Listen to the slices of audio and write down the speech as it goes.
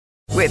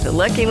With the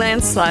Lucky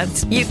Land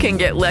Slots, you can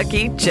get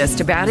lucky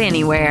just about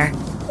anywhere.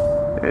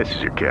 This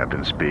is your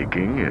captain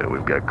speaking.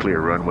 We've got clear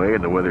runway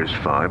and the weather's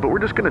fine, but we're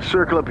just going to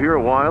circle up here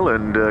a while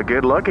and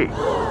get lucky.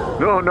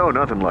 No,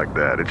 nothing like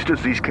that. It's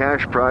just these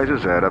cash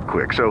prizes add up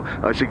quick. So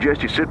I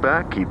suggest you sit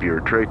back, keep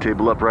your tray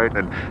table upright,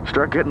 and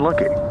start getting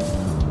lucky.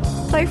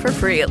 Play for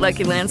free at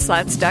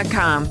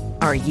LuckyLandSlots.com.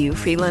 Are you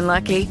feeling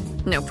lucky?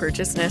 No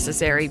purchase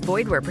necessary.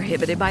 Void where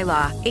prohibited by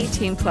law.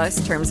 18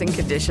 plus terms and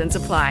conditions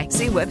apply.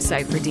 See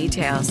website for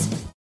details.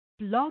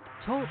 Blog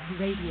Talk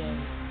Radio.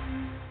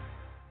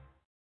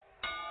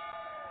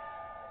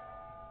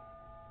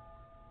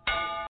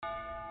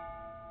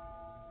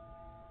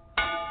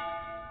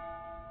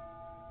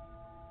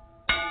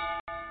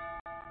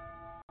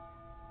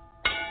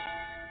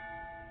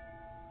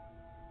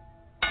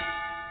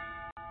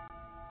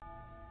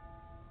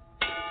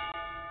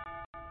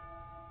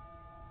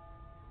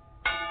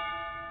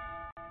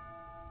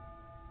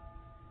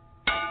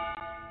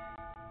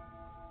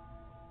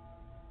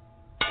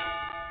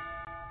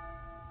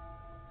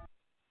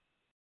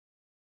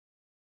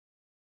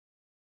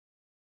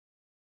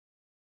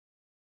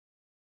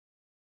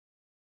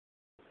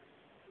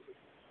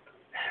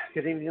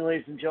 Good evening,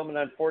 ladies and gentlemen.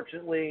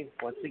 Unfortunately,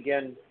 once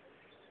again,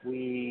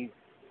 we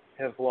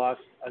have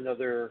lost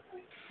another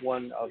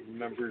one of the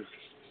members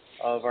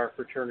of our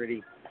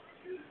fraternity,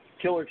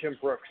 Killer Tim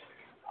Brooks.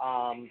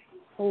 Now,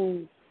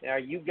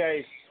 you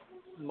guys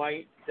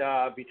might,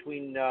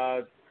 between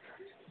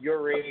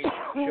your age,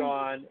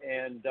 Sean,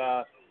 and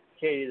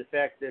Katie, the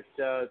fact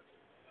that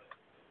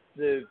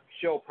the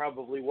show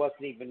probably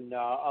wasn't even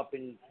up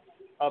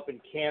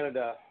in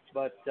Canada,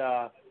 but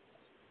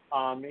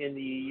in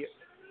the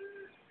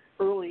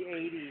early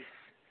 80s,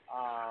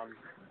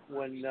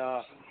 when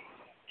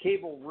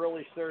cable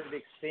really started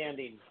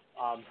expanding,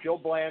 Joe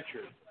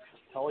Blanchard,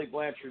 Tully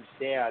Blanchard's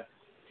dad,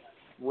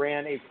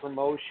 ran a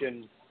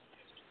promotion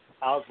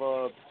out of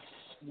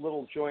a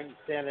little joint in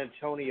San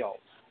Antonio,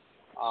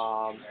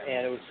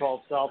 and it was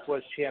called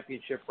Southwest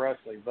Championship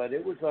Wrestling, but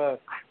it was a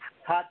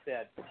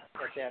hotbed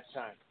at that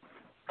time.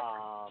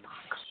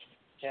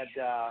 Had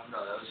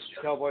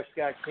Cowboy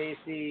Scott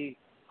Casey,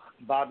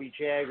 Bobby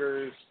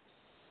Jaggers,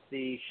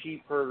 the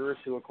Sheep Herders,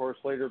 who of course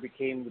later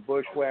became the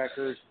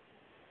Bushwhackers,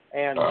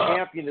 and the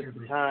champion at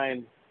the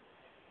time,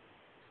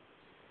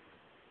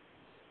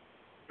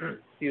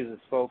 excuse us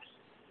folks,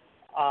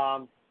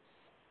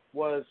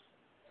 was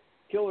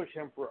Killer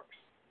Tim Brooks.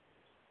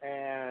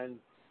 And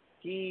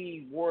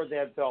he wore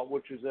that belt,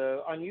 which was an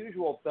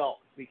unusual belt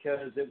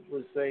because it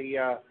was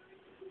a,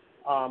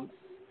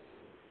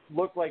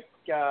 looked like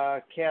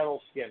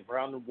cattle skin,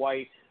 brown and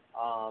white,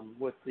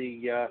 with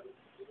the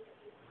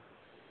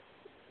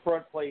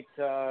front plate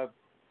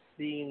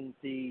being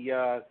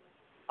the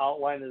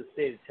outline of the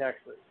state of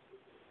Texas.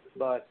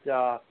 But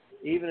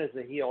even as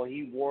a heel,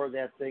 he wore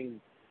that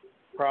thing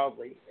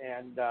proudly,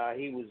 and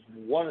he was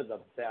one of the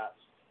best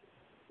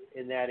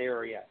in that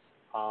area.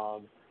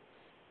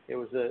 It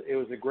was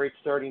a great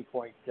starting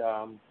point.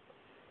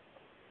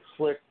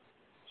 Slick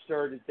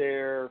started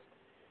there.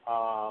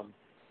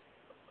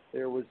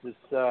 There was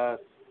this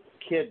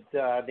kid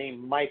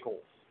named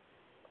Michaels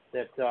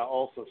that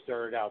also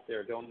started out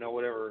there. Don't know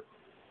whatever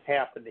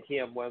happened to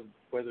him,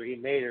 whether he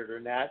made it or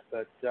not,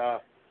 but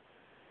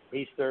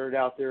he started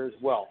out there as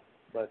well.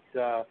 But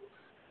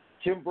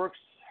Tim Brooks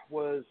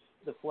was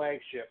the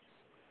flagship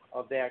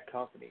of that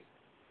company,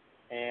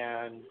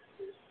 and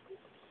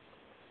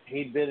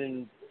he'd been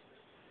in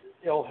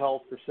ill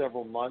health for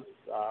several months,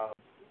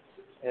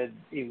 had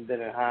even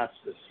been in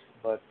hospice,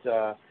 but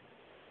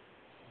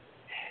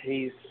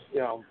he's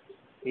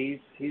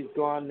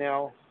gone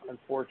now,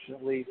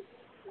 unfortunately.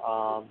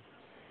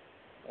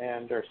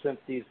 And our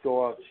sympathies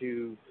go out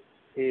to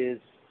his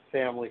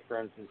family,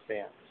 friends, and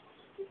fans.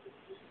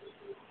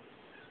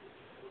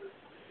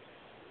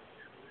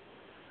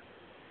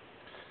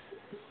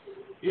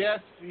 Yes,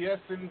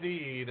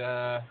 indeed.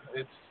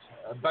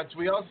 But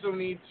we also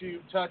need to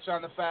touch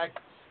on the fact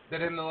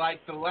that in the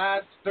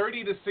last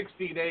 30 to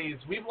 60 days,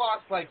 we've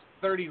lost like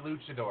 30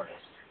 luchadors.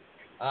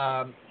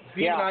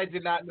 Steve and I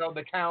did not know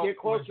the count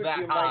was that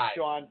to your high. mic,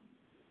 Sean.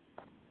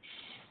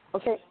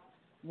 Okay,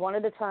 one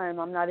at a time.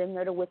 I'm not in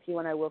there to whip you,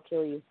 and I will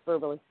kill you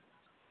verbally.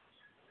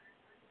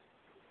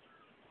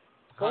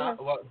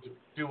 Well,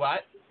 do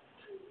what?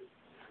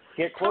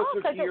 Get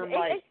closer to your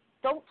mic.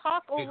 Don't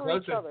talk over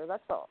each other.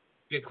 That's all.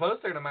 Get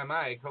closer to my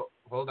mic.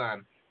 Hold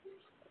on.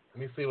 Let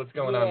me see what's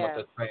going on with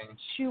this thing.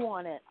 Chew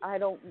on it. I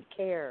don't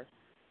care.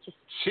 Just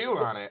chew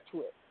on it.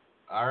 To it.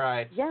 All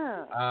right.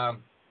 Yeah.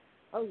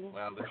 Oh yeah.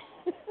 Well,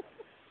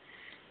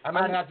 I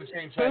might have to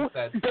change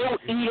headsets.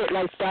 Don't eat it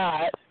like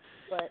that.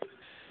 But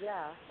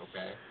yeah.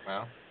 Okay.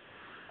 Well,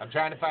 I'm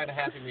trying to find a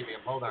happy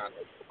medium. Hold on.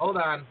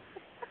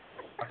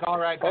 I'll call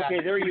right back.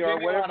 Okay, there you are.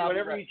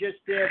 Whatever you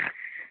just did,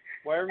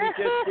 stay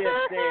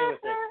with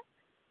it.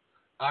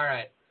 All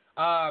right.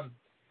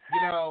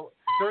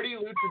 30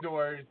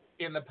 luchadors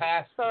in the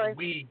past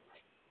week,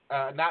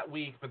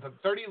 but the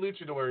 30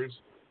 luchadors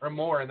or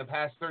more in the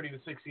past 30 to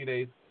 60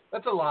 days,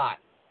 that's a lot.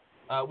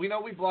 We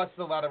know we've lost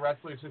a lot of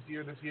wrestlers this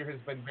year. This year has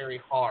been very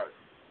hard.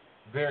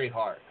 very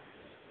hard.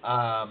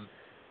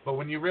 But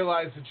when you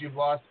realize that you've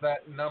lost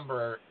that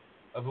number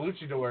of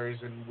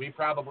luchadors, and we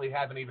probably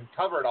haven't even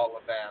covered all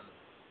of them,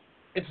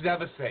 it's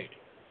devastating.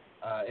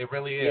 It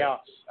really is. Yeah.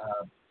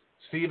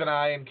 Steve and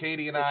I and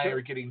Katie and I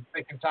are getting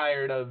sick and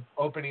tired of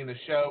opening the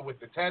show with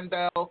the 10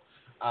 bell,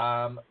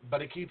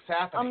 but it keeps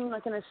happening. I'm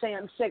not going to say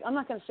I'm sick. I'm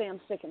not going to say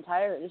I'm sick and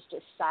tired. It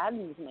just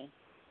saddens me.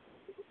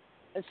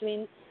 I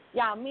mean,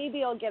 yeah,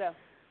 maybe I'll get a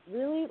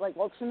really, like,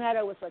 well, tonight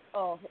I was like,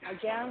 oh,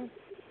 again?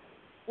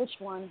 Which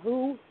one?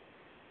 Who?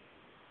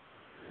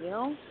 You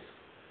know?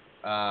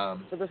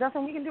 So there's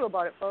nothing we can do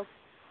about it, folks.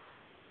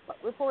 But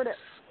report it.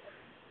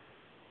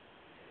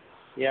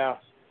 Yeah,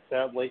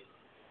 sadly.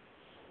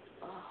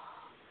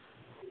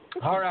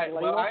 All right.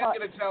 Well, I am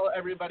going to tell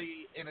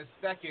everybody in a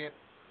second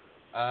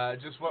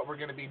just what we're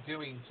going to be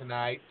doing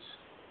tonight.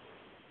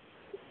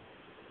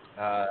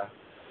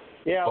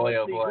 Yeah. Boy,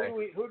 Let's oh see.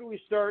 boy. Who do we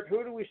start?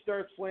 Who do we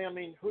start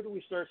slamming? Who do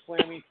we start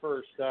slamming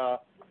first?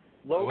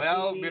 Loki,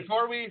 Well,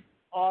 before we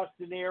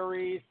Austin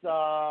Aries, the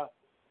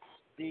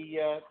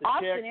Austin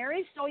chick.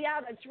 Aries? Oh,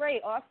 yeah, that's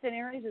right. Austin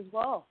Aries as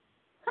well.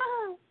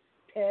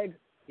 Pig.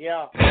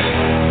 Yeah.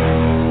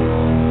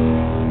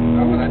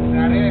 Oh, that's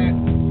not it.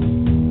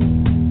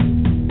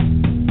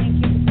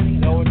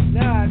 No, it's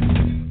not.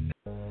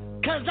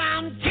 'Cause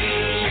I'm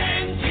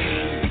TNT,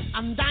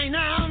 I'm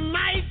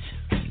dynamite.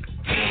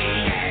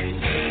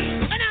 TNT,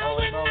 and I'll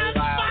win the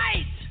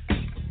fight.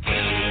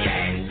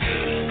 TNT,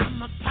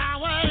 I'm a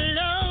power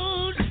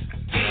load.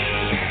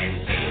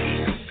 TNT,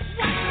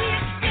 watch me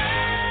go.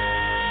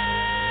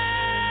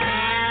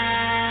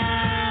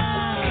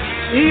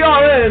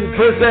 ERN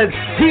presents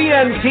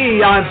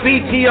TNT on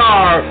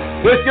BTR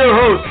with your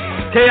hosts,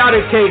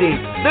 Chaotic Katie,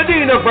 the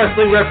Dean of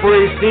Wrestling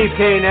Referees, Steve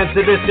Kane, and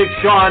Sadistic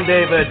Sean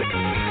David.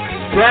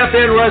 Strap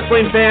in,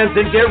 wrestling fans,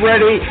 and get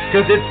ready,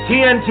 because it's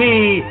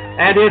TNT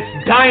and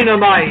it's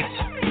dynamite.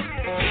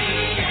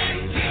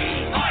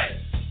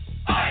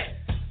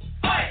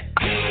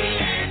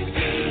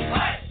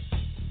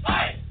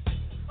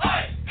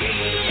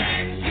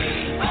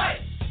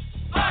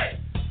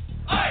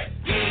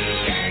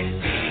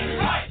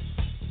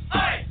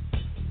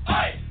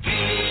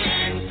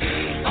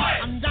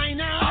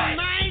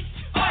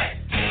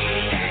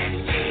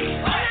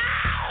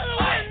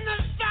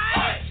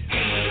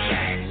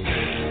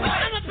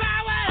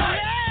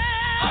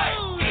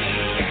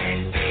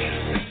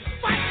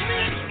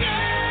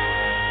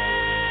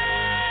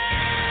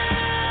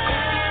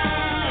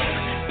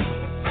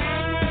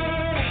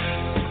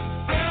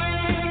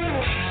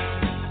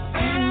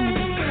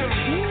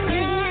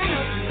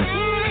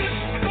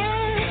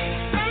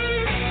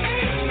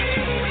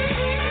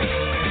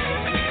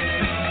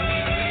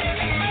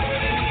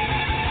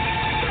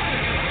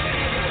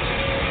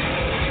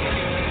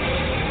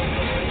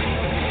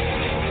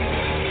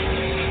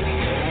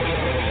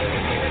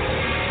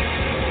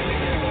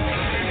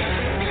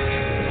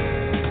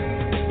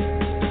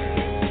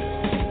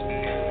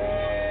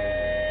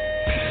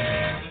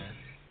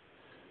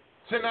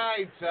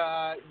 Tonight,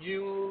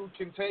 you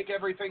can take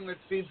everything that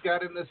Steve's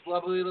got in this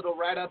lovely little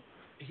write-up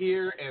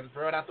here and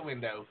throw it out the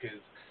window, because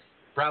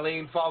probably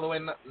ain't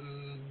following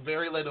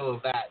very little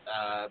of that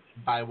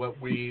by what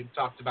we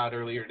talked about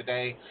earlier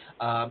today.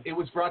 It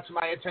was brought to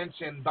my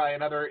attention by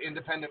another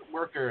independent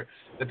worker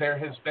that there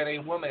has been a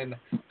woman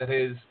that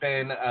has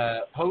been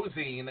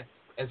posing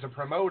as a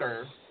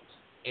promoter,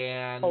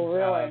 and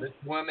this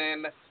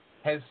woman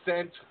has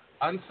sent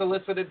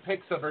unsolicited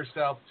pics of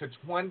herself to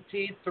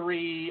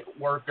 23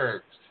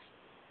 workers.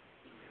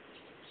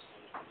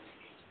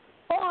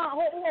 Hold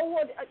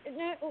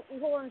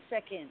on a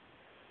second.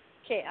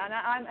 Okay, and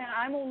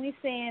I'm only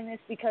saying this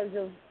because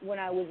of when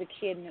I was a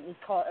kid, and it was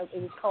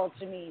called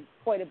to me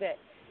quite a bit,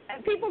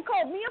 and people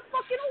called me a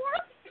fucking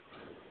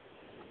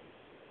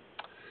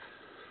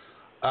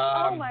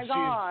whore. Oh my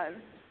God.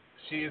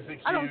 She is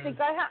accused. I don't think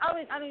I have.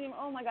 I don't even.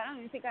 Oh my God, I don't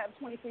even think I have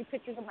 23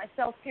 pictures of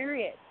myself.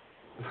 Period.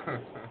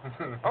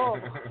 Oh.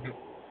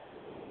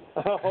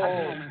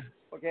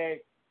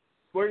 Okay.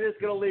 We're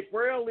gonna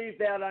leave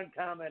that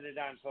uncommented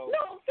on, folks.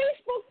 No,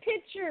 Facebook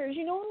pictures,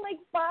 like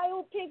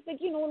bio pics,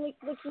 like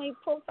my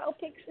profile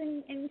pics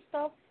and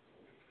stuff,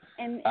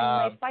 and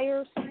my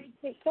fireside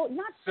pics. So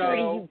not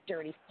dirty, you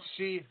dirty.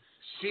 She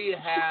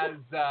has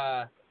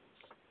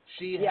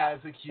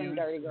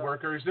accused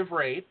workers of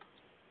rape.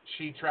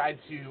 She tried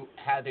to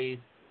have a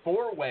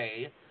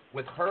 4-way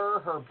with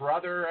her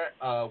brother,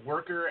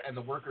 worker, and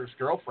the worker's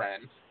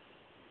girlfriend.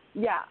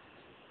 Yeah,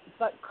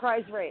 but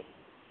cries rape.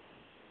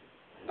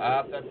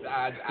 I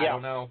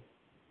don't know.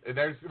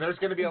 There's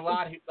going to be a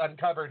lot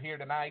uncovered here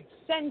tonight.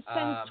 Since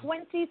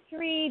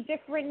 23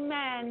 different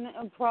men,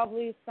 and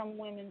probably some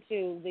women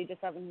too, they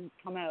just haven't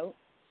come out.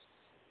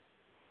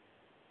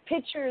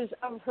 Pictures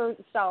of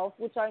herself,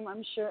 which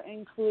I'm sure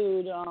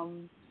include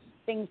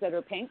things that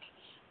are pink.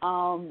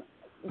 Oh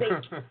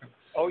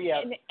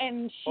yeah.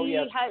 And she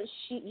has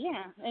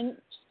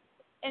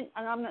and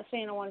I'm not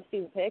saying I want to see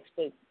the pics,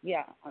 but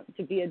yeah,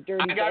 to be a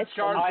dirty bitch. I got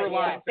charged for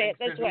lying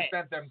because you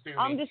sent them to me.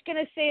 I'm just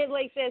gonna say it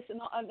like this, and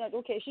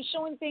okay, she's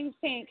showing things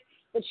pink,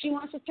 that she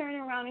wants to turn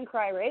around and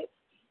cry, right?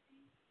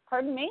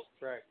 Pardon me?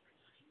 Correct.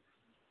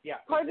 Yeah.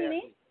 Pardon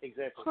me?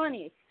 Exactly.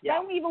 Honey,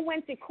 that even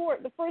went to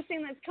court. The first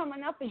thing that's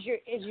coming up is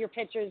your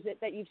pictures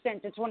that you've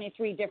sent to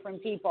 23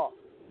 different people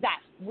that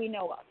we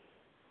know of.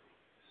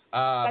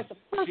 That's the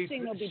first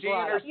thing that'll be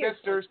brought up. She and her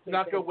sister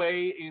snuck their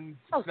way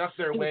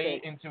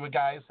into a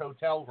guy's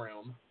hotel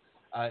room.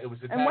 It was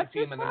a tag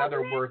team and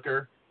another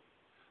worker.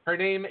 Her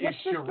name is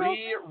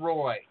Cherie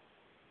Roy.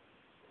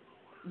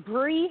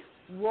 Bree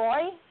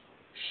Roy?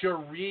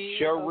 Cherie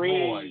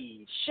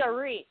Roy.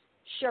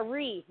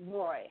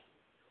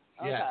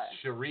 Okay. Yes,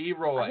 Cherie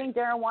Roy. I think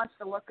Darren wants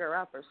to look her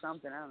up or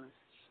something. I don't know.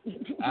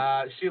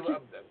 She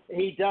loved it.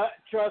 He does.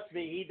 Trust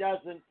me, he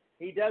doesn't.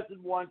 He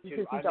doesn't want to.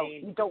 You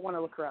don't want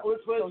to look her up.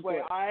 Let's put it this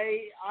way.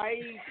 I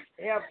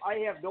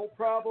have no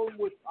problem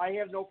with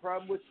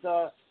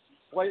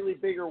slightly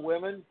bigger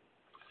women,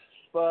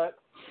 but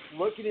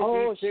looking at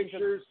these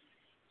pictures,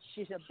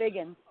 she's a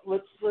biggin.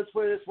 Let's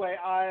put it this way.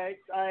 I've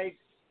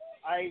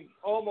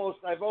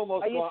almost went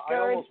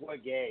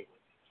gay.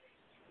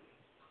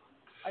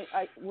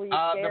 Were you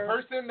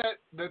scared?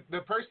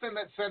 The person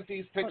that sent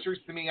these pictures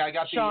to me, I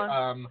got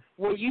Sean,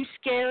 were you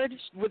scared?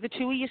 Were the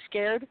two of you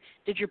scared?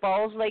 Did your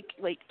balls like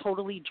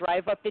totally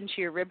drive up into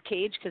your rib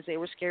cage because they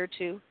were scared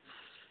too?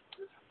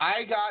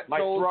 I got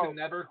told to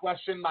never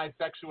question my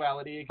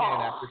sexuality again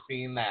after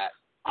seeing that.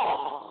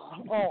 Oh,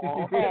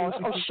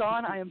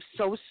 Sean, I am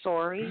so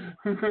sorry.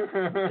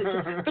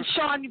 But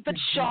Sean,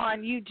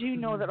 you do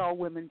know that all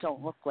women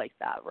don't look like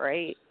that,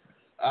 right?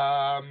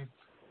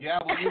 Yeah,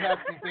 well, you have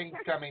some things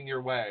coming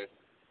your way.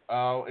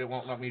 Oh, it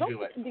won't let me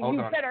do it. Hold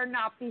on. You better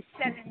not be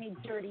sending me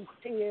dirty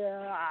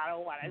tears. I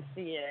don't want to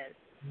see it.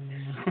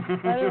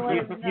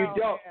 You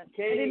don't.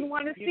 Katie, I didn't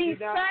want to see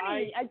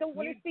Sunny. I don't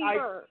want to see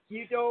her.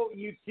 You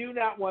do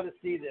not want to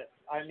see this.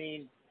 I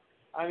mean,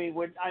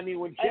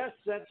 when Jess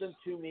sent them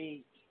to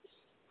me,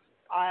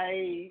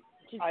 I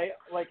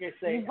like I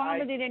say, you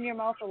vomited in your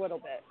mouth a little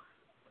bit.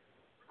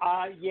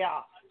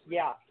 Yeah.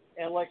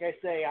 And like I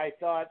say, I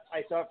thought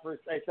for a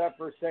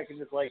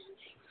second, it's like,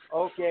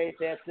 okay,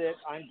 that's it,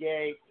 I'm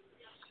gay.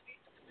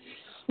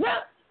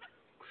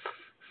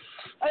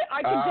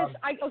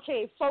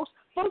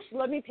 Folks,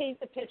 let me paint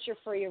the picture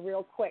for you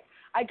real quick.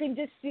 I can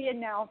just see it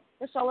now.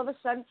 Just all of a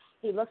sudden,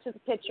 he looks at the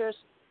pictures.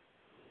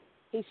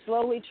 He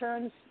slowly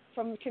turns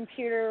from the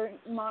computer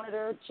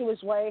monitor to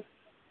his wife,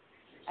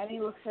 and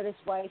he looks at his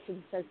wife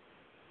and says,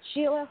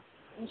 Sheila.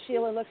 And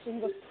Sheila looks at him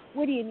and goes,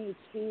 what do you need,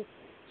 Steve?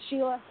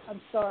 Sheila,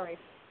 I'm sorry.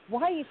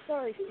 Why are you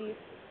sorry, Steve?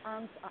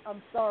 I'm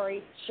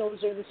sorry.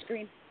 Shows her the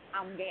screen.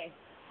 I'm gay.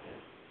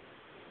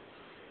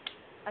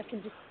 I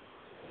can just.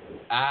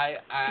 I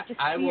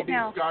will be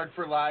scarred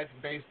for life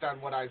based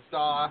on what I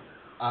saw.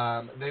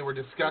 They were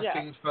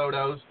disgusting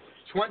photos.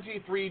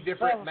 23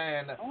 different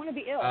men. I want to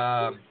be ill.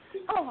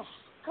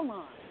 Come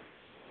on.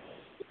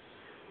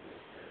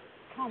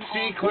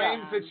 She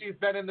claims that she's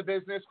been in the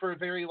business for a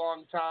very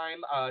long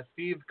time.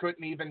 Steve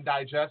couldn't even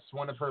digest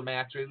one of her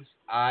matches.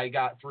 I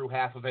got through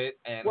half of it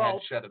and had to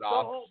shut it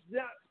off.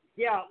 The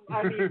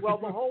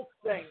whole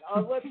thing.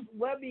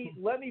 Let me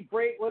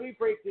break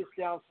this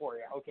down for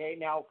you. Okay,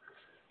 now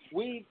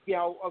we,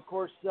 of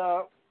course,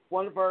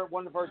 one of our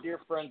dear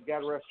friends,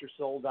 God rest her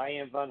soul,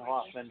 Diane Von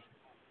Hoffman.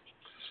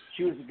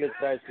 She was a good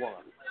sized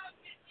woman.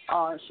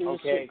 Oh, she was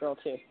a sweet girl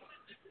too.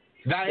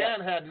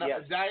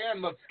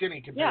 Diane looked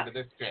skinny compared to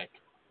this chick.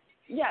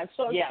 Yeah,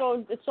 so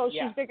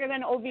she's bigger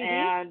than OVD?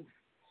 And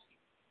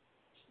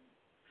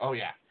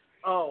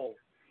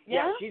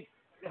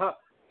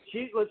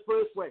she's let's put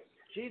it this way.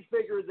 She's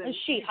bigger than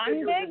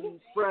than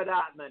Fred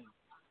Ottman.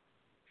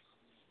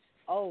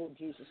 Oh,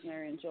 Jesus,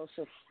 Mary and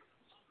Joseph.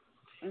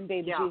 And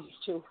baby Jesus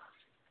too.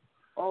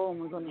 Oh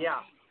my goodness.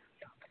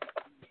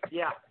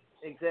 Yeah,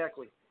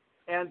 exactly.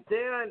 And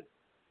then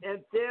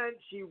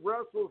she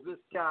wrestles this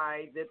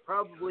guy that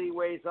probably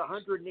weighs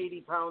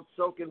 180 pounds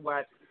soaking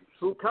wet,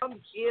 who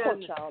comes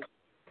in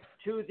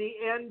to the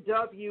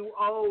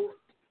NWO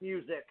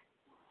music.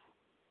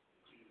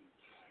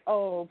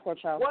 Oh, poor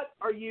child. What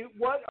are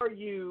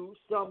you,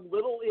 some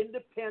little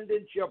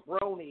independent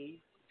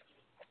jabroni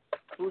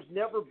who's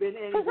never been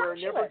anywhere,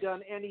 never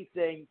done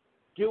anything,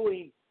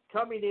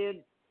 coming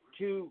in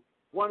to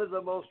one of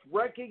the most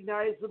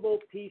recognizable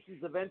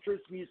pieces of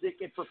entrance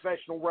music in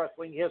professional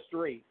wrestling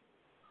history?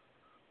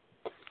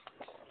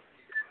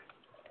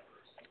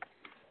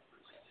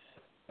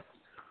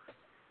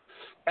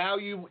 Now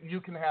you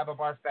can have a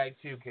barf bag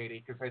too,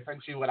 Katie, because I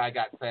sent you what I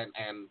got sent,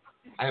 and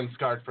I am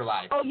scarred for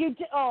life. Oh, you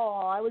did?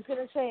 Oh, I was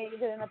gonna say you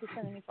didn't have to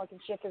send me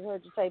fucking shit because I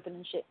heard you typing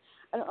and shit.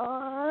 And,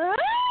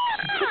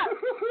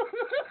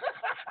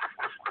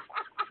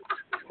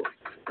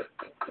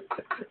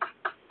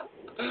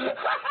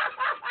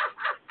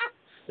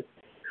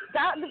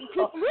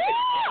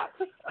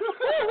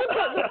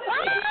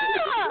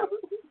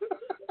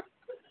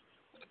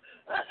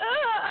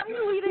 I'm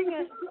deleting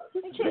it.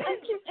 Goodbye.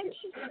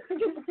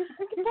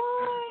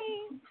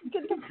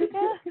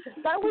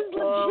 That was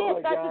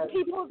legit. the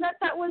people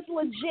that was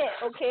legit,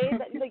 okay?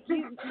 That, like,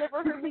 you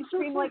never heard me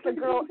scream like a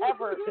girl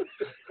ever.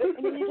 And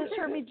then you just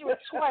heard me do it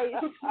twice.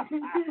 Get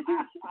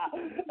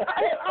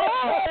it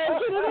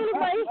out of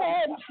my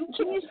head.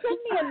 Can you send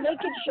me a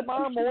naked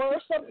Shamar Moore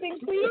or something,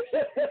 please?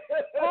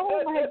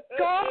 Oh, my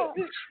God.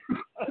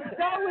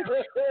 That was...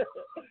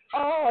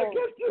 Oh. I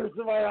got tears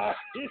in my eyes.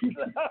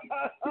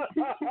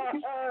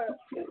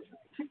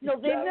 No,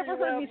 they've never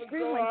heard me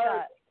scream like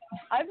that.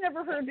 I've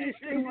never heard me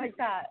scream like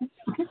that.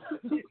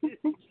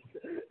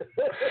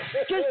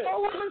 Just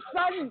all of a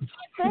sudden,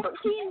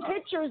 14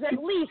 pictures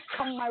at least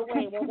come my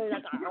way. Well, they're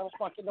like, I don't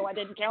fucking know. I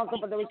didn't count them,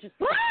 but they were just...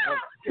 Oh,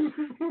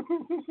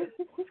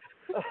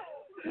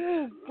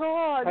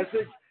 God. I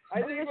think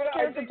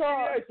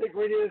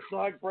we need a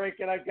song break,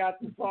 and I've got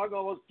the song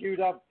almost queued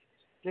up.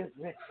 We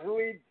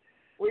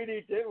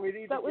need to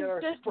that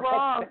was just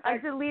wrong. I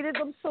deleted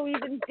them so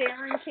even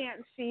Darren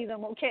can't see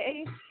them,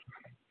 okay?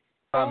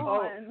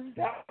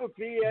 That would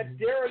be it.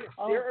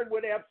 Darren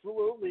would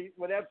absolutely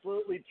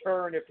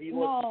turn if he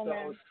looked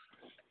at those.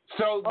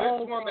 So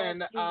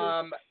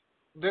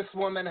this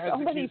woman has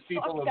accused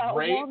people of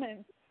rape.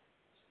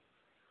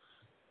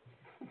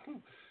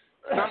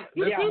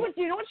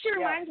 You know what she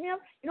reminds me of?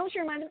 You know what she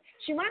reminds me of?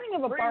 She reminds me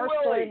of a bar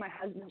story my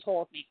husband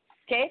told me.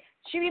 Okay?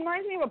 She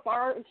reminds me of a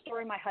bar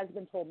story my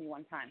husband told me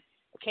one time.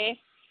 Okay?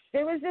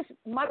 There was this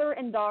mother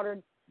and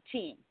daughter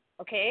team.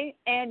 Okay?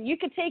 And you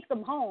could take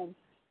them home.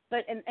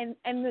 But and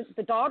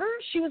the daughter,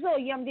 she was all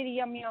yum diddy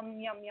yum yum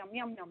yum yum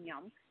yum yum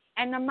yum,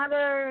 and the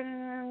mother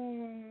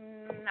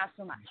not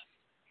so much.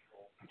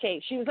 Okay,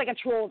 she was like a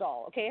troll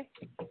doll. Okay,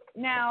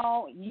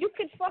 now you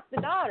could fuck the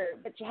daughter,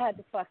 but you had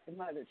to fuck the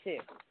mother too.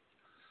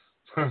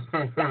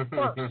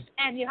 First,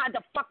 and you had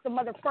to fuck the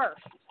mother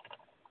first.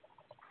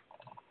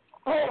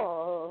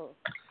 Oh,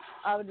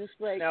 I was just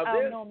like, I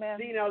don't know, man.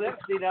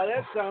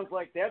 That sounds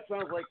like the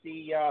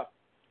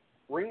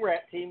ring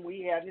rat team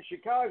we had in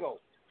Chicago.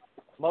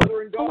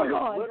 Mother and daughter,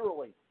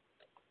 literally.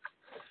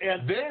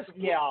 And this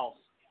gal,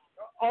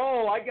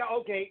 now you're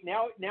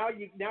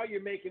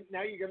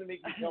going to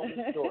make me tell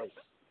this story.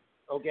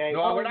 Okay.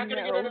 No, we're not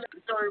going to get into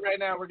that story right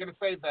now. We're going to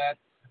save that.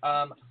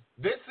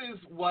 This is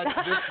what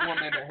this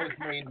woman has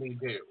made me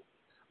do.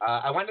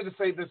 I wanted to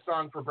save this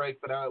song for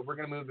break, but we're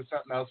going to move to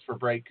something else for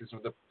break because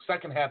with the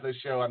second half of the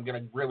show, I'm going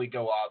to really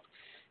go off,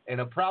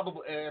 and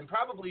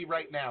probably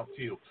right now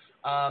too.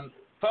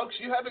 Folks,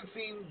 you haven't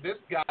seen this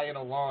guy in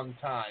a long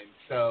time,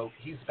 so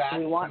he's back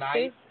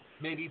tonight,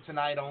 maybe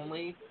tonight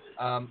only.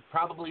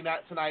 Probably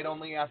not tonight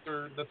only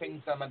after the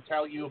things I'm going to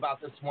tell you about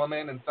this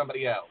woman and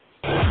somebody else.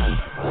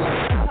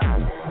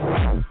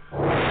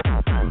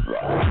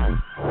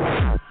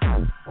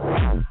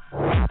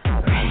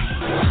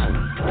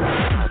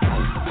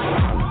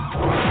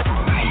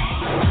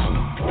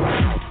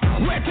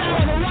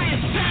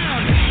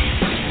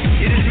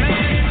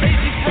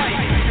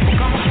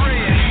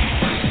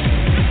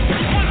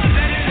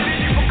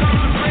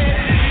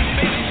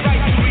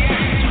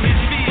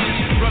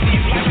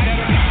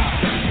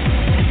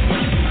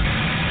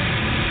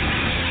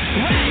 Hey,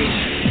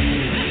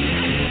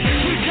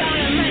 we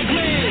gotta make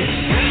way.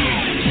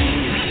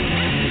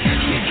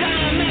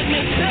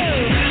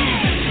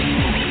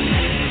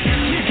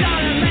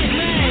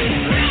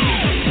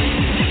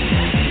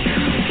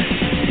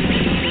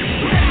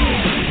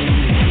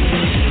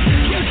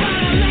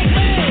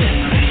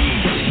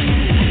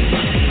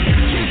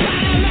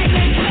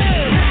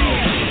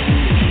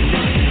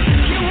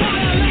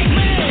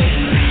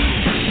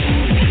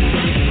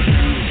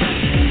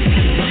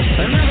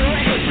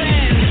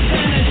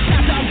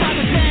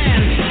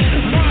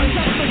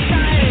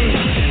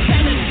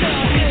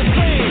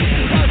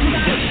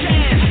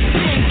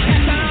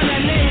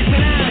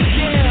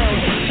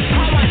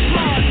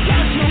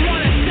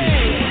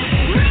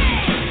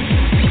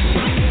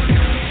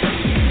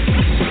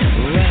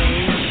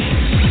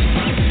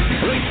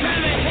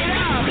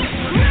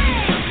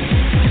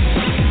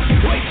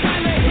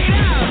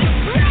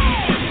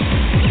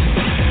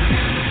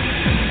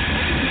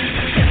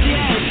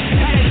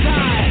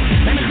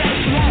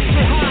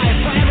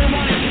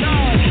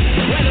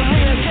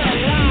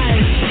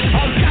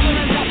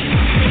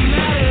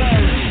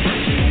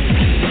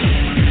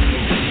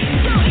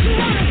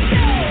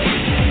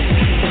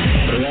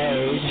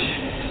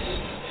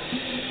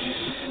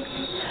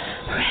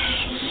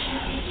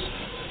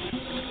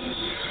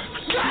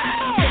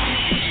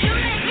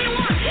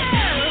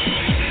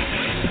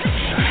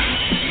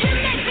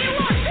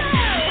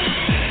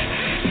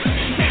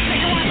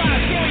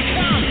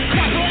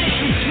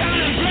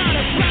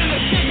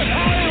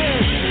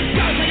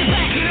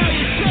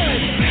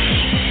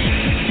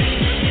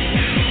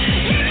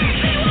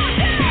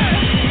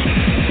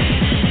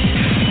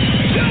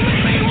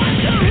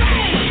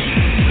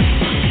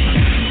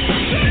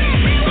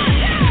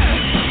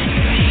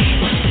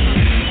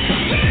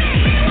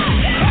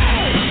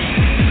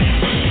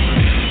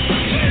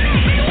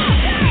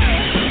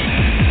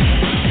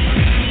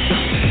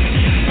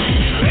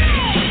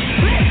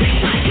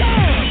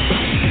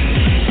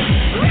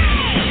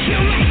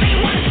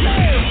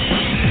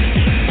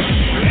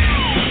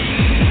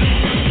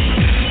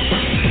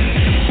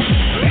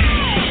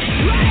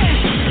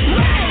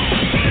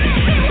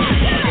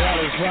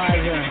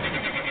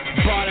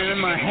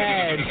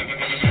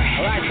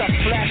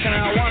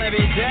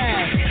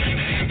 dead.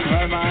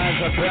 Well, my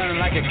eyes are burning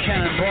like a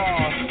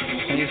cannonball,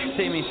 and you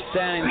see me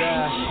standing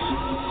there,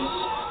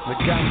 the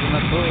guns in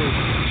the booth.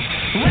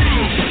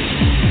 Wait!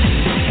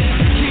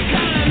 You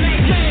gotta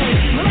make me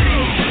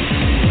wait!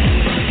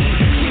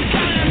 You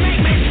gotta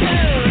make me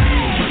too!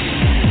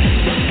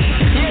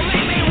 You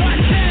make me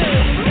want to!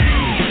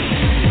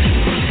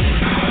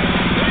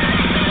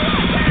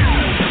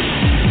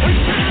 We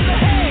turn the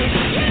hate!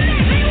 You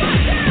make me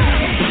want to!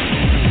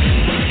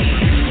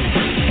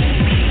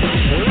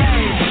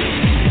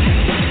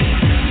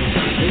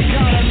 You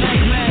gotta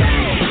make me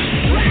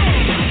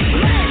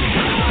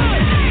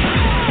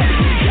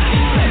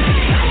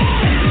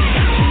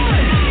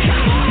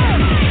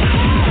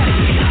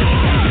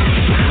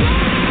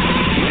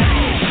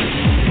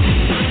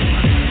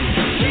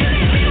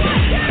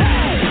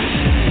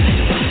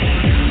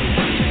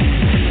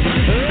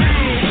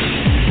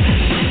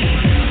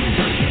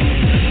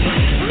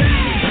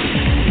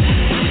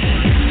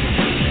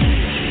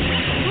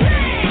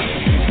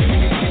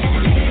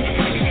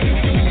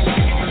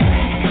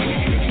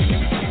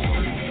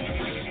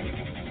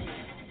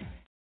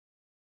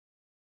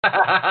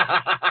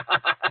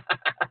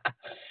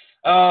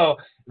Oh,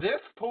 this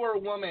poor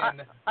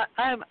woman.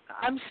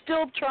 I'm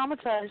still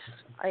traumatized.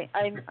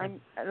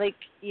 I'm like,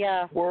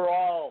 yeah. We're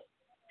all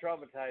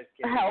traumatized,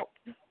 kids.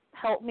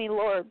 Help me,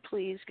 Lord,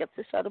 please get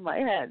this out of my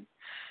head.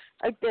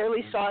 I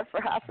barely saw it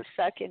for half a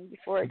second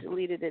before I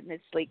deleted it, and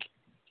it's like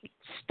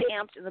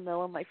stamped in the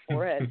middle of my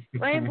forehead.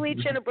 Rain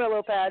bleach and a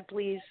Brillo pad,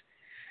 please.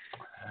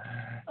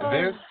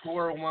 This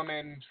poor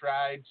woman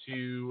tried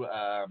to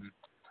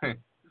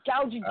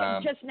Gouge,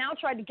 just now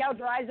tried to gouge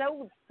her eyes out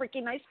with a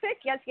freaking ice pick?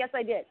 Yes,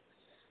 I did.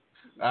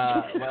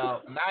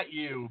 well, not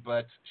you,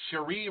 but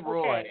Cherie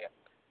Roy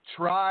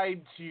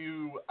tried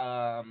to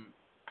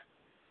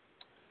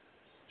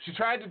she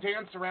tried to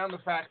dance around the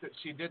fact that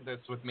she did this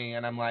with me,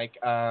 and I'm like,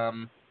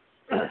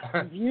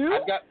 you?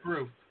 I've got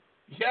proof.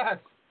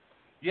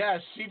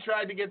 Yes, she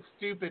tried to get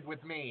stupid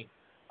with me,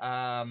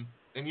 and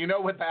you know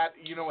what that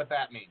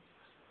means.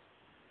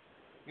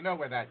 You know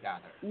where that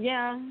got her.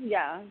 Yeah.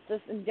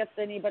 Doesn't get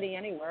anybody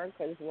anywhere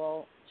because,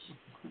 well,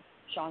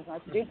 Sean's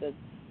not stupid.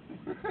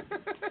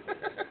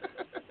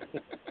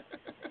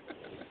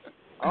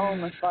 Oh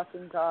my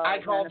fucking god! I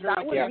called her. If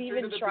that would have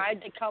even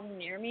tried to come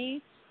near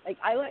me, like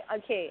I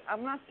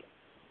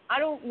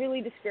don't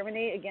really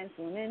discriminate against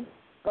women,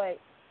 but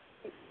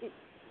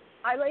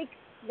I like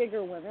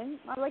bigger women.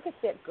 I like a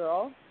fit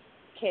girl.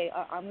 Okay,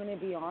 I'm gonna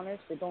be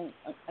honest.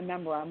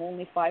 Remember, I'm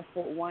only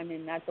 5'1"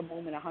 and at the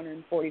moment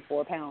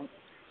 144 pounds.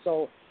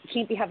 So you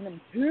can't be having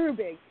them too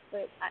big.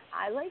 But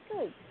I like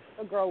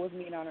a girl with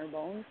meat on her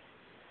bones.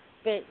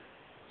 But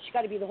she's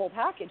got to be the whole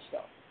package,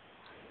 though.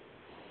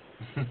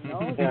 You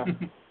know? Yeah.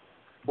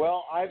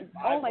 Well,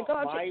 oh my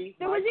God!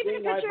 There was even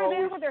a picture of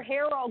her with her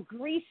hair all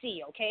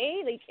greasy.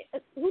 Okay, like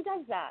who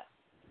does that?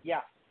 Yeah.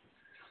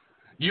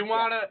 You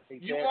wanna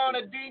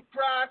deep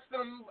fry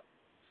some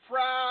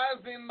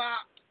fries in my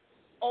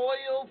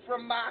oil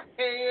from my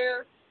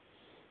hair?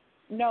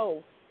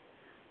 No.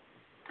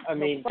 I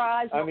mean,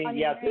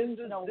 yeah. This is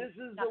nothing.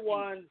 the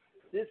one.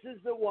 This is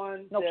the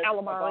one no that,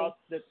 calamari.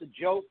 that the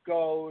joke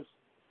goes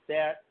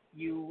that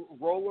you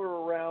roll her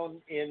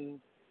around in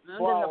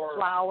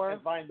flour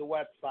and find the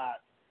wet spot.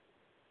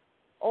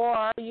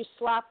 Or you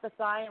slap the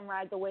thigh and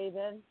ride the wave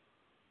in.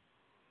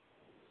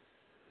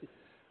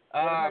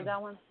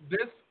 That one?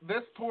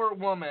 This poor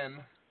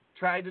woman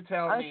tried to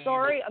tell me.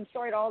 I'm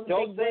sorry to all the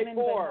Don't big say women,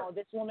 poor. but no,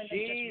 this woman is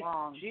just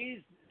wrong.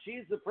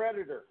 She's the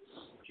predator.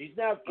 She's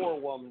not a poor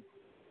woman.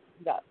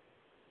 Yeah.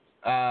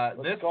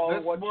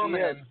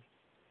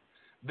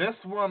 This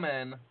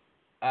woman,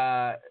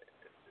 I'm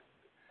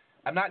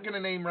not going to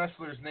name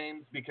wrestlers'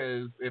 names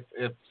because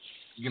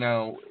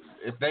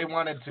if they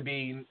wanted to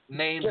be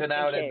named and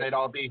outed, they'd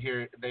all be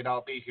here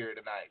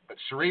tonight. But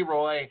Cherie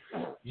Roy,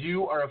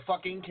 you are a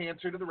fucking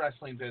cancer to the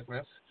wrestling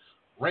business.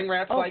 Ring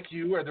rats like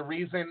you are the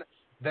reason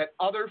that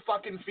other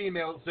fucking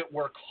females that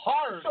work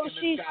hard in this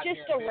she's goddamn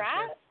just a business,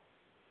 rat?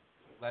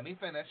 Let me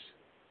finish.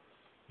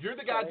 You're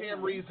the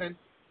goddamn reason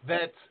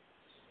that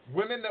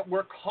women that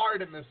work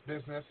hard in this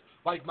business,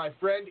 like my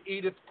friend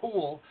Edith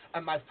Poole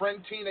and my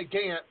friend Tina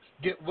Gant,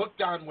 get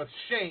looked on with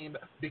shame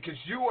because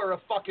you are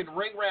a fucking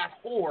ring rat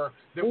whore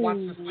that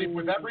wants to sleep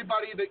with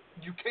everybody that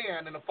you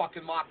can in a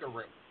fucking locker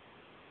room.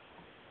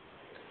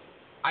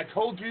 I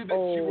told you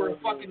that you were a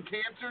fucking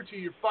cancer to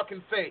your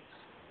fucking face.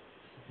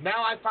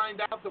 Now I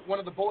find out that one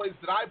of the boys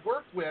that I've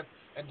worked with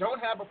and don't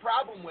have a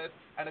problem with,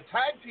 and a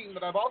tag team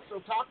that I've also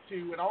talked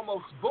to and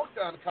almost booked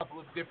on a couple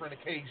of different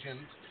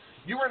occasions,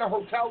 you were in a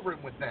hotel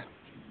room with them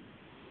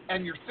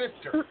and your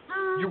sister.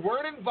 You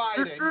weren't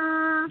invited.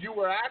 You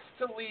were asked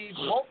to leave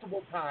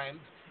multiple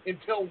times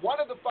until one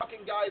of the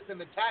fucking guys in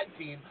the tag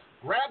team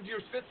grabbed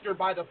your sister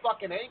by the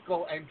fucking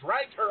ankle and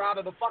dragged her out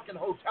of the fucking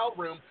hotel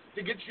room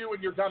to get you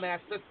and your dumbass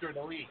sister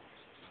to leave.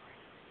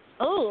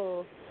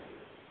 Oh.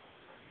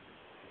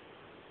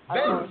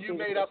 Then you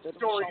made up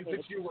stories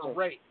that you were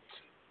raped.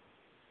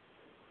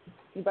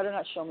 You better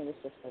not show me the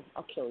sister.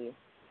 I'll kill you.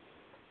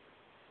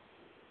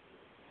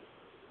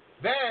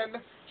 Then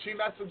then she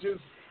messages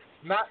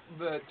not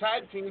the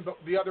tag team, but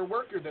the other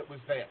worker that was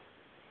there.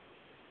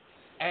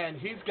 And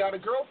he's got a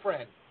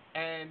girlfriend.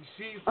 And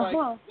she's like,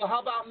 well,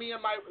 how about me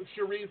and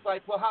Cherie's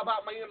like, well, how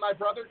about me and my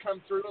brother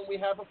come through and we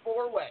have a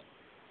four-way?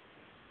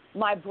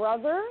 My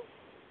brother?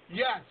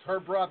 Yes, her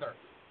brother.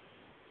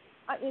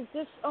 Is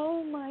this,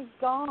 oh my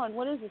God,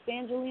 what is this,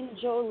 Angelina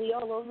Jolie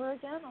all over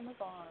again? Oh my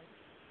God.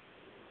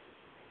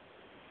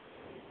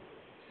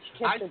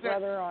 She kissed her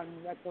brother on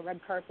the red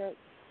carpet?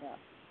 Yeah.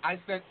 I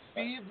sent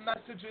Steve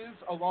messages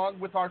along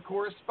with our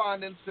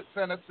correspondents that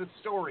sent us this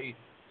story,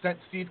 sent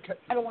Steve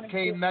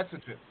Kane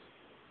messages.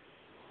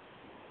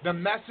 The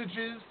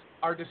messages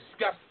are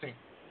disgusting.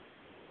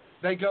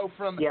 They go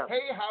from,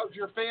 hey, how's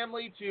your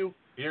family, to,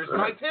 here's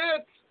my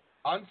tits,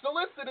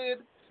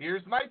 unsolicited,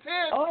 here's my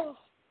tits.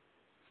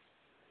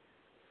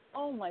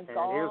 Oh my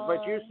God. Here's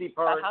my juicy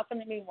part. That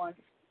happened to me once.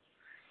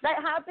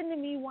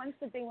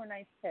 That they were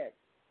nice tits.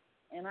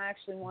 And I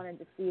actually wanted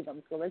to see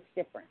them, so that's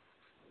different.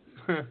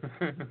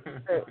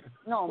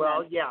 No,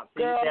 well, man. yeah,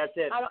 see, Girl, that's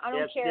it. I don't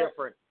that's care.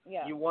 different.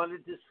 Yeah. You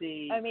wanted to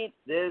see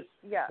this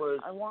was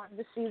I wanted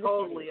to see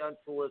totally the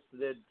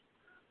unsolicited.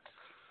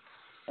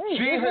 Hey,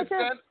 she has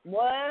sent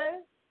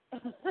what?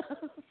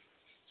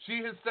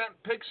 She has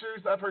sent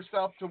pictures of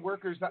herself to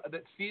workers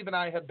that Steve and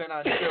I have been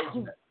on shows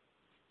with.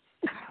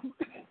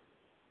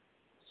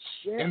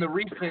 Shit. In the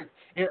recent,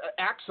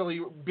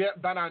 actually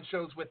been on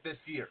shows with this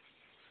year.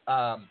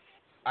 I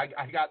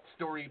got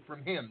story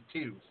from him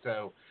too.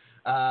 So,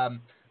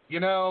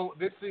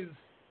 this is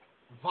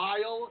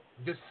vile,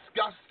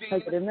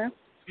 disgusting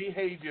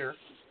behavior.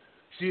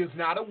 She is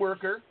not a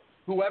worker.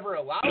 Whoever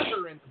allowed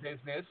her into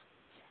business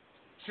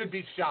should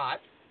be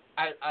shot.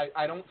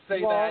 I don't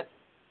say that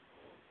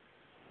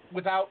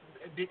without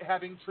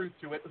having truth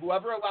to it.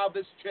 Whoever allowed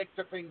this chick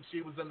to think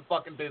she was in the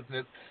fucking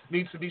business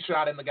needs to be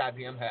shot in the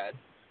goddamn head,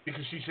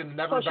 because she should have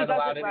never been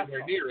allowed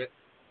anywhere near it.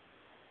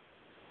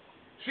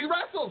 She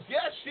wrestles.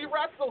 Yes, she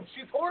wrestles.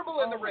 She's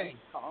horrible in the ring.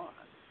 God.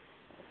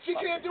 She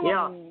can't do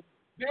it.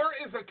 There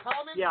is a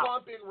common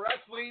bump in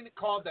wrestling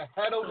called the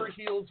head over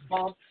heels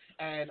bump,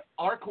 and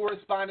our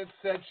correspondent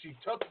said she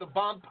took the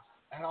bump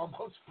and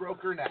almost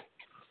broke her neck.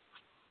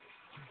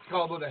 It's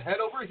called the head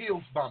over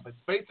heels bump. It's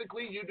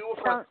basically you do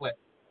a front flip.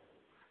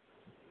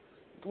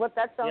 What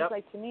that sounds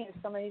like to me is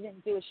somebody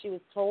didn't do what she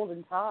was told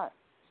and taught.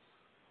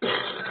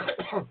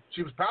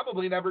 She was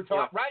probably never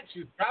taught right. She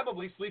was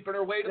probably sleeping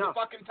her way to the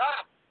fucking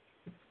top.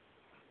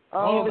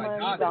 Oh even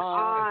my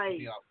God.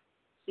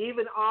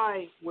 Even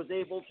I was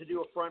able to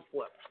do a front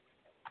flip.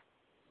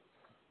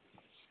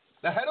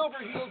 The head over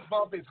heels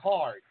bump is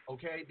hard,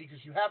 okay, because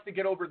you have to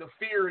get over the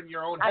fear in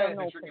your own head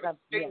that you're going to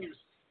sting yourself.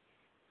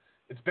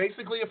 It's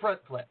basically a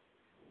front flip.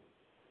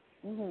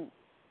 Mm-hmm.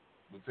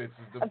 It's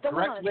the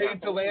correct way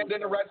to land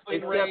in a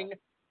wrestling ring.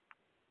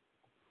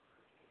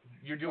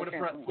 You're doing a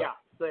front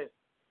flip.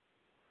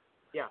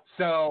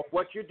 So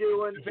what you're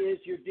doing is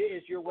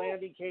you're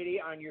landing, Katie,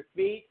 on your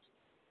feet,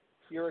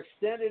 your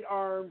extended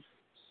arms,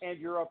 and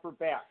your upper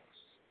back.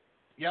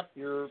 Yep.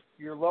 Your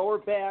lower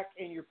back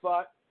and your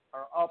butt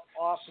are up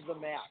off of the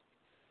mat.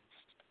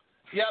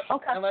 Yep.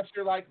 Okay. Unless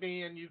you're like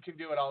me and you can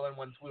do it all in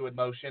one fluid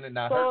motion and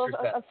not hurt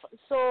yourself.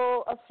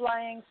 So a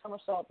flying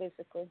somersault,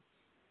 basically.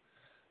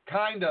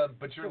 Kind of,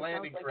 but you're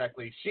landing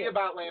correctly. She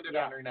about landed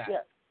on her neck.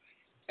 Yeah.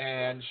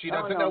 And she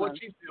doesn't know what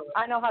she's doing.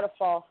 I know how to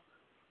fall.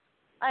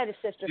 I had a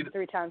sister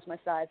 3 times my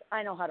size.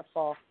 I know how to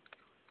fall.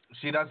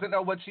 She doesn't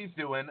know what she's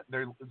doing.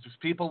 There's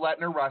people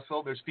letting her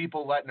wrestle. There's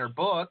people letting her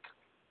book.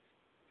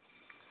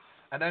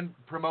 And then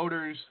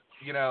promoters,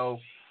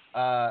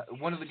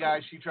 one of the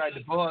guys she tried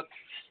to book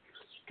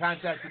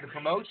contacted the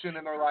promotion,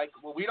 and they're like,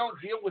 well, we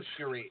don't deal with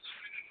Cherie.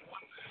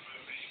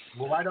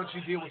 Well, why don't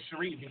you deal with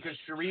Cherie? Because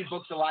Cherie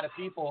booked a lot of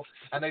people,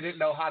 and they didn't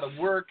know how to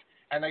work,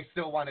 and they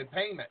still wanted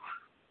payment.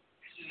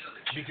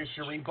 Because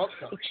Cherie booked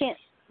them. You can't.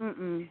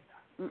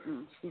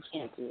 You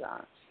can't do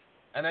that.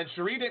 And then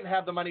Cherie didn't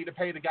have the money to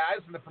pay the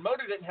guys, and the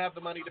promoter didn't have the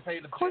money to pay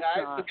the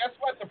guys. Not. So guess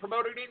what? The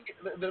promoter didn't.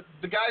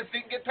 The guys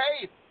didn't get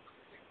paid.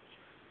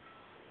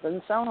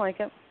 Doesn't sound like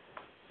it.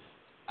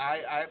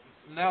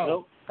 No.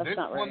 Nope, this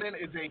not woman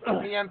is a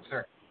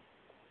cancer.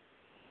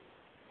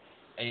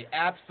 A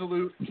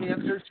absolute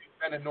cancer.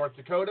 She's been in North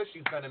Dakota.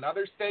 She's been in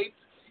other states.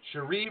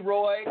 Cherie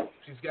Roy.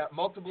 She's got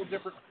multiple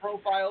different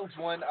profiles.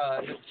 One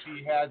that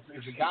she has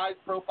is a guy's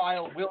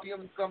profile,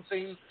 William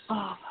something.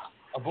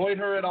 Avoid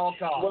her at all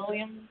costs.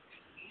 William.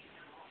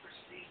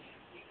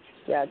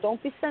 Yeah,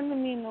 don't be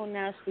sending me no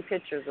nasty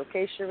pictures,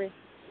 okay, Cherie?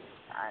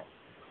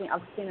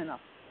 I've seen enough.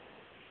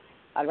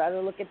 I'd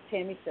rather look at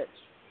Tammy Fitch.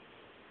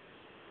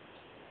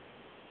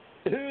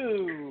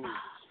 Ooh.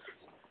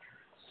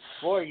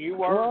 Boy,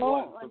 you are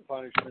one for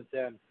punishment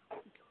then.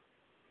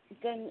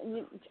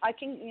 Then I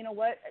can, you know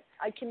what?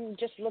 I can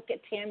just look at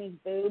Tammy's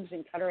boobs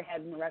and cut her head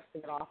and the rest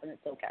of it off, and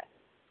it's okay.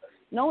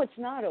 No, it's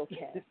not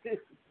okay.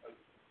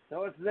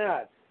 No, it's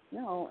not.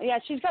 No, yeah,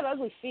 she's got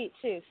ugly feet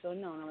too, so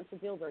no, it's a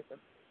deal breaker.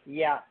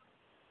 Yeah,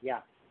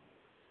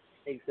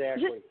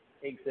 exactly.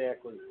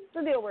 It's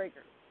a deal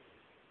breaker.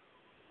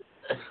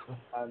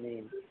 I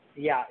mean,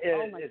 yeah.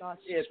 Oh my gosh,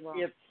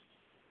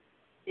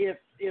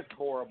 it's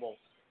horrible.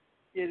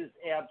 It is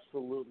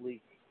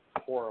absolutely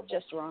horrible.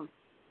 Just wrong.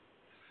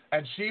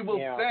 And she will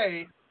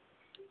say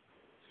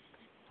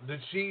that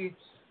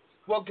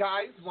well,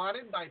 guys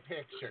wanted my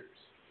pictures.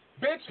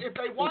 Bitch, if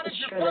they wanted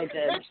your fucking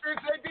pictures,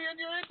 they'd be in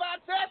your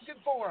inbox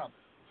asking for them.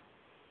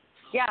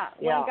 Yeah,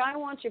 when a guy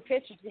wants your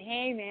pictures,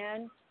 hey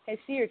man, I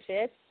see your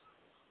tits.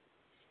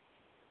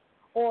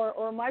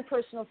 Or my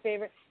personal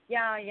favorite,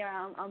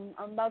 I'm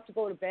about to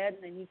go to bed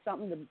and I need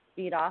something to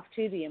beat off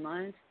to. Do you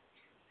mind?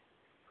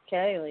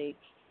 Okay, like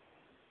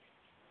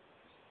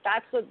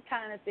that's the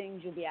kind of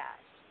things you'll be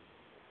asked.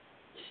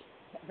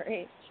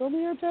 Right? Show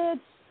me your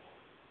tits.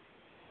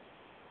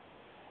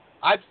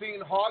 I've seen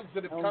hogs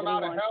that have come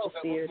out of wants hell to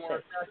that see your look more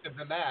tits. attractive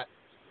than that.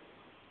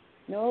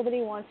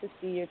 Nobody wants to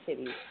see your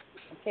titties.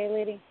 Okay,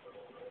 lady?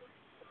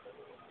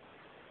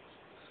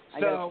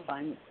 So,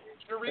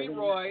 Cherie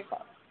Roy,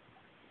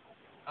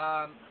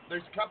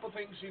 there's a couple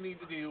things you need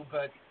to do,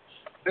 but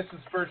this is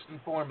first and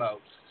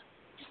foremost.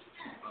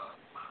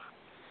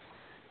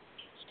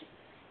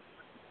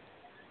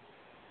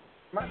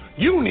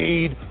 You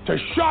need to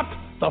shut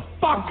the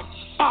fuck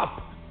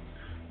up.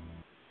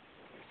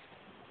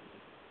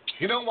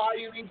 You know why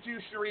you need to,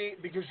 Cherie?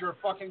 Because you're a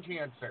fucking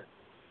cancer.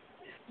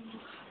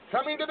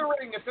 Coming to the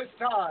ring at this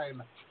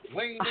time,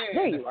 weighing in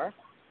there you are.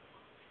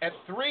 at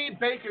 3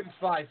 bacon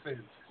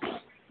slices.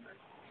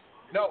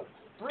 No,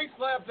 3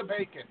 slabs of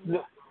bacon.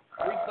 No.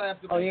 3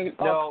 slabs of Oh,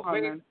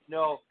 bacon.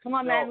 No. Come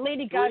on, man.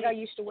 Lady Gaga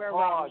used to wear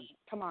rounds.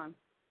 Come on.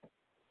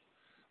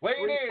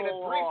 Weighing in at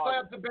 3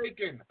 slabs of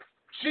bacon.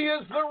 She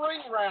is the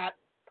ring rat,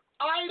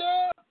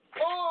 Ida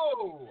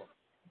Ho.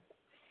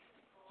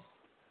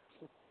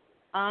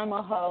 I'm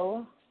a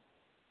hoe.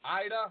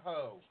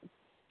 Idaho.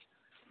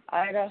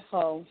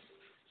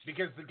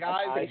 Because the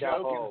guy that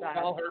joke can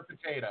call her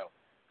potato.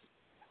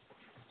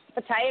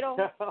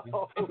 Potato?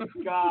 Oh,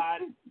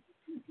 God.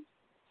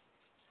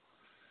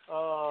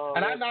 Oh,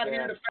 and I'm not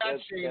here to fat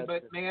shame,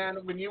 but, man,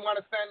 when you want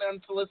to send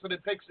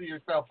unsolicited pics of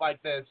yourself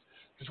like this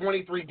to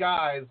 23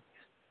 guys,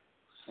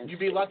 you'd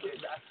be lucky.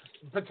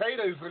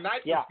 Potatoes the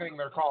nicest thing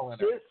they're calling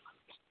it.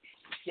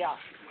 Yeah.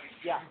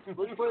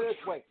 Let's put it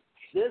this way.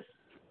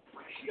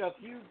 A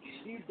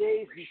few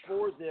days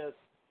before this,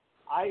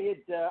 I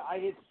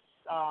had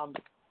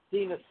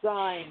seen a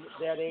sign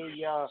that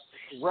a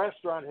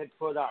restaurant had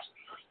put up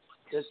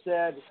that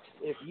said,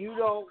 if you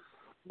don't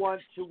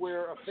want to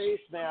wear a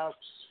face mask,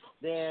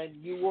 then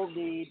you will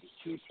need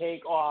to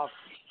take off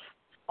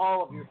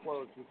all of your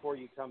clothes before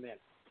you come in.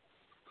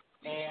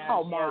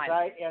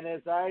 And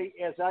as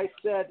I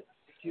said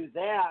to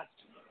that,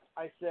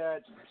 I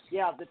said,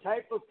 the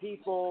type of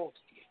people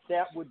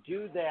that would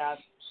do that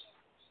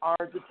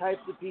are the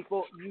types of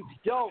people you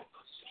don't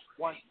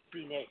want to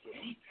see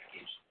naked.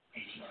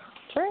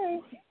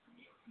 True.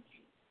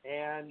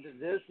 And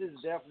this is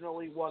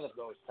definitely one of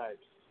those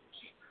types.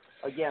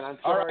 Again, I'm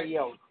sorry,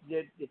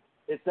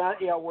 it's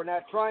not, we're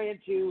not trying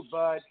to,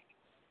 but,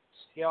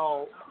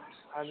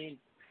 I mean,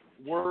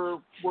 we're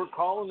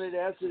calling it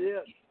as it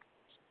is.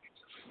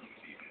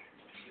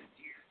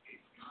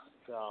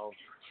 So,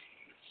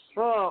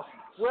 well,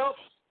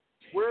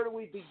 where do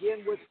we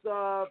begin with,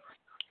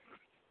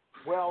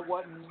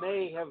 what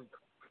may have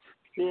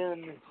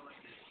been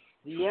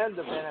the end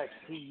of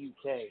NXT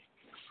UK?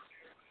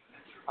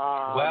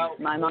 We'll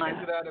get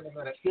to that in a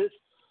minute.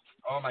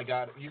 Oh, my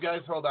God. You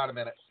guys hold on a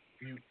minute.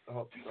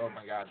 Oh,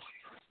 my God.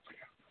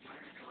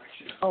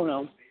 Oh,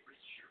 no.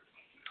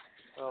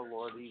 Oh,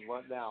 Lordy,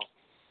 what now?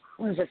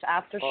 What is this,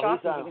 aftershock?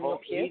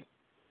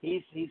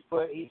 He's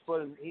put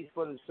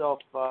himself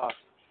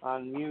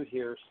on mute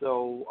here.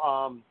 So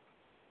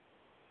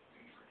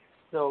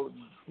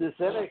this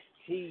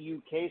NXT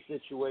UK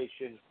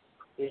situation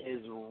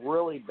is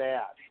really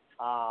bad.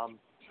 A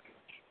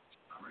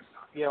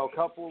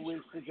couple of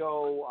weeks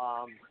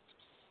ago,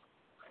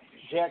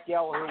 Jack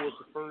Gallagher was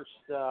the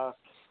first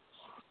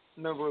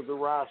member of the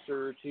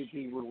roster to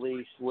be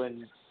released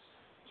when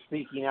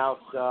speaking out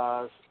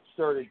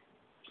started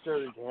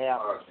to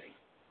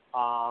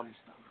happen.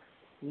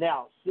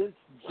 Now, since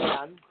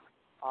then,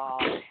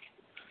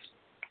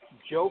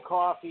 Joe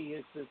Coffey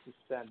has been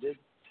suspended.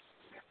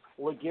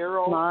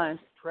 Ligero,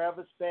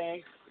 Travis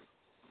Banks,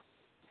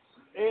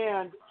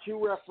 and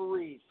 2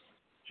 referees,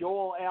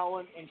 Joel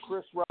Allen and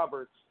Chris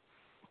Roberts,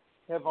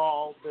 have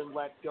all been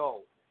let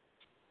go.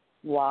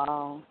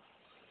 Wow.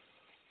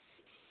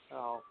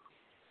 Oh.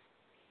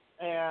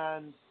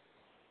 And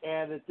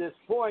at this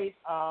point,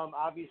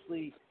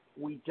 obviously,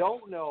 we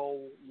don't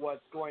know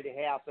what's going to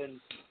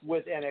happen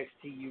with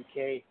NXT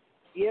UK,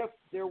 if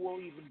there will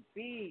even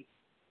be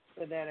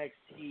an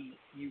NXT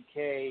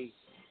UK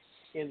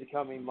in the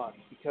coming months.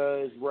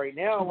 Because right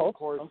now, of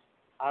course,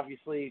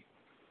 obviously,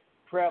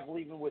 travel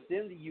even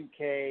within the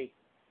UK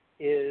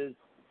is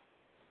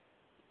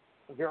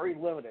very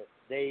limited.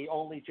 They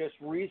only just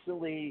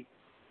recently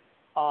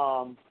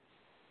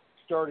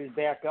started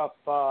back up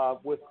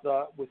with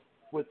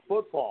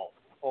football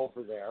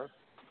over there.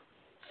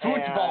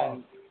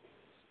 Football.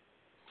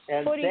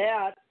 And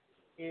that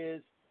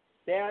is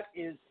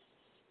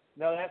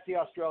no, that's the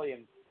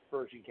Australian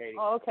version, Katie.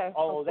 Oh, okay.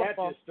 Although that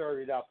football. just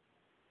started up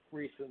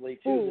recently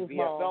too. Ooh, the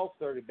VFL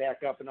started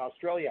back up in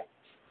Australia,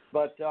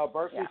 but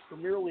Barclays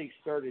Premier League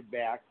started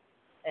back,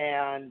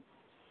 and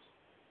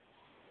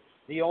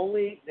the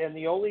only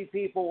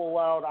people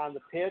allowed on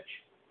the pitch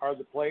are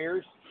the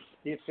players,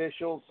 the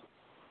officials,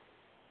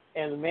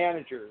 and the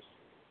managers.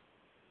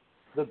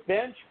 The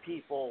bench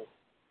people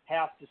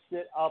have to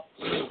sit up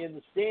in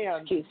the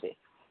stands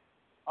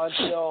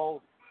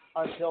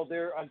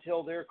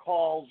until they're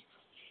called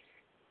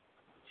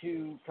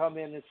to come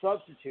in and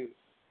substitute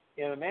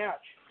in a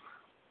match.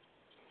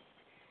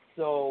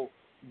 So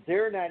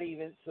they're not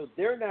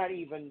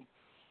even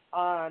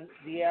on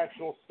the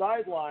actual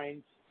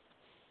sidelines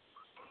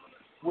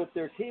with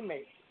their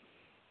teammates.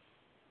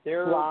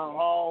 They're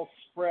all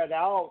spread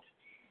out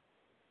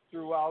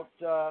throughout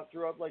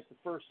like the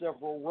first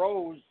several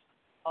rows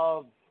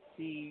of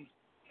the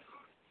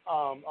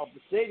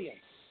stadium.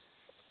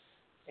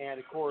 And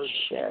of course,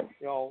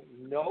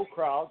 no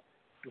crowd.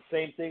 The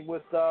same thing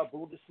with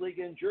Bundesliga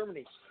in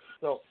Germany.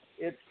 So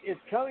it's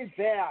coming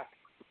back,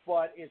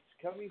 but it's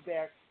coming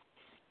back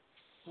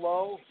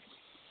slow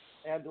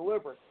and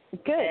deliberate.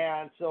 Good.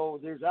 And so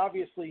there's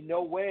obviously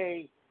no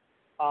way,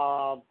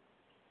 and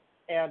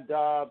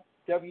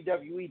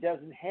WWE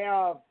doesn't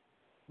have,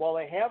 while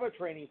they have a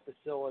training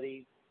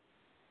facility,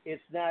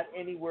 it's not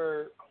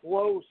anywhere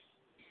close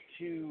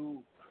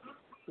to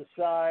the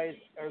size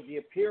or the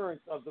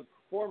appearance of the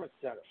Performance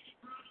Center.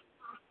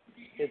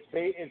 It's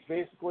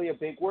basically a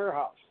big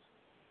warehouse.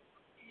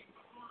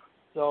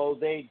 So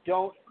they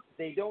don't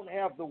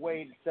have the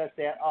way to set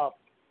that up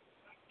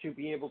to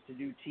be able to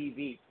do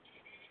TV,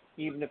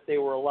 even if they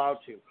were allowed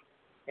to.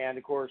 And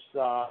of course,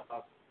 the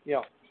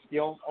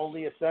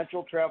only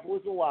essential travel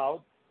is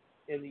allowed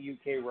in the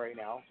UK right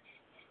now.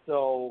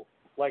 So,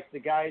 like the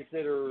guys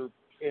that are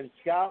in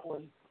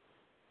Scotland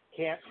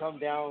can't come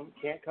down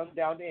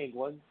to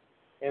England,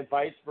 and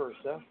vice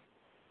versa.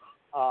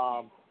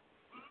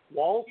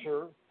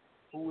 Walter,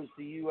 who's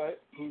the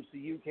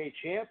UK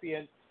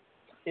champion,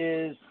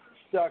 is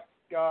stuck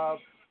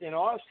in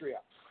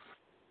Austria.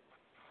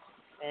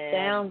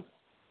 And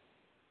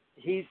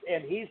he's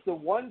the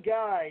one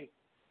guy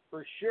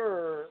for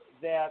sure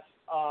that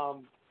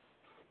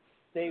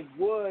they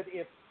would,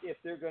 if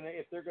they're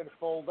gonna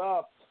fold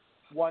up,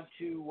 want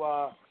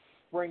to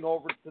bring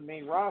over to the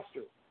main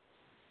roster.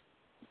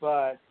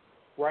 But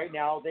right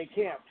now they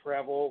can't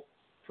travel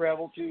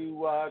to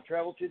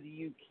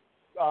the UK.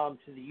 To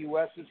the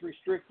U.S. is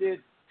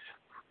restricted.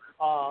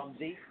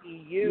 The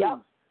EU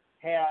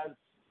has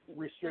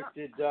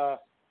restricted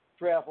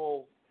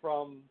travel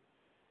from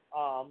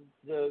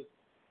the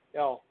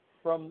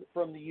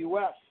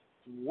U.S.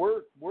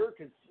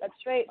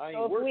 That's right. I mean,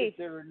 so we're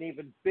considered an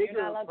even bigger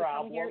you're not allowed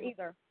problem. to come here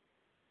either.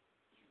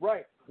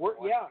 Right.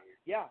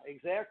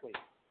 Exactly.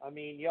 I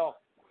mean, he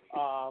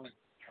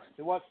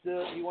wants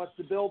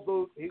to build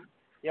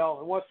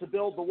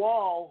the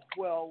wall.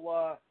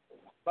 Well,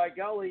 by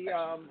golly,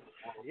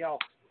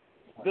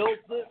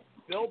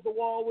 build the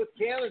wall with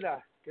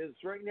Canada, because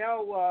right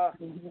now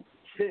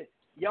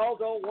y'all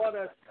don't want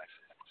us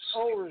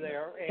over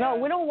there. And no,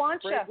 we don't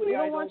want you. Frankly, We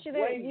don't want you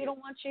there. you don't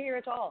want you here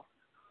at all.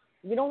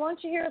 We don't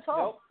want you here at all.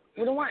 Nope.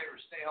 We don't want.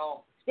 Stay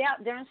home. Yeah,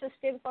 Darren says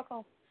stay the fuck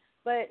home.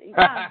 But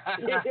yeah,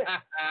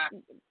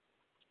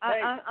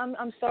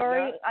 I'm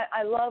sorry.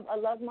 I love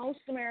most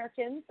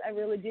Americans. I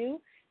really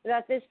do. But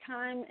at this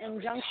time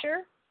and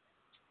juncture,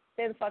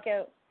 stay the fuck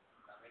out.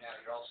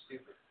 You're all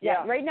stupid.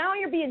 Yeah, right now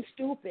you're being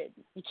stupid.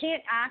 You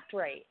can't act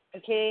right,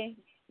 okay?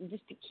 You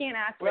can't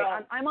act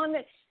right. I'm on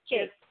the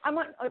I'm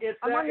on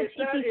the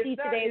TTC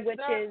today, which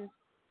is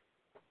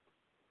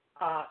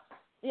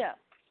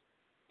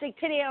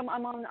today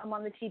I'm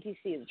on the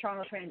TTC, the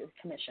Toronto Transit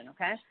Commission,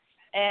 okay?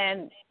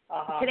 And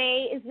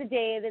today is the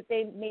day that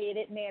they made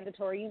it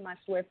mandatory you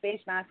must wear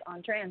face masks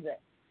on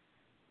transit.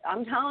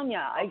 I'm telling you,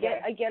 I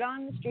get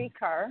on the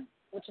streetcar,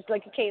 which is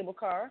like a cable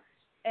car,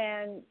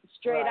 and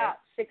straight up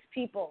 6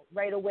 people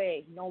right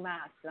away, no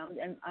masks.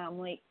 And I'm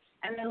like,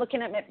 and they're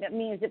looking at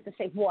me as if to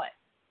say, what?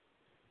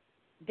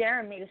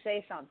 Daring me to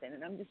say something.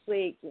 And I'm just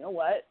like, you know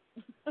what?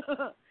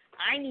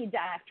 I need to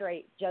act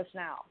right just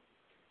now.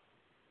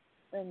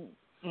 And,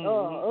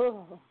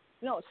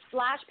 no,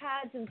 splash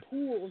pads and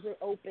pools are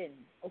open,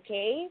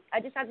 okay?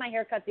 I just had my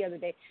hair cut the other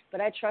day, but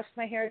I trust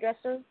my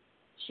hairdresser.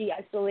 She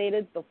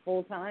isolated the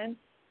full time,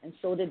 and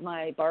so did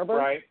my barber.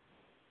 Right.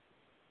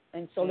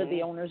 And so did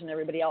the owners and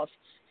everybody else.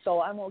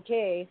 So I'm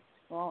okay.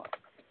 Well,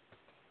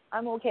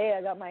 I'm okay.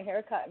 I got my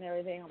hair cut and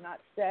everything. I'm not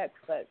sick,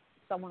 but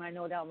someone I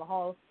know down the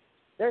hall,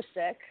 they're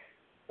sick.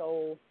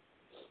 So,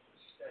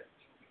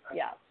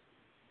 yeah.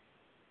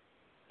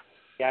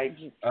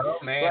 Oh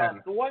man.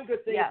 Well, the one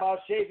good thing about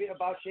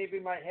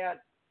shaving my head,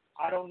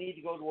 I don't need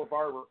to go to a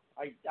barber.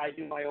 I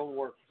do my own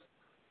work.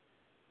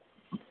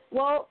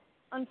 Well,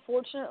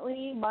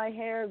 unfortunately, my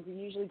hair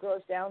usually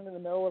grows down in the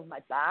middle of my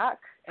back,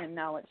 and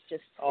now it's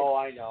just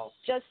I know,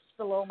 just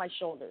below my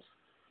shoulders.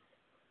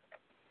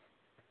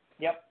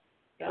 Yep,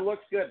 it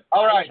looks good.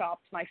 All right. I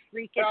chopped my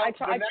freaking. I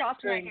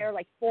chopped my hair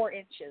like 4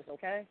 inches.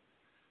 Okay.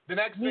 The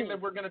next thing that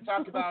we're going to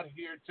talk about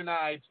here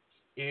tonight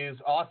is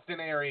Austin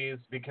Aries,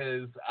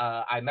 because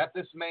I met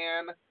this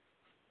man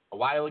a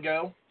while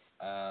ago.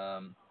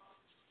 I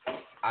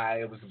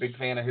was a big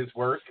fan of his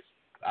work.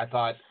 I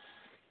thought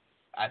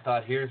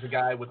here's a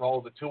guy with all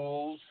the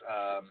tools.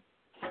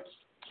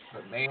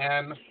 But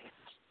man,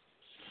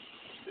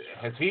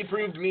 has he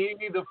proved me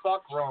the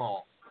fuck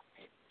wrong?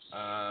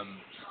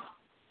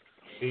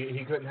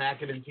 He couldn't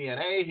hack it in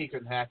TNA. He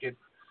couldn't hack it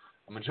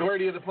a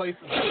majority of the places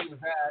that he was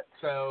at.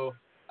 So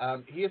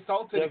he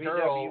assaulted a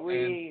girl.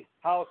 WWE,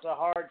 House of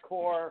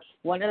Hardcore.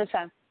 One at a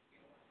time.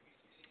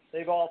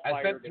 They've all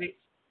fired him.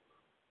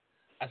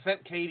 I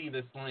sent Katie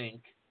this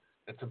link.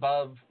 It's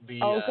above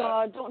the... Oh,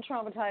 God, don't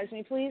traumatize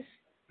me, please.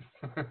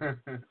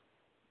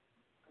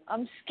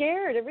 I'm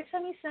scared. Every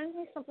time he sends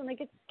me something, I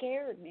get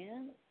scared,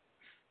 man.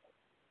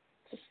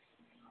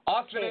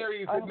 Austin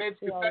Aries admits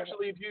to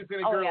sexually abusing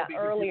a girl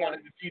because he wanted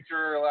to teach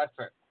her a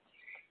lesson.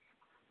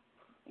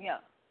 Yeah.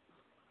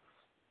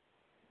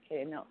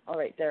 Okay, no. All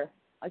right, there.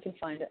 I can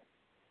find it.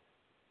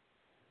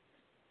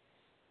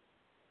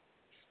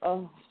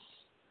 Oh.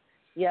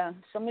 Yeah,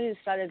 somebody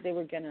decided they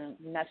were going to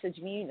message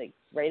me, like,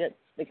 right at,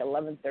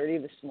 11:30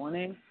 this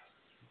morning.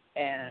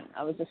 And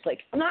I was just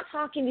like, I'm not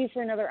talking to you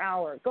for another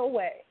hour. Go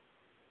away.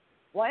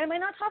 Why am I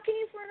not talking to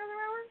you for another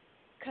hour?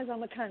 Because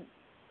I'm a cunt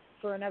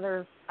for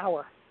another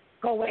hour.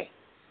 Go away.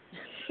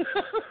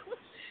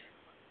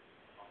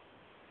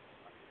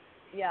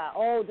 Yeah.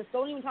 Oh, just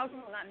don't even talk to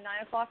me about 9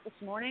 o'clock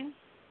this morning.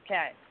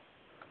 Okay.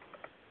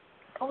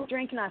 Don't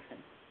drink nothing.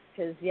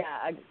 Because, yeah,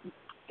 I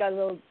got a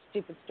little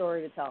stupid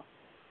story to tell.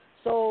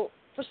 So,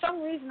 for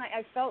some reason,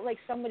 I felt like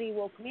somebody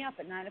woke me up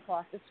at 9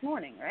 o'clock this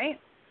morning, right?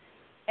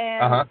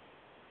 And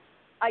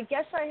I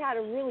guess I had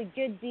a really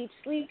good deep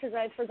sleep because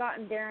I'd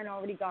forgotten Darren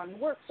already gone to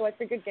work. So I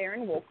figured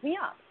Darren woke me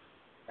up,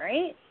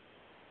 right?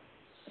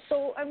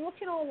 So I'm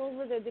looking all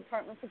over the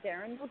department for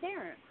Darren. No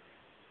Darren.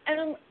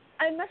 And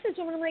I message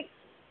him and I'm like,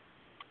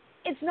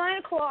 it's 9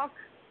 o'clock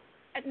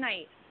at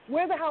night.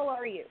 Where the hell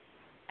are you?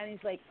 And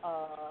he's like,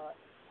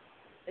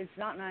 it's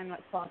not 9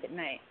 o'clock at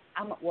night.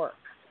 I'm at work.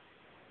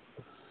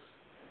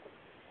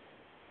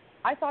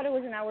 I thought it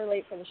was an hour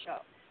late for the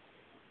show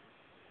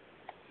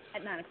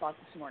at 9 o'clock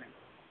this morning.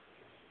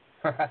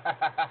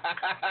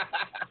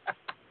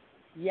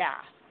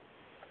 Yeah.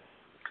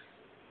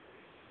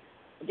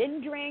 I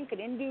didn't drink. I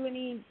didn't do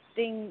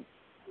anything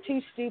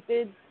too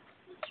stupid.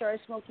 Sure, I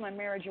smoked my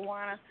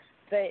marijuana,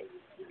 but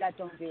that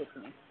don't do it to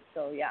me.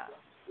 So, yeah.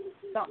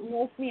 Something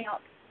woke me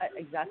up at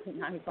exactly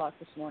 9 o'clock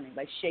this morning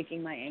by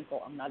shaking my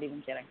ankle. I'm not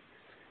even kidding.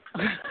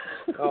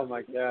 Oh,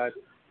 my God.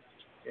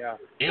 Yeah.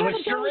 It was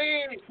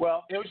Cherie.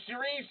 Well, it was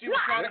Cherie. She was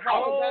trying to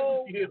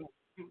follow you.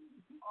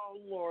 Oh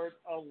Lord,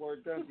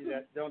 don't do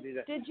that. Don't do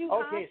that. Did you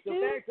Okay, so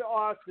back to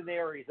Austin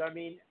Aries. I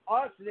mean,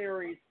 Austin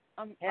Aries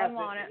has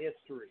a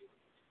history.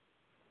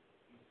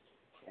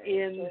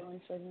 In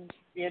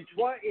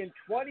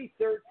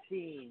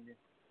 2013,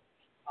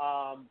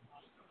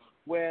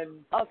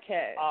 when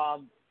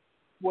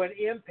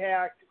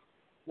Impact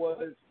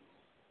was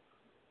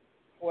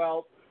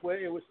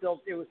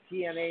it was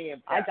TNA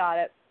Impact. I got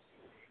it.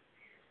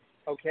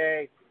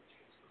 Okay.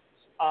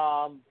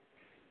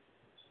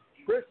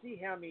 Christy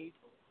Hemme,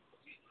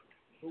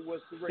 who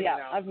was the ring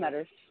announcer. I've met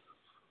her.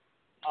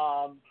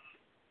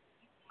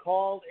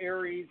 Called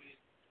Aries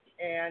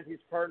and his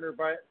partner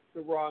by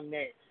the wrong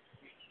name.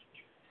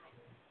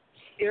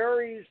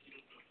 Aries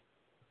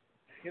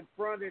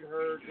confronted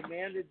her,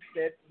 demanded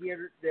that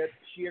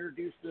she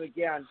introduce him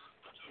again.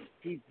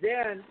 He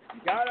then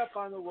got up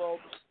on the rope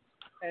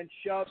and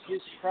shoved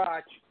his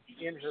crotch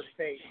in her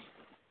face.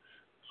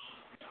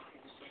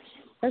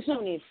 There's no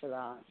need for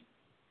that.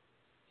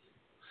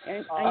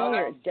 And I know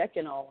you're a dick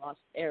and all, Lost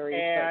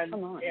Aries, but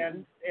come on.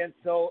 And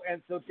so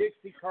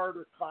Dixie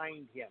Carter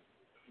fined him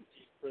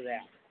for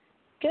that.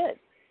 Good.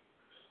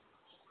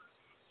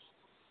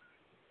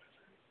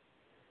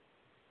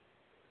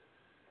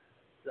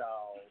 So.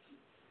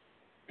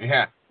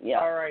 Yeah. Yeah.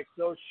 All right.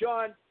 So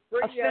Sean,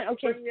 bring that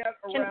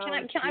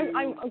around.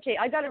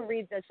 I got to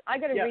read this. I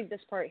got to read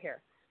this part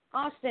here.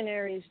 Austin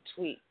Aries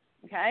tweet.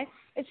 Okay.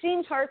 It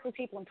seems hard for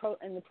people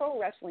in the pro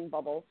wrestling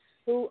bubble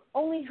who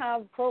only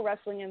have pro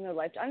wrestling in their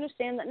life to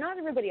understand that not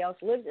everybody else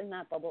lives in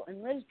that bubble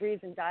and lives,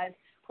 breathes, and dies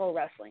pro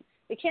wrestling.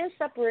 They can't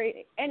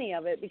separate any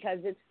of it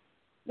because it's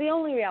the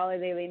only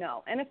reality they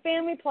know. And a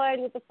fan replied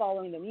with the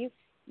following to them.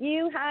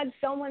 You had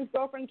someone's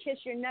girlfriend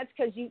kiss your nuts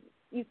because you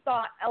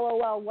thought,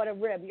 LOL, what a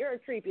rib. You're a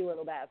creepy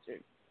little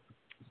bastard.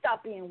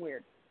 Stop being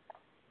weird.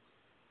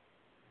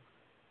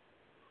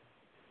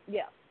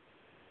 Yeah.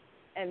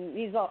 And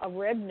he's a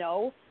rib?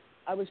 No.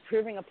 I was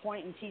proving a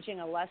point and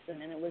teaching a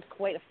lesson, and it was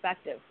quite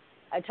effective.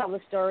 I tell the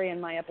story in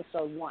my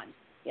episode 1.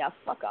 Yeah,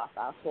 fuck off,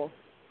 asshole.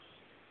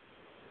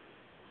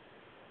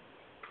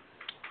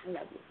 I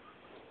love you.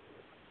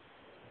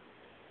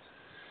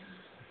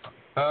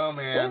 Oh,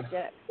 man.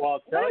 Well,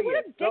 I'll tell you.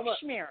 What a dick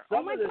schmear.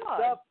 Oh, my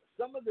God.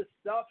 Some of the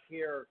stuff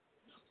here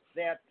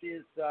that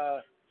is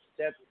that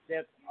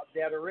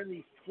are in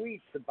these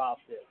tweets about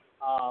this.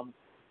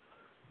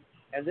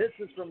 And this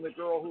is from the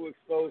girl who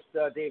exposed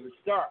David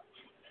Starr.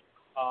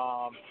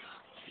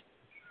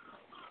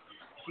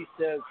 She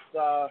says,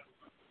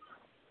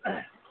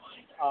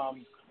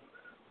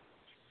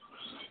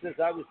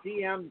 I was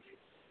DM'd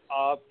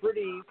a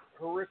pretty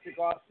horrific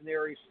Austin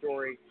Aries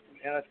story,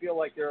 and I feel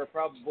like there are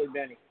probably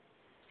many.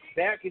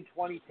 Back in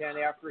 2010,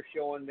 after a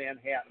show in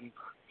Manhattan,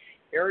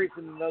 Aries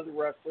and another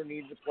wrestler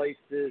needed a place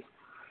to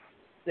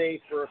stay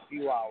for a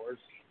few hours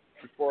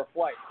before a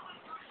flight.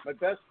 My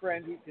best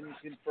friend, who can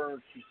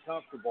confirm she's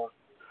comfortable,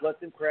 let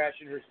them crash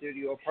in her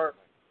studio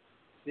apartment.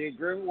 The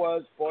agreement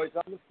was boys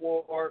on the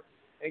floor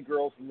and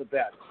girls in the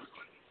bed.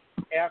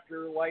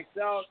 After lights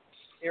out,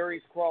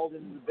 Aries crawled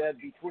into the bed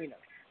between us.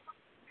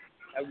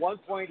 At one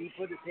point, he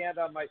put his hand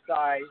on my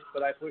thigh,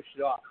 but I pushed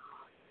it off.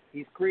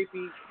 He's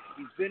creepy.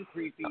 He's been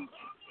creepy.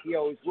 He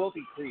always will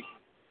be creepy.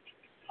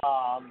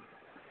 I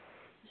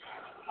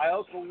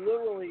also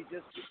literally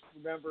just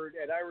remembered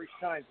at Irish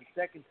Times the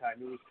second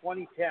time. It was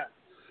 2010.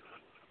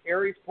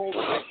 Aries pulled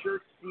up my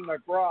shirt to see my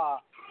bra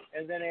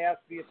and then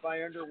asked me if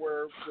my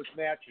underwear was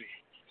matching.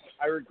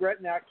 I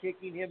regret not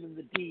kicking him in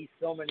the D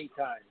so many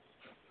times.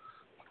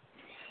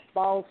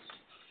 Balls.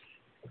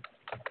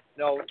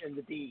 No, in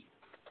the D.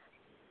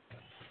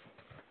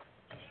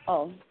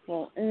 Oh,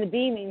 well, and the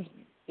B means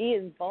B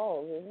is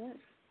balls, isn't it?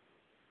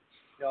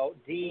 No,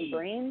 D. In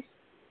brains?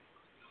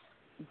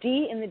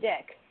 D in the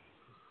dick.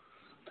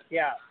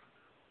 Yeah.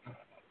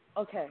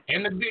 Okay.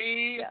 In the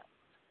D. Yeah.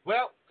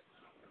 Well,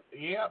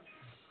 yep.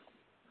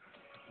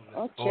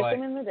 I'll kick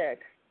him in the dick.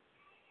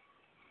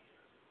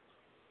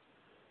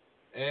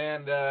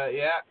 And,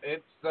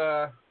 it's,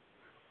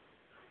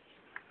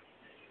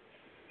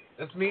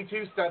 this Me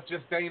Too stuff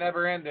just ain't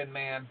ever ending,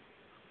 man.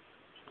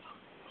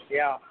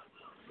 Yeah.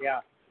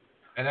 Yeah.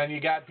 And then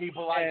you got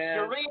people like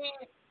Cherie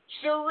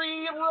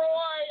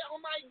Roy. Oh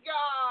my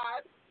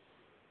God.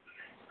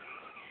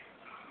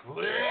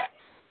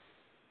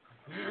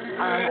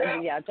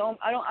 Yeah,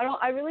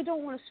 I really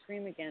don't want to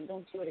scream again.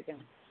 Don't do it again.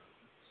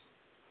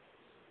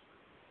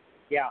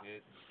 Yeah.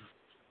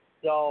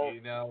 So,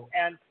 now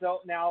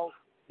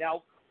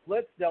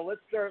let's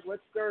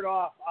start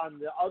off on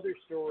the other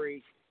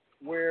story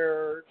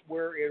where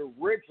it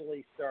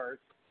originally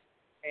starts,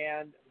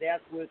 and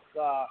that's with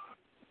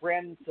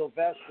Brandon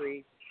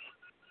Silvestri,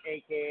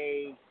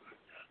 aka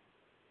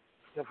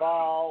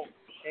Caval,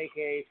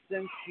 aka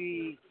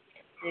Simchi,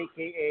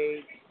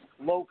 aka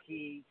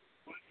Loki.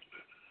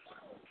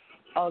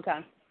 Okay.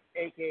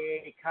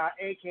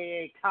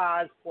 AKA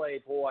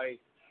Cosplay Boy,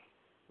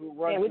 who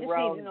runs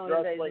around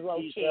dressed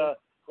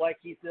like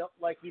he's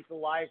the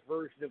live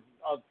version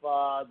of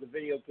the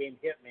video game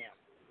Hitman.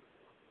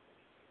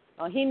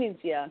 Oh, he needs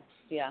yeah.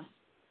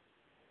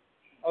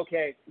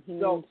 Okay,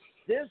 so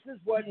this is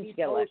what he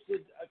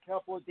posted a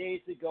couple of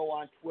days ago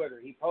on Twitter.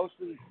 He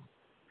posted a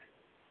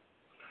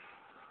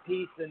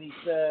piece and he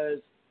says,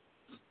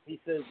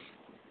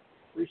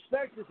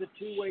 respect is a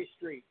two-way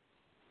street.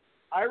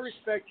 I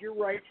respect your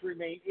right to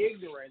remain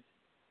ignorant,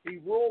 be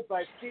ruled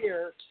by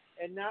fear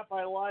and not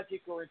by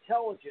logic or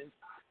intelligence,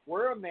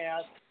 wear a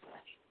mask,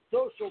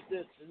 social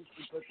distance,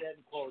 we put that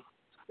in quotes,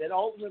 that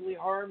ultimately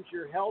harms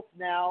your health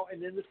now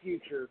and in the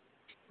future,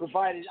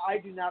 provided I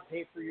do not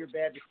pay for your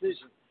bad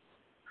decisions.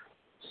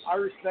 I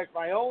respect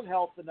my own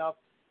health enough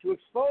to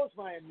expose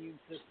my immune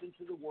system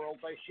to the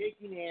world by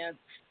shaking hands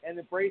and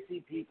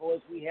embracing people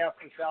as we have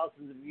for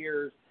thousands of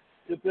years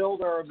to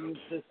build our immune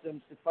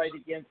systems to fight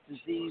against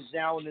disease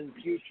now and in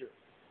the future.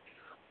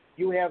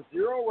 You have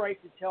zero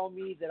right to tell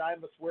me that I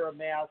must wear a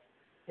mask,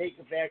 take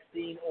a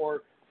vaccine,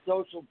 or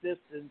social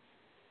distance,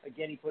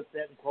 again he puts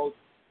that in quotes,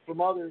 from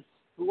others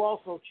who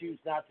also choose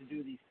not to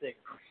do these things.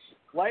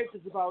 Life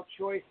is about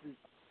choices,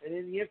 and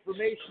in the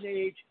information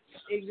age,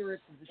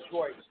 ignorance is a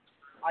choice.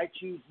 I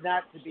choose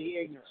not to be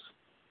ignorant.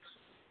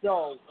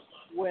 So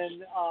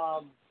when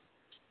a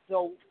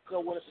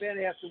fan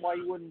asks him why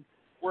you wouldn't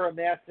wear a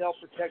mask to help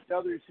protect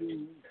others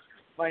who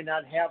might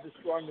not have as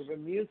strong of an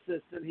immune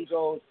system, he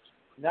goes,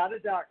 not a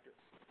doctor.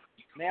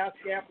 Mask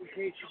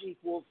application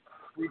equals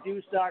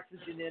reduced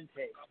oxygen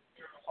intake.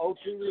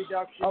 O2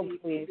 reduction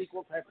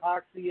equals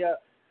hypoxia,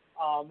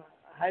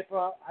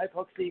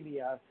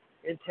 hypoxemia,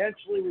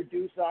 intentionally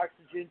reduce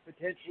oxygen,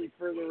 potentially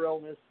further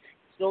illness,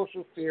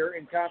 social fear,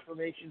 and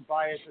confirmation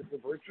bias as a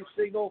virtue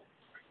signal.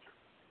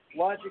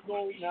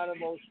 Logical, not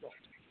emotional.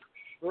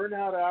 Learn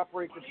how to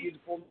operate the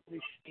beautiful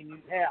machine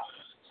you have.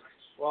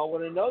 Well,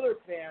 when another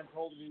fan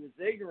told him he was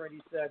ignorant,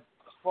 he said,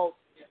 quote,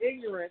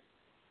 ignorant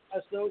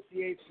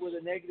associates with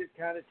a negative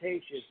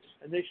connotation,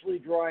 initially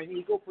drawing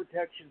ego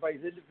protection by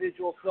his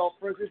individual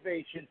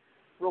self-preservation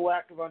for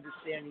lack of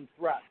understanding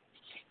threat.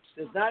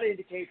 Does not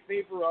indicate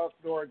favor of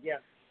nor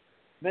against.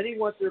 Many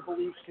want their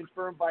beliefs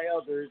confirmed by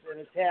others and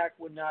attack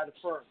when not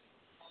affirmed.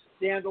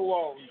 Stand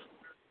alone.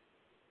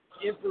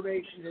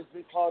 Information has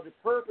been clouded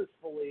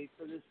purposefully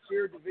for this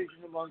fear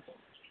division amongst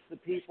the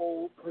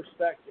people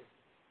perspective.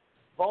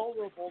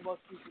 Vulnerable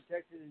must be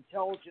protected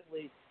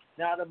intelligently,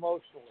 not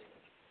emotionally.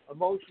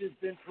 Emotion has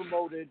been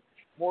promoted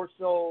more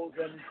so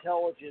than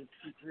intelligence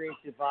to create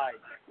divide.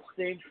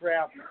 Same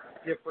trap,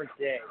 different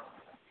day.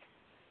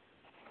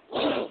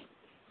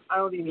 I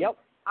don't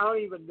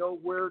even know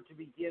where to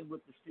begin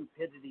with the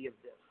stupidity of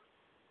this.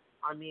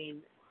 I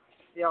mean,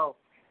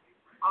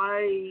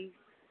 I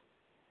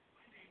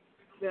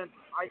spent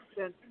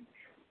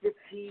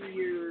 15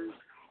 years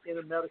in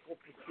a medical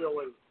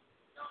facility,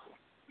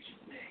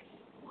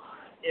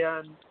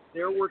 and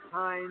there were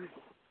times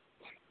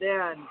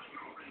then,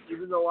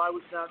 even though I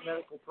was not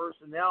medical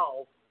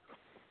personnel,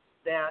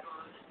 that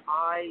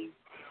I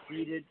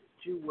needed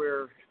to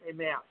wear a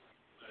mask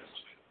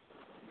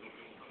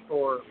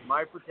for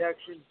my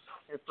protection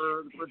and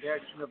for the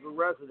protection of the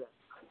residents.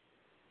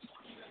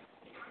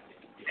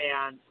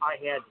 And I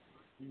had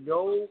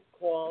no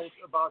qualms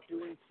about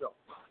doing so.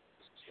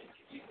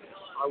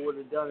 I would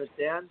have done it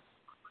then.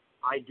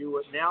 I do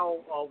it now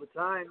all the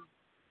time.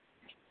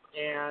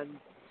 And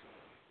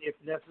if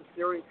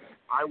necessary,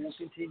 I will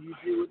continue to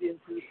do it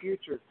into the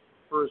future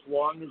for as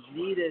long as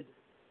needed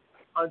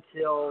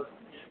until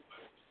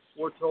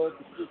we're told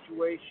the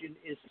situation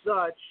is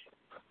such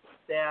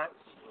that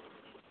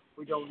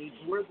we don't need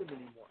to wear them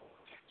anymore.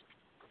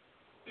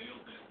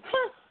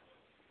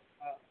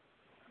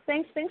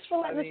 Thanks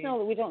for letting us know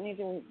that we don't need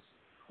to.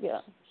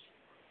 Yeah.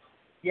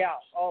 Yeah.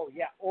 Oh,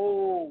 yeah.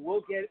 Oh,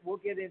 we'll get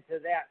into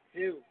that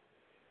too.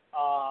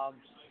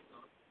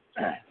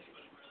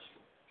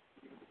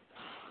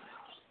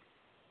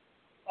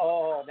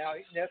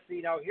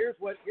 Now here's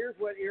what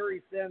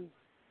Aries then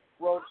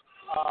wrote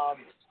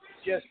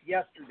just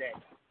yesterday.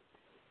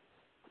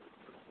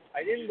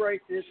 I didn't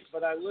write this,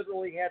 but I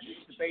literally had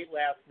this debate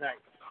last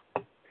night.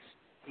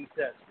 He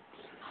says,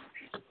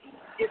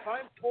 if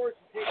I'm forced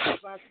to take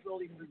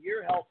responsibility for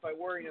your health by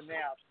wearing a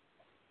mask,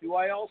 do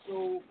I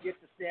also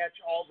get to snatch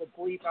all the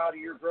bleep out of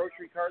your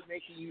grocery cart,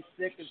 making you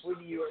sick and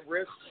putting you at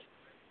risk,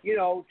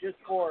 just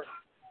for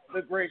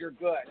the greater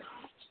good?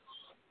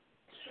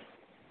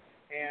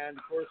 And,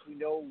 of course, we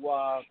know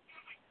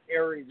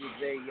Aries is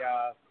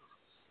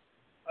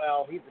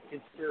he's a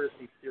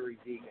conspiracy theory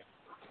vegan.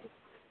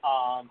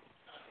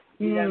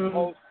 He then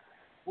posts,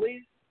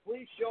 please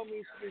show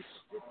me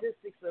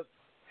statistics of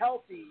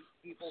healthy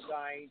people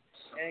dying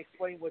and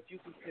explain what you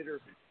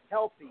consider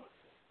healthy.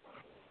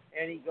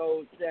 And he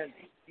goes, then,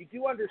 you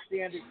do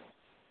understand that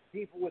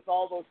people with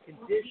all those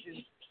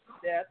conditions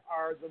that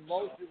are the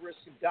most at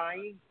risk of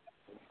dying,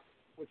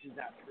 which is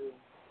not true.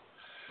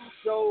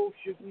 So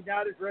should we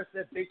not address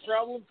that big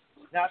problem?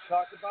 Not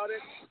talk about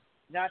it?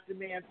 Not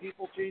demand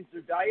people change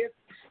their diets?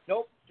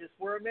 Nope, just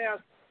wear a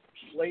mask.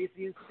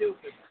 Lazy and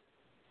stupid.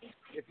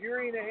 If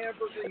you're eating a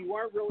hamburger, you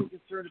aren't really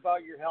concerned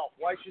about your health.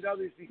 Why should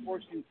others be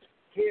forced to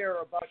care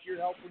about your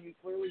health when you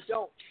clearly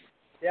don't?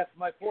 That's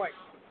my point.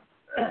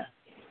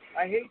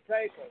 I hate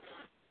typos.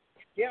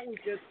 Can't we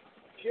just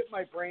ship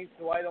my brain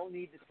so I don't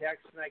need to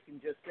text and I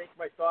can just think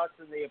my thoughts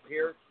and they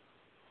appear?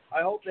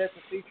 I hope that's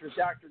a feature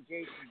Dr.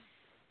 Gates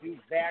do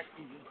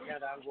vaccines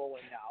intend on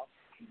rolling out.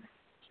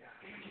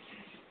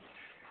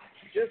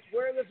 Just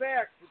wear the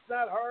vax. It's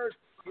not hard.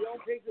 You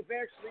don't take the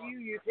vax for you.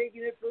 You're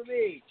taking it for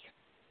me.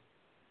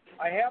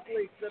 I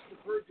happily accept the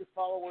purge of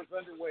followers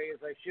underway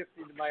as I shift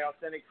into my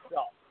authentic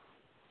self.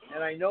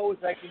 And I know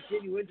as I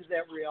continue into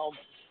that realm,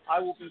 I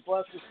will be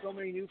blessed with so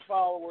many new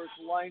followers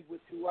aligned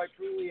with who I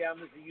truly am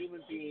as a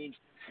human being,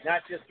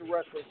 not just a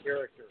wrestling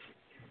character.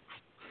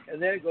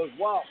 And then it goes,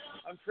 wow,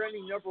 I'm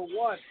trending number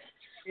 1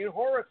 in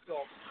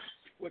horoscopes,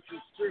 which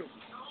is true.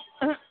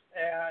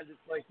 And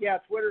it's like,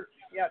 Twitter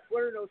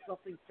knows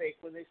something's fake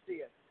when they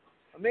see it.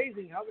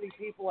 Amazing how many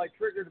people I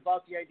triggered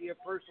about the idea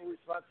of personal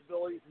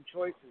responsibilities and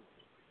choices.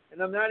 And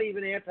I'm not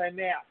even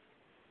anti-mask.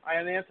 I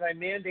am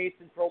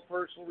anti-mandates and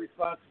pro-personal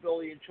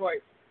responsibility and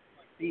choice.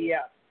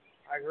 BS.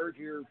 I heard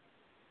your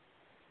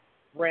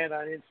rant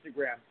on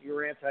Instagram.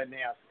 You're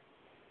anti-mask.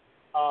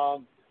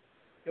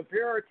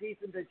 Compare our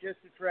teeth and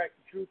digestive tract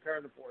to true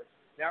carnivores.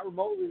 Not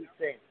remotely the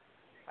same.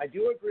 I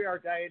do agree our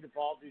diet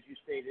evolved, as you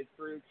stated,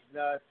 fruits,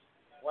 nuts,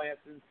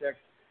 plants,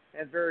 insects,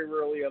 and very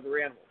rarely other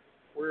animals.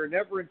 We were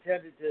never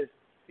intended to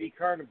be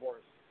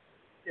carnivores.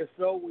 If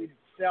so, we'd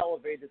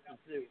salivate at the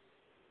zoo.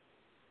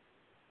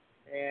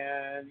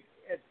 And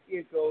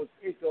it goes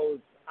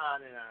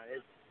on and on.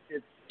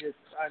 It's just,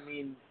 I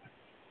mean,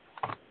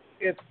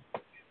 it's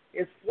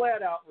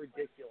flat out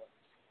ridiculous.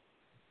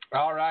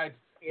 All right.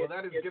 Well,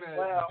 that is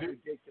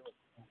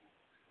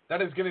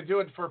going to do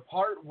it for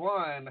part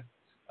 1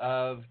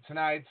 of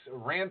tonight's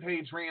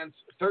Rampage Rants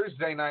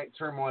Thursday Night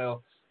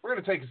Turmoil. We're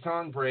going to take a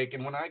song break,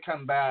 and when I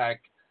come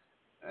back,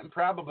 I'm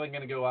probably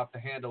going to go off the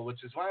handle,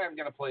 which is why I'm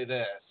going to play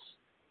this.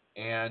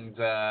 And,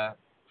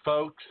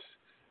 folks,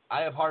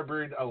 I have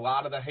harbored a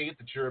lot of the hate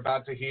that you're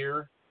about to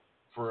hear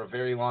for a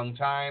very long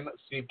time.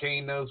 Steve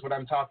Kane knows what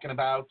I'm talking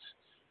about.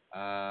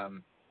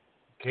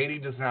 Katie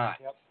does not.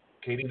 Yep.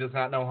 Katie does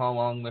not know how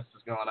long this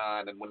is going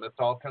on, and when this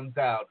all comes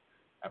out,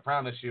 I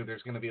promise you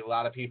there's going to be a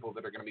lot of people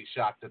that are going to be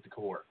shocked at the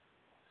core.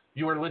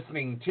 You are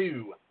listening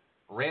to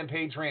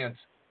Rampage Rants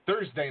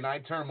Thursday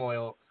Night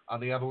Turmoil on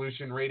the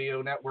Evolution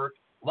Radio Network,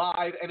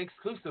 live and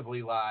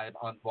exclusively live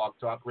on Blog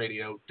Talk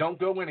Radio. Don't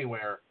go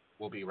anywhere.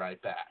 We'll be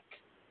right back.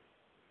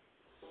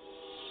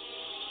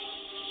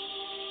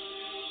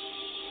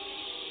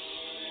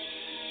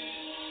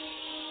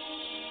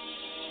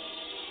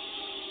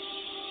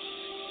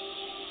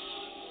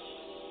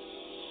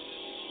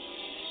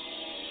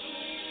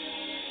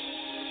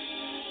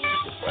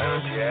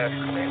 If you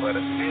ask me what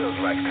it feels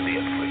like to be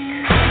a freak.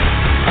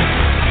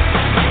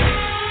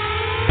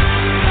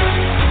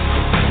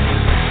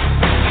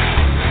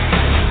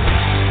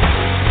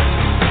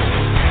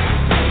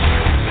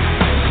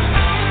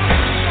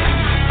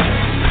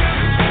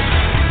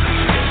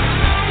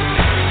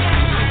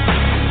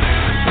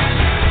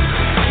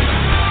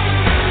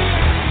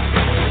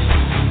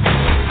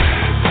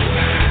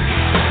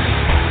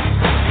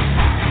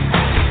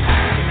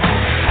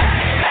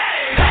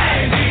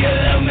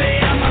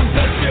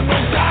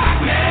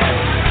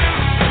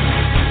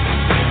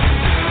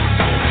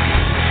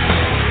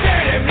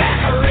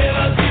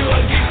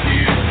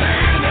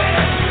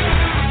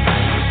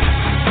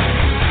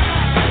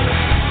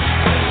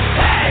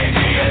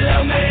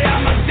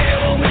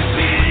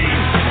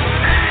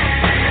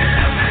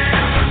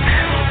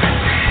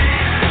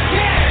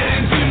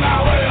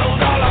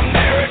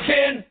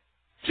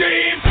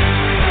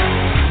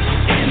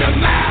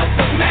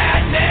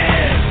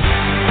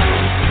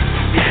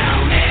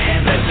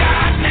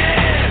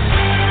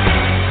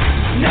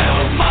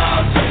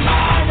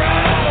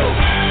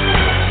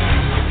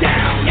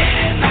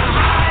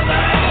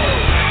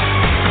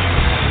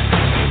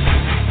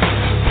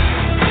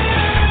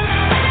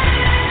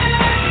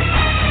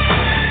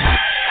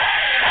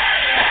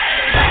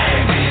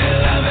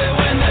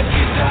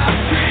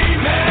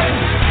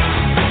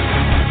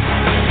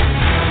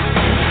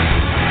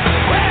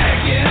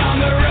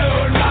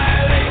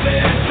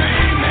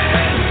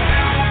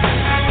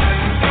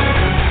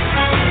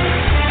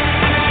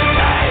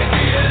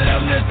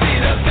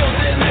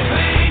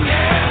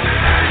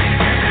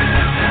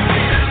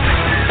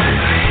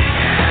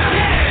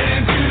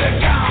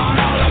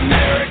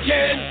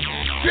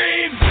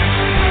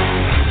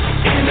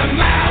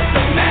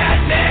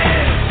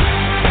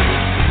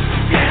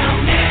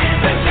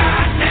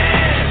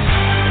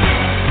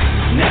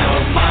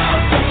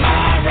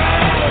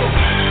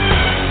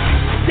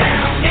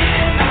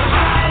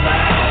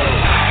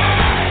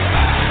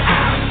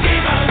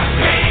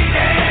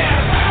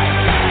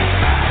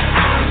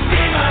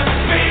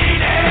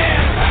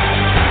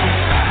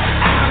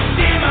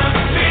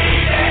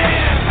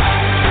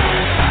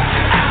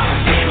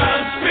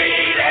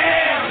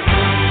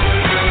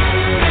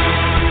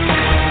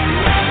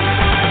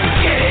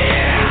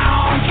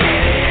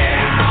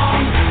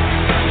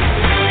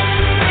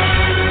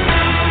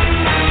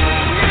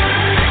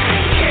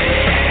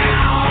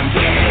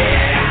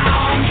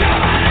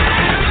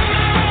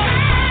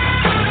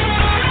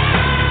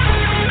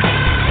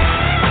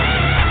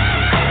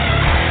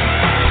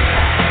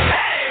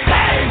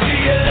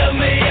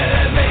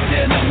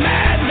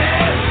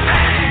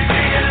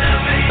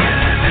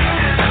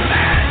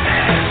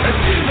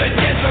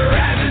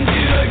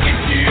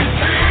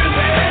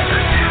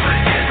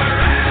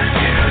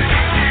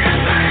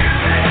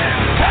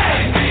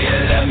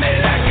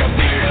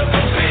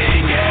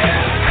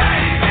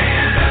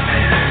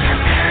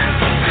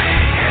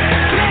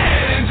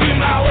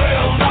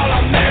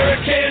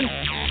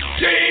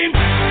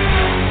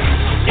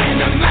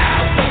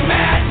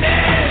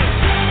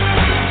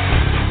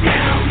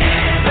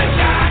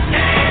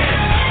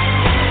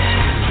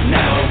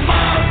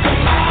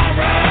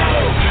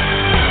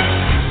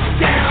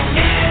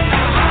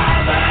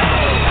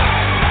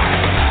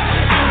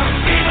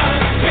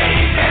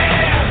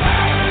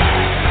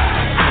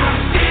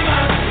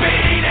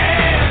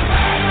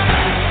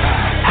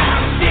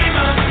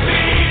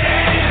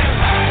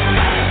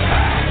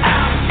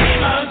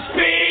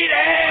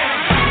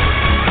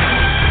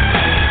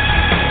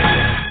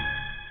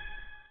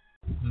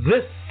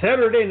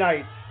 Saturday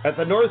night at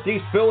the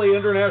Northeast Philly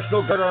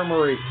International Guard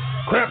Armory,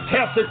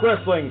 Craptastic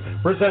Wrestling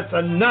presents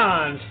a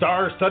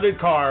non-star-studded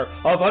car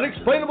of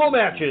unexplainable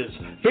matches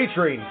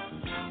featuring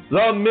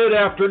the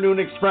Mid-Afternoon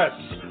Express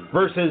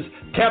versus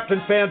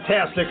Captain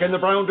Fantastic and the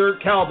Brown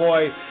Dirt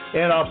Cowboy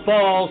in a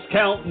Falls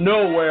Count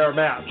Nowhere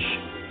match.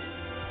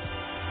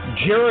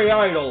 Jerry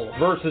Idol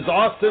versus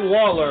Austin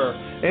Waller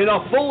in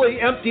a fully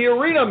empty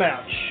arena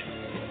match.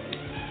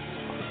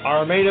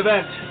 Our main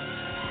event,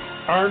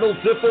 Arnold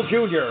Ziffel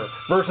Jr.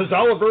 versus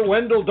Oliver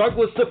Wendell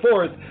Douglas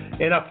IV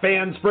in a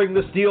Fans Bring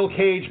the Steel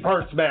Cage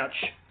Parts match.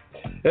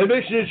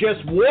 Admission is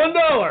just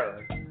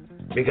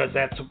 $1 because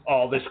that's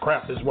all this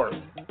crap is worth.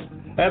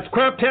 That's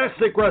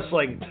Craptastic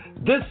Wrestling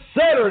this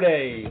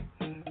Saturday.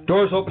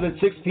 Doors open at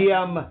 6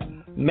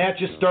 p.m.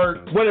 Matches start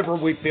whenever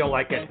we feel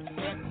like it.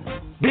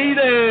 Be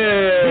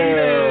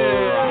there!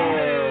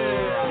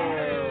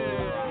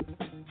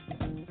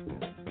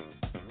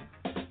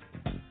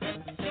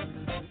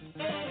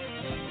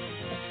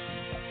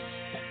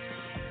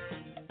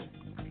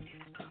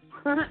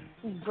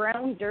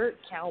 Brown Dirt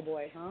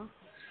Cowboy, huh?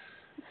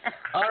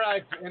 All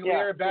right, and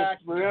we're back.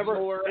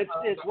 Remember,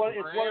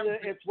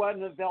 it's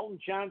one of the Velton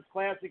John's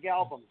classic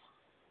albums.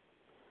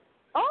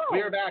 Oh,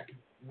 we're back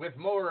with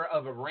more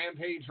of a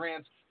Rampage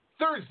Rant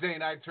Thursday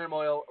Night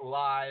Turmoil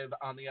live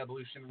on the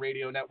Evolution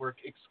Radio Network,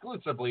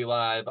 exclusively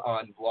live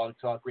on Blog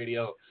Talk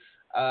Radio.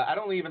 I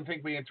don't even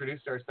think we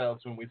introduced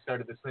ourselves when we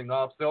started this thing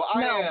off, so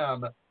I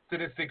am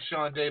Sadistic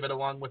Sean David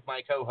along with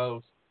my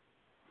co-host.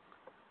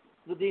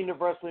 the Dean of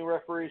Wrestling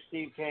referee,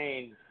 Steve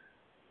Kane.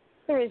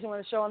 The reason why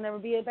the show will never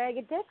be a bag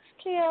of dicks,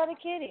 Chaotic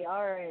Kitty.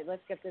 All right,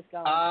 let's get this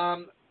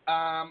going.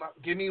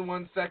 Give me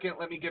 1 second.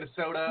 Let me get a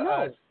soda.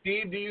 No.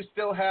 Steve, do you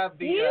still have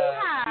the... You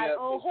had a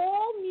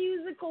whole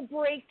musical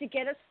break to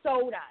get a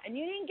soda, and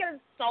you didn't get a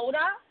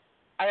soda?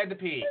 I had to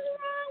pee. What's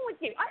wrong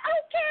with you? I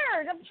don't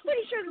care. I'm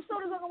pretty sure the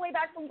soda's on the way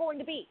back from going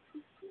to pee.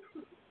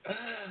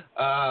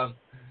 I'm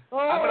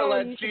going to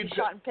let you Steve... should be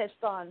shot and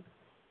pissed on.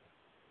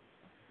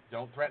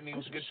 Don't threaten me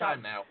with a good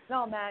time now.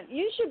 No, man.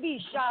 You should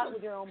be shot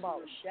with your own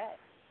ball of shit.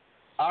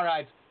 All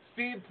right.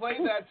 Steve, play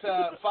that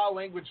foul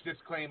language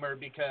disclaimer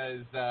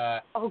because...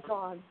 oh,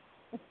 God.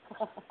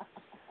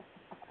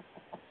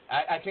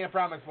 I can't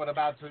promise what's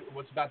about to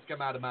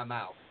come out of my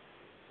mouth.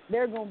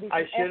 They're going to be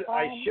I should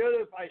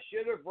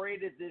have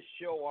rated this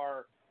show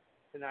R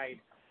tonight.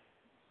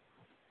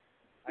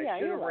 I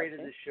should have rated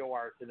this show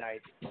R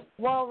tonight.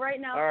 Well,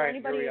 right now, for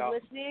anybody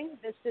who's listening,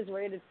 this is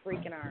rated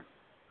freaking R.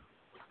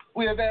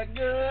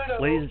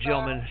 Ladies and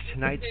gentlemen,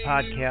 tonight's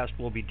podcast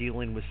will be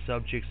dealing with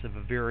subjects of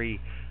a very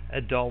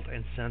adult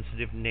and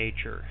sensitive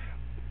nature.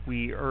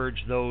 We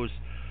urge those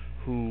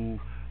who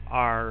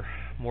are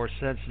more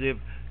sensitive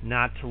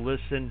not to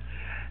listen.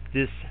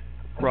 This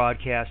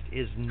broadcast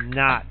is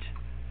not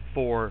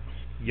for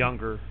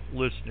younger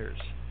listeners.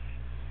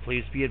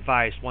 Please be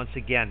advised, once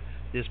again,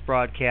 this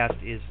broadcast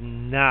is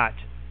not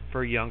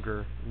for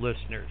younger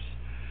listeners.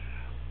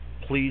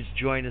 Please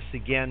join us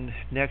again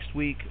next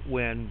week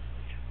when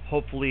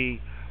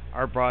hopefully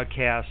our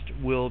broadcast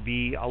will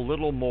be a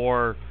little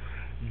more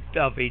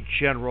of a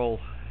general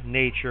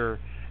nature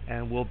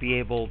and will be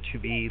able to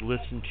be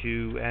listened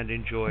to and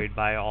enjoyed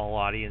by all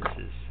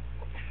audiences.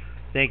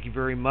 Thank you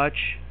very much,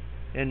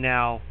 and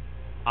now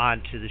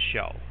on to the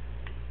show.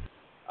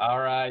 All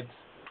right,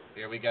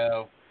 here we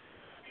go.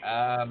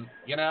 I've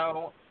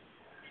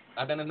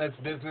been in this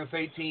business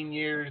 18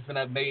 years and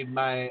I've made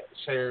my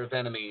share of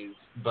enemies,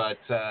 but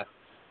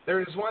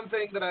there is one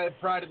thing that I've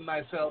prided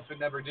myself in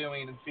never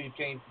doing, and Steve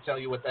Kane can tell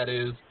you what that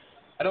is.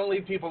 I don't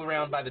leave people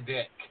around by the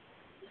dick.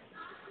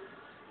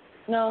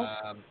 No.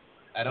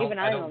 I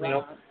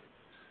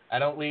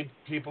don't leave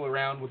people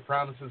around with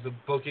promises of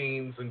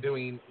bookings and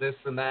doing this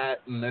and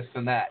that and this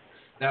and that.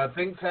 Now,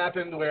 things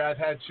happened where I've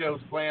had shows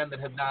planned that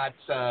have not,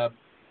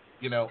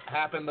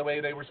 happened the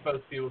way they were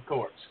supposed to, of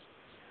course.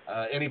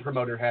 Any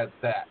promoter has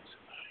that.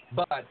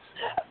 But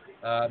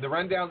the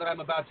rundown that I'm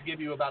about to give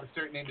you about a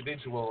certain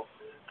individual,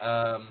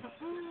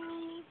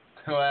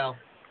 well,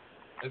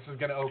 this is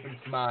going to open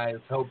some eyes,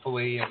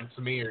 hopefully, and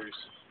some ears.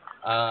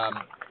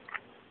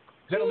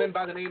 Gentleman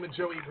by the name of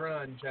Joey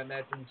Grunge. I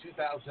met in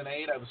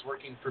 2008. I was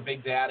working for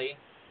Big Daddy.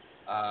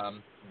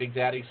 Big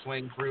Daddy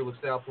swung through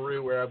LaSalle,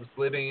 Peru, where I was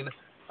living,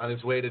 on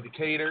his way to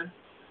Decatur.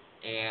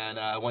 And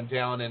I went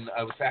down, and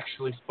I was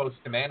actually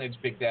supposed to manage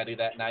Big Daddy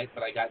that night,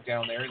 but I got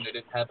down there, and they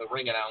didn't have a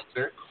ring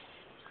announcer.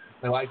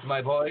 They liked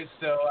my voice,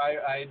 so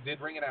I did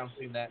ring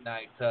announcing that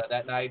night.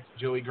 That night,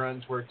 Joey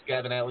Grunge worked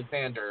Gavin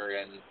Alexander,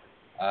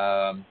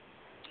 and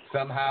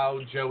somehow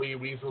Joey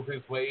weaseled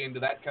his way into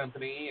that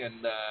company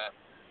and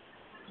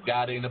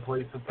got in a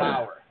place of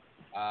power.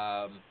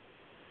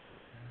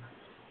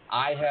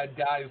 I had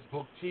guys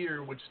booked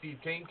here, which Steve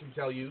Kane can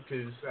tell you,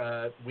 because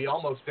we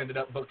almost ended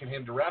up booking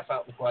him to ref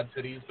out in the Quad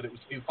Cities, but it was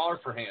too far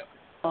for him.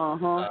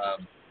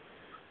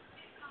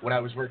 When I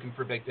was working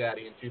for Big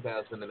Daddy in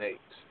 2008.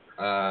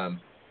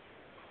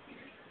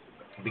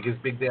 Because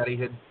Big Daddy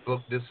had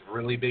booked this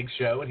really big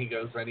show, and he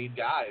goes, I need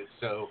guys.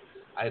 So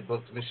I had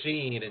booked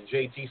Machine and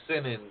JT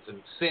Simmons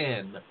and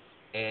Sin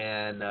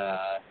and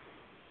a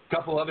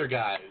couple other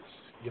guys,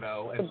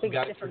 and some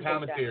guys for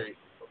commentary.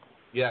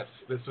 Yes,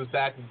 this was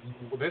back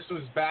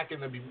in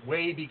the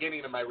way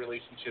beginning of my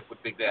relationship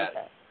with Big Daddy.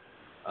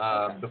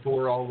 Okay.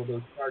 Before all of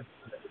those charges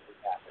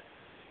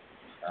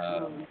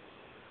happened.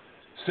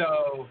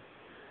 So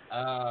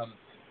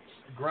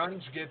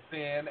Grunge gets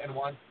in and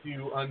wants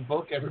to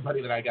unbook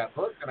everybody that I got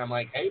booked, and I'm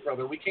like, hey,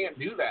 brother, we can't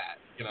do that.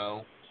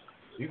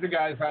 These are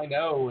guys I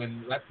know,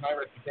 and that's my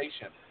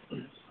reputation.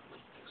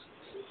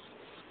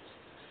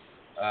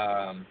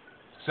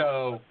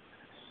 So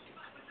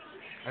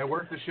I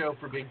worked the show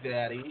for Big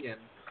Daddy, and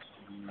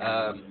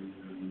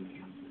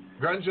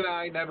Grunge and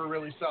I never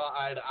really saw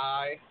eye to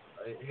eye,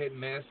 hit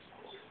and miss.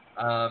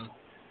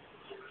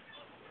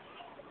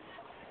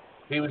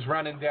 He was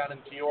running down in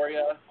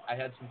Peoria. I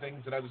had some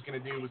things that I was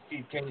going to do with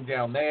Steve Kane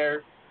down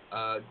there.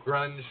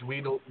 Grunge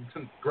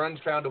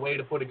found a way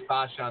to put a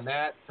kibosh on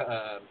that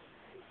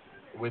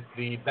with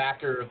the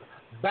backer of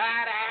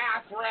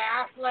Badass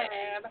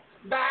Wrestling.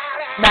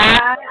 Badass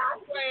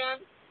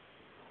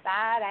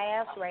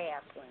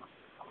Wrestling.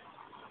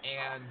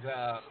 And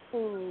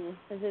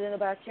is it in the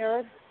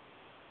backyard?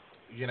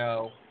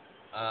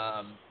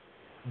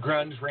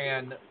 Grunge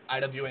ran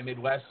IWA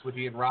Midwest with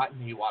Ian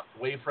Rotten. He walked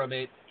away from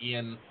it.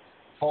 Ian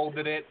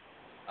folded it.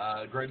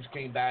 Grunge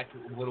came back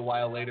a little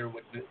while later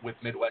with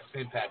Midwest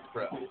Impact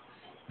Pro.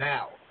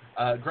 Now,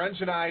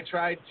 Grunge and I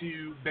tried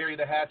to bury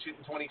the hatchet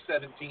in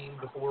 2017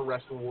 before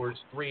Wrestle Wars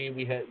 3.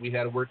 We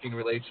had a working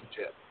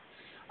relationship.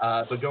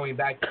 But going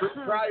back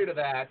prior to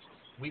that,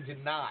 we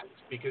did not,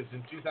 because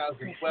in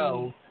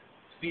 2012,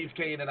 Steve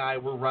Kane and I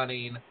were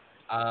running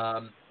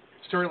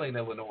Sterling,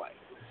 Illinois.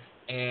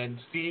 And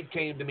Steve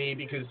came to me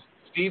because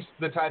Steve's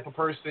the type of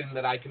person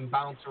that I can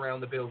bounce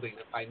around the building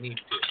if I need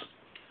to.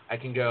 I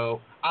can go,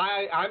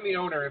 I'm the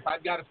owner. If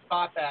I've got a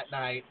spot that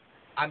night,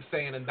 I'm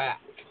staying in back.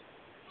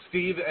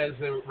 Steve, as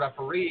a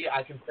referee,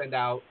 I can send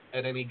out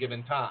at any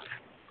given time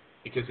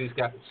because he's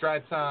got the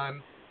stripes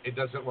on. It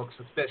doesn't look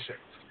suspicious.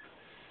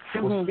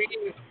 Well,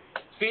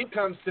 Steve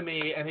comes to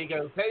me and he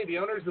goes, hey, the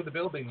owners of the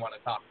building want to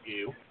talk to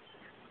you.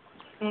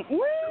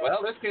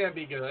 Well, this can't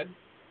be good.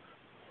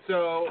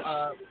 So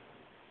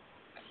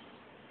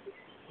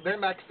they're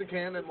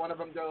Mexican, and one of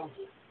them goes,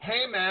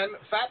 hey, man,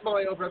 fat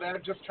boy over there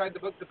just tried to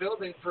book the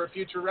building for a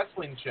future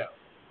wrestling show.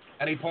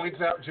 And he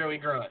points out Joey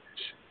Grunge.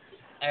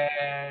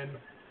 And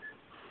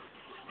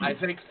I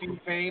take Steve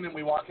Kane, and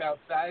we walk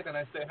outside, and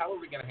I say, how are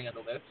we going to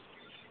handle this?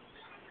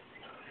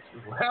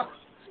 Well,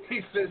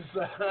 he says,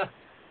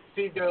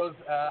 Steve goes,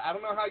 I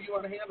don't know how you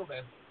want to handle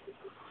this.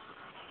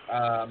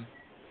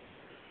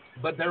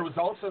 But there was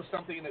also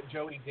something that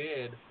Joey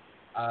did.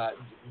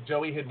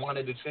 Joey had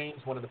wanted to change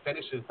one of the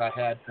finishes I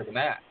had for the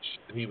match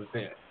that he was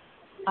in.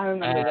 I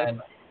remember and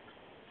that.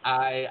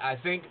 I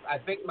think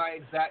my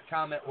exact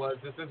comment was,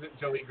 this isn't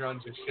Joey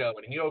Grunge's show,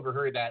 and he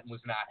overheard that and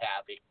was not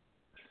happy.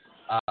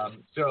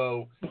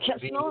 So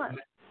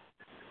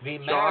the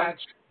match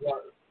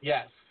was,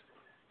 yes.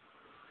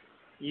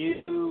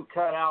 You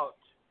cut out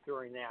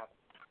during that.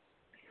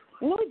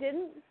 No, he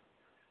didn't.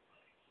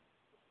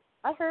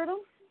 I heard him.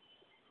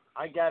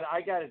 I got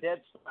a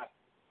dead spot.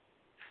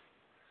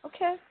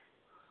 Okay.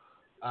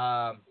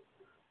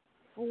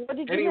 What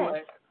did you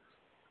miss?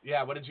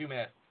 Yeah, what did you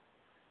miss?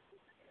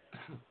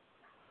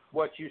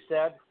 What you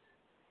said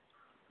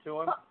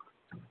to him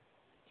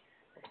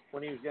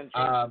when he was going to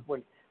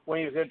change when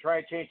he was going to try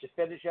and change the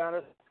finish on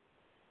us.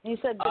 You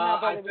said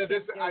I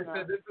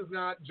said this is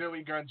not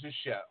Joey Grunge's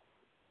show.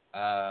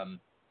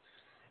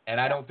 And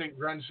I don't think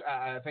Grunge.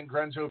 I think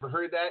Grunge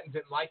overheard that and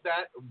didn't like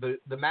that.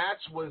 The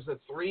match was a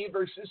 3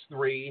 versus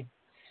 3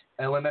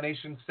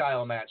 elimination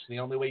style match. The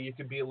only way you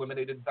could be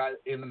eliminated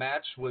in the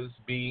match was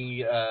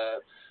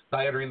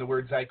by uttering the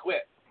words "I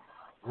quit."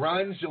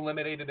 Grunge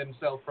eliminated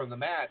himself from the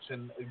match,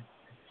 and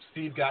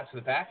Steve got to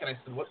the back, and I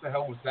said, "What the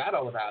hell was that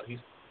all about?"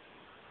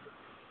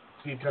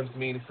 Steve comes to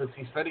me and he says,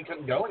 "He said he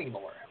couldn't go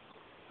anymore."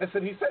 I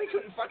said, "He said he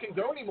couldn't fucking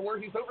go anymore.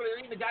 He's over there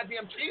eating a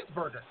goddamn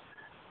cheeseburger."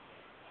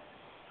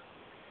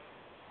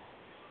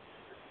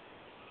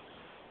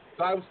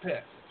 So I was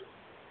pissed.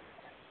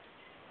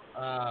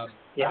 I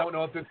don't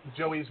know if this is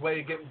Joey's way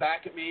of getting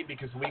back at me,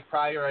 because a week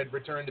prior I'd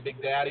returned to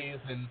Big Daddy's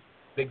and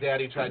Big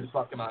Daddy tried to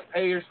fuck him on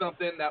pay or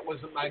something. That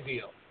wasn't my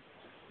deal.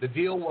 The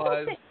deal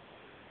was... The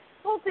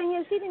whole thing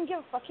is he didn't give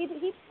a fuck. He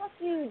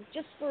fucked you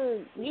just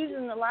for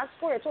using the last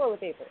square of toilet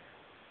paper.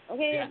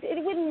 Okay? Yeah.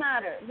 It wouldn't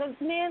matter. The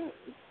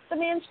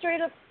man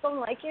straight up don't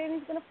like you, and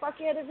he's going to fuck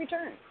you at every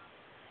turn.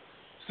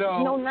 So,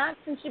 you've known that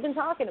since you've been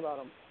talking about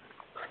him.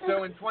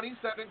 So in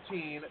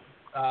 2017...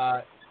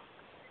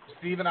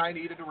 Steve and I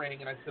needed a ring,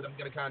 and I said, I'm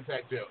going to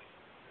contact Joey.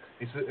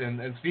 He said,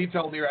 and Steve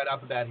told me right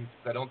off the bat, he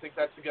said, I don't think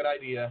that's a good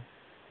idea.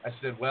 I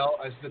said,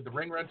 the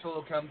ring rental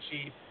will come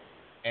cheap,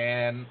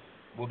 and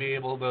we'll be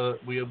able to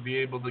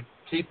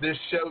keep this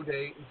show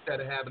date instead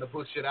of having to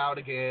push it out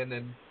again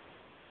and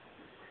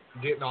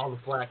getting all the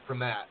flack from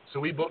that. So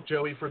we booked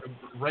Joey for the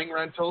ring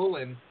rental,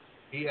 and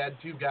he had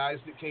 2 guys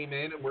that came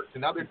in and worked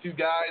another 2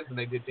 guys, and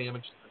they did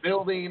damage to the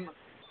building.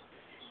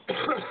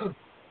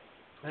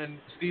 And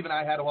Steve and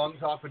I had a long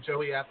talk with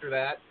Joey after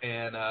that,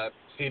 and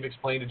Steve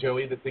explained to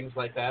Joey that things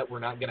like that were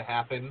not going to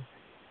happen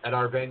at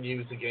our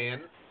venues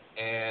again,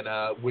 and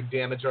would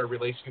damage our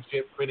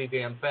relationship pretty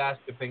damn fast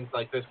if things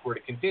like this were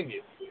to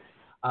continue.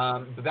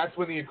 But that's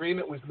when the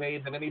agreement was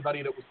made that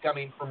anybody that was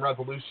coming from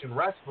Revolution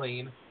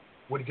Wrestling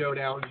would go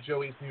down to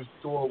Joey's new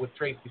school with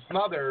Tracy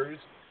Smothers,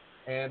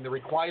 and the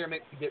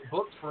requirement to get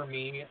booked for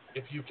me,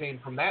 if you came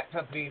from that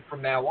company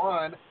from now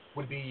on,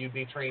 would be you'd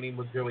be training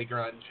with Joey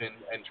Grunge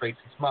and Tracy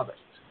Smothers.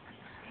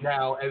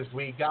 Now, as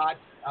we got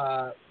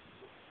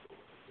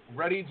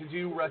ready to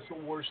do Wrestle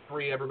Wars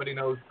 3, everybody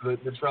knows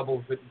the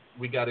troubles that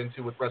we got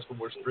into with Wrestle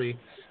Wars 3.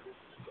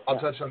 I'll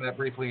touch on that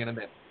briefly in a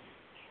minute.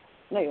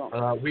 No, you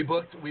won't. We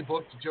booked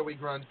Joey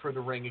Grunge for the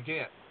ring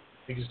again,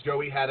 because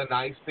Joey had a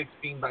nice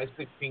 16 by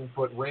 16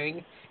 foot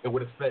ring. It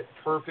would have fit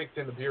perfect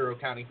in the Bureau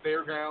County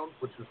Fairgrounds,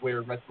 which is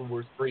where Wrestle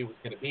Wars 3 was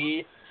going to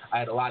be. I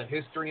had a lot of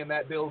history in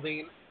that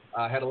building.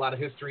 I had a lot of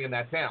history in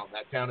that town.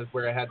 That town is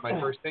where I had my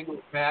first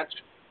singles match,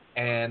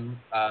 and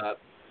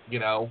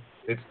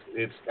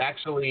it's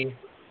actually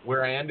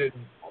where I ended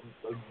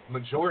the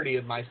majority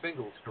of my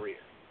singles career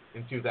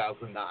in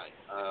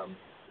 2009.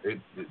 It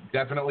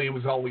definitely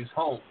was always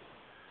home.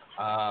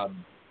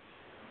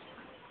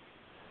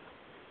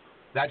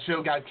 That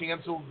show got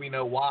canceled. We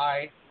know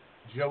why.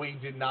 Joey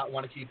did not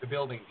want to keep the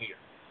building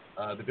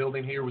here. The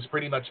building here was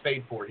pretty much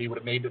paid for. He would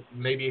have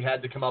maybe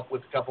had to come up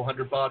with a couple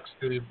 $100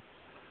 to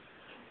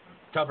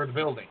cover the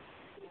building.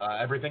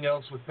 Everything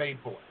else was paid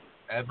for.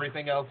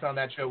 Everything else on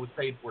that show was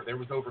paid for. There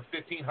was over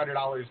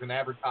 $1,500 in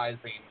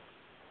advertising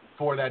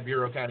for that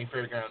Bureau County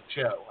Fairgrounds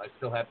show. I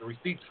still have the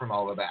receipts from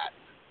all of that.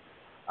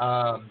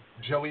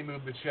 Joey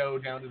moved the show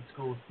down to the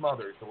School of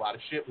Smothers. A lot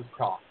of shit was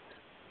talked.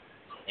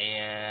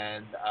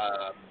 And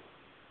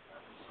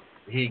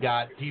he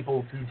got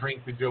people to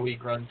drink the Joey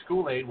Grunge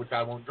Kool-Aid, which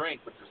I won't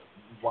drink, which is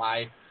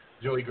why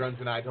Joey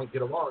Grunge and I don't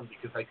get along,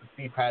 because I can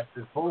see past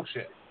this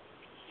bullshit.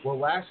 Well,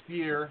 last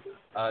year,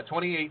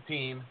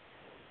 2018,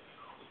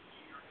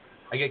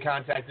 I get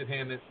contacted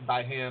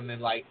by him in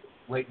like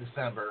late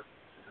December,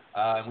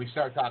 and we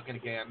start talking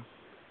again,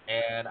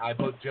 and I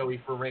booked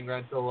Joey for ring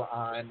rental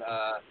on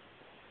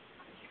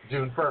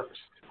June 1st,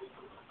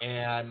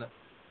 and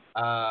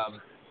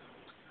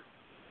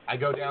I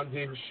go down to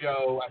his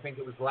show, I think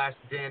it was last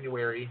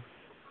January,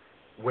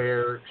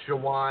 where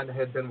Shawan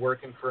had been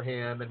working for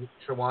him, and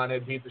Shawan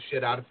had beat the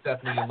shit out of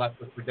Stephanie and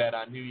left us for dead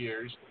on New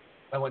Year's.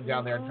 I went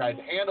down there and tried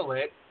to handle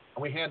it,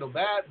 and we handled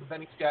that, but then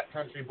he's got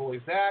Country Boy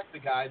Zach, the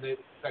guy that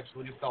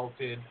sexually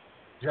assaulted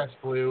Just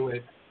Blue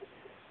at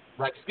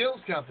Right Skills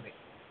Company.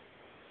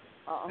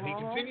 And he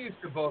continues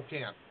to book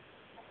him.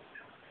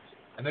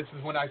 And this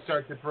is when I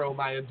start to throw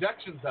my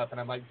objections up, and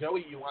I'm like,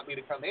 Joey, you want me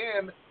to come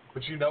in,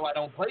 but you know I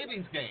don't play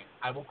these games.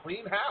 I will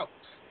clean house.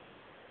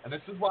 And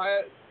this is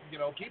why,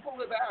 people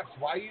have asked,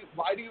 why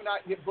do you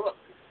not get booked?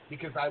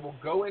 Because I will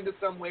go into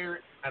somewhere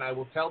and I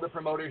will tell the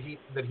promoter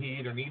that he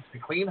either needs to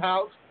clean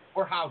house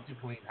or how to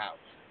clean house.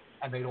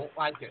 And they don't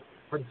like it.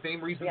 For the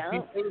same reason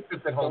people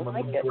sit at home the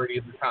majority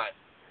of the time.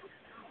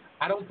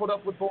 I don't put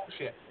up with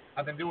bullshit.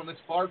 I've been doing this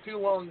far too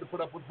long to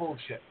put up with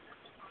bullshit.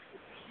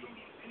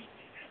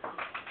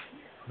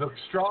 The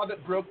straw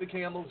that broke the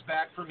camel's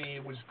back for me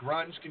was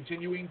Grunge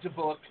continuing to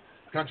book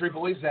Country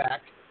Boy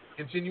Zach,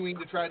 continuing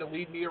to try to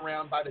lead me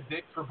around by the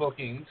dick for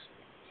bookings,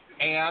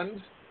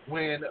 and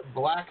when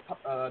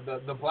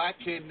the black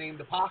kid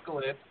named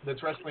Apocalypse,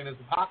 that's wrestling as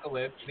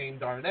Apocalypse, named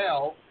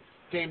Darnell,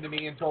 came to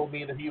me and told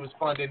me that he was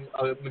funding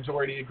a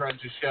majority of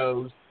Grunge's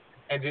shows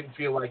and didn't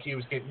feel like he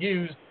was getting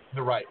used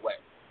the right way.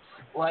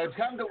 Well, I've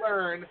come to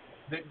learn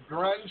that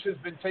Grunge has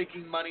been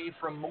taking money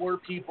from more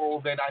people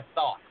than I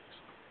thought.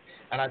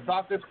 And I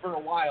thought this for a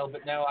while,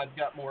 but now I've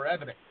got more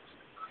evidence.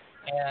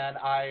 And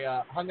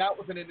I hung out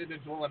with an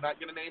individual, I'm not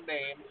going to name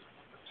names,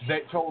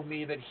 that told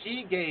me that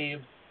he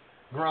gave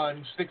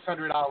Grunge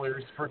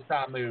 $600 for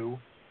Samu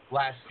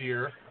last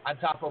year, on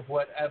top of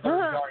whatever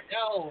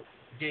Darnell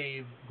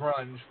gave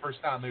Grunge for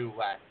Samu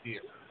last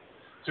year.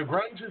 So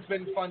Grunge has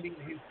been funding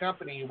his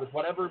company with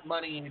whatever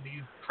money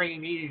these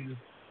trainees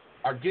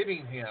are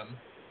giving him.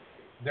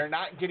 They're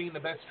not getting the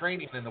best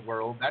training in the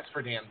world, that's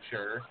for damn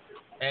sure.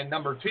 And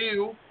number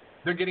two,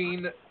 they're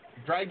getting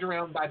dragged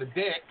around by the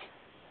dick.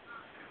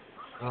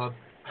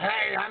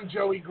 Hey, I'm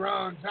Joey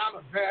Grunge. I'm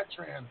a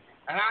veteran,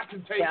 and I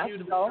can take you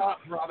to the top,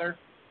 brother.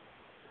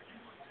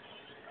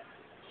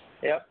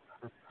 Yep.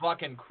 For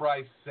fucking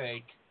Christ's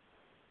sake.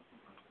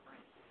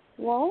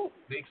 Well,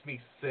 Makes me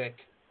sick.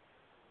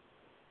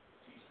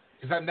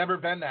 Because I've never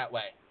been that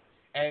way.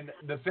 And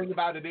the thing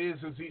about it is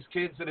these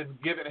kids that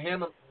have given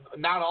him,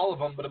 not all of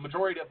them, but a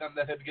majority of them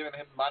that have given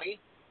him money,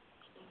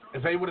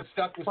 if they would have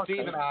stuck with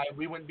Steve and I,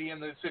 we wouldn't be in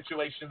the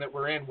situation that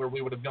we're in where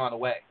we would have gone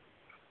away.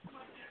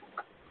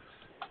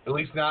 At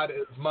least not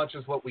as much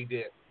as what we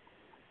did.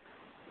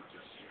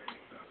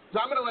 So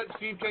I'm going to let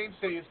Steve Kane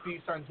say his piece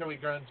on Joey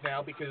Grunge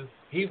now because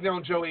he's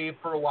known Joey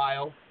for a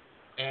while,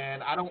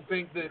 and I don't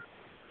think that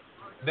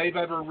they've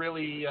ever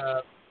really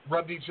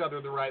rubbed each other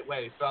the right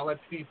way. So I'll let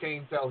Steve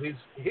Kane tell his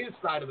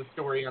side of the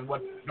story on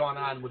what's gone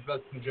on with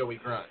us and Joey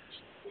Grunge.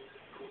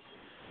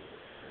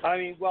 I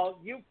mean, well,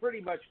 you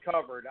pretty much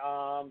covered.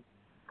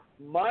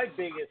 My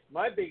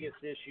biggest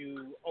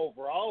issue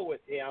overall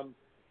with him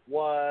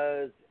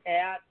was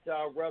at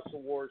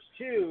Wrestle Wars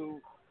 2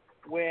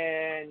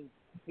 when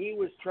he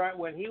was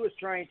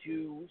trying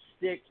to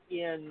stick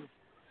in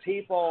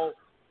people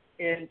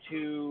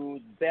into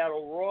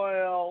Battle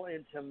Royal,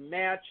 into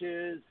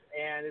matches,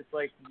 and it's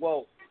like,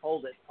 whoa,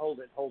 hold it.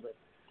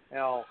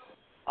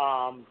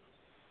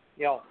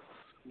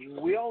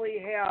 We only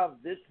have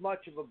this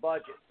much of a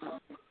budget.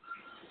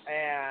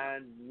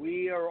 And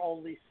we are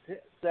only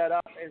set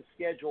up and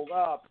scheduled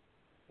up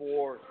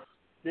for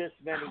this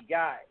many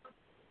guys,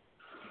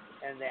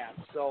 and that.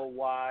 So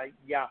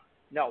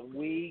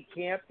we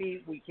can't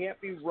be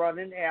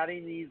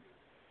adding these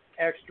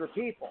extra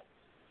people,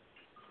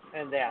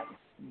 and that.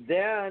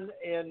 Then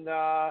in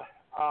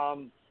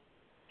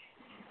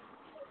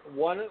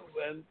one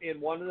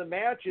of the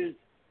matches,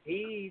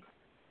 he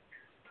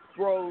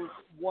throws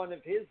one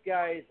of his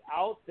guys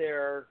out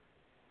there.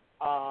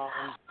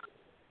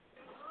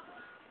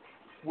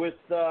 With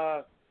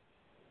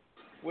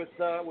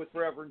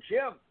Reverend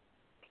Jim,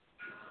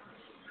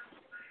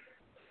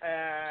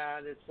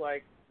 and it's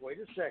like, wait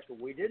a second,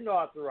 we didn't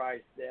authorize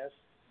this,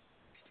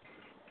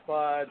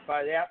 but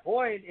by that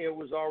point it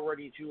was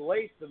already too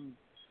late.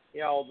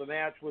 The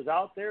match was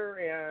out there,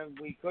 and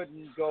we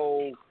couldn't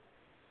go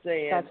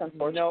saying,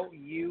 no,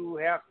 you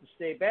have to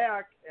stay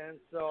back. And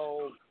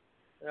so,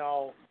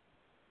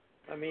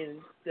 I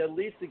mean, at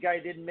least the guy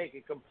didn't make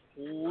a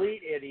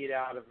complete idiot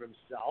out of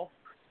himself.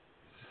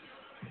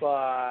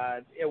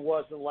 but it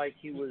wasn't like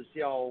he was,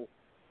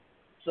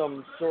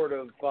 some sort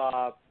of,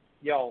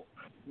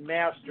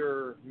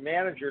 master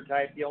manager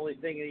type. The only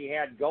thing that he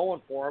had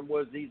going for him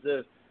was he's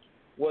a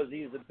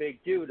big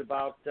dude,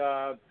 about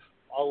a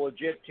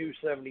legit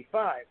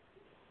 275.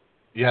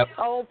 Yep.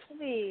 Oh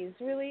please,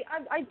 really?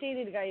 I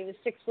dated a guy. He was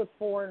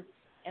 6'4"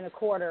 and a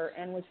quarter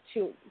and was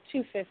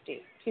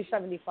 250,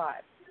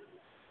 275.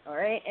 All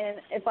right,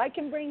 and if I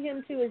can bring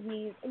him to his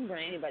knees, I can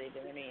bring anybody to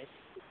their knees.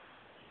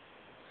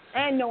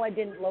 And no, I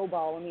didn't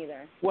lowball him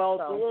either. Well,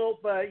 so. It's a little,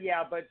 but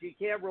you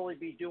can't really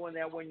be doing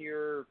that when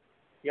you're,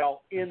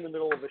 in the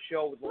middle of a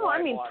show with the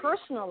live audience.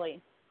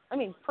 Personally.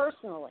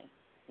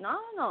 No.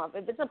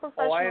 If it's a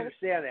professional, oh, I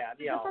understand that.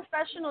 If it's a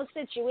professional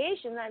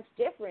situation, that's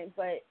different.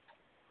 But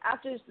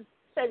after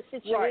said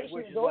situation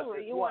is over,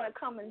 you want to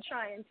come and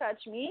try and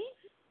touch me?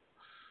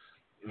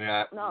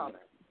 Yeah. No,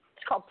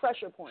 it's called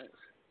pressure points.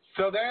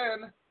 So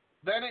then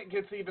it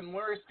gets even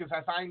worse because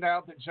I find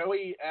out that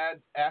Joey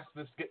asked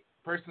this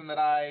person that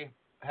I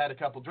had a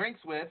couple drinks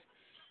with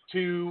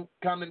to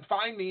come and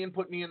find me and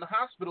put me in the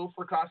hospital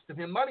for costing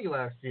him money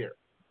last year.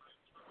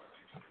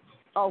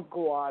 Oh,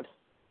 God.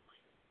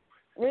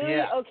 Really?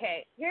 Yeah.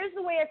 Okay. Here's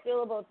the way I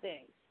feel about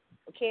things.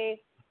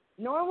 Okay?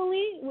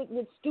 Normally,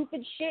 with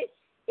stupid shit,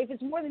 if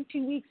it's more than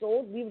 2 weeks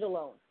old, leave it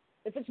alone.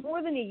 If it's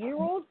more than a year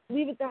old,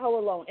 leave it the hell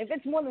alone. If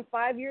it's more than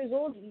 5 years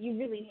old, you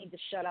really need to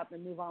shut up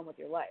and move on with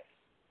your life.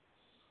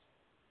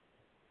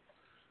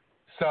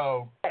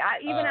 So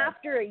even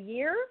after a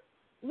year,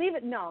 leave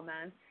it. No,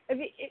 man.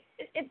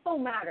 It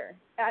don't matter.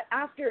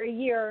 After a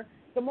year,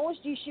 the most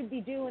you should be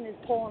doing is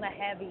pulling a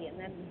heavy and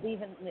then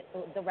leaving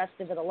the rest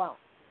of it alone.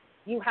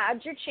 You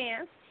had your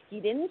chance.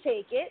 You didn't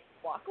take it.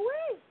 Walk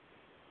away.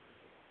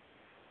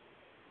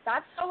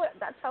 That's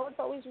how it's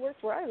always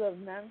worked where I live,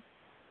 man.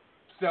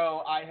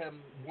 So I am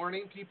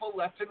warning people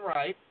left and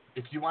right.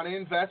 If you want to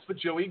invest with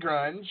Joey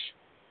Grunge,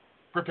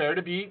 prepare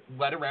to be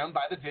led around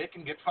by the dick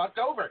and get fucked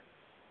over,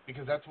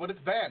 because that's what it's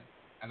been,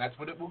 and that's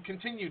what it will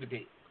continue to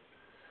be.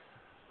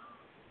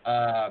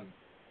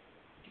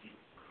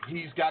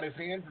 He's got his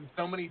hands in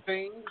so many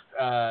things.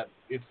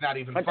 It's not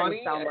even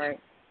funny.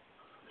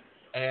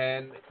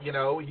 And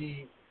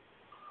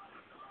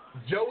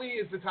Joey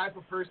is the type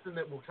of person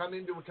that will come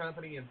into a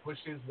company and push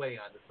his way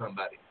onto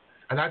somebody.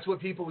 And that's what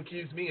people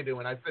accuse me of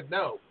doing. I said,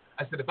 no.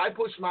 I said, if I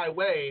push my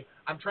way,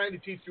 I'm trying to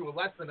teach you a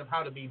lesson of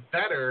how to be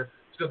better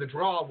so the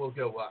draw will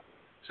go up,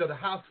 so the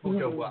house will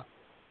go up,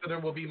 so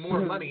there will be more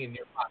money in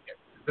your pocket.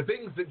 The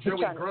things that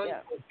Joey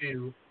Grunge will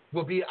do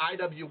will be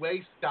IWA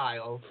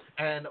style,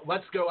 and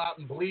let's go out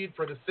and bleed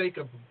for the sake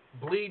of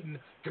bleeding,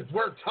 because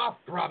we're tough,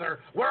 brother.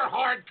 We're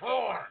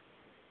hardcore.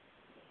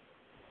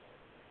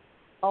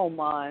 Oh,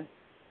 my.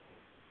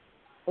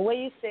 The way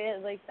you say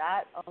it like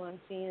that, all I'm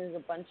seeing is a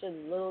bunch of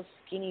little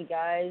skinny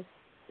guys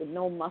with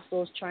no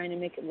muscles trying to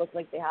make it look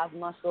like they have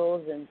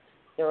muscles, and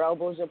their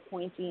elbows are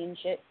pointy and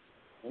shit,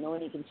 and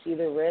you can see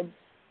their ribs.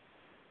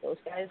 Those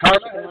guys.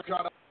 Karma has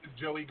caught up with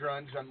Joey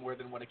Grunge on more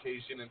than one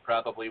occasion and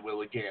probably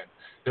will again.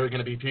 There are going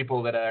to be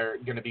people that are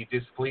going to be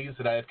displeased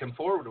that I have come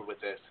forward with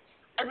this.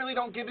 I really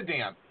don't give a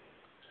damn.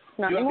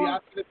 You have the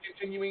option of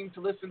continuing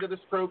to listen to this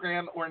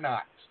program or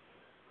not.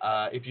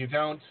 If you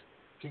don't,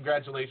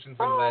 congratulations,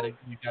 I'm glad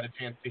you got a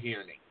chance to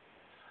hear me.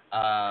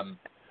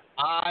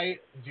 I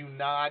do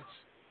not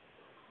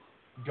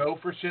go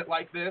for shit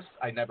like this.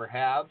 I never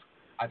have.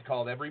 I've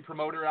called every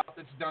promoter out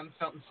that's done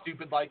something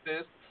stupid like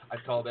this.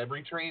 I've called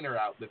every trainer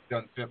out that's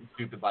done something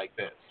stupid like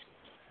this.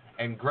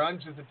 And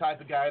Grunge is the type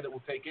of guy that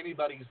will take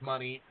anybody's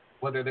money,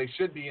 whether they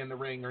should be in the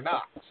ring or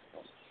not.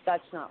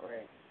 That's not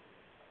right.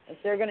 If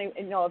they're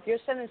if you're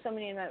sending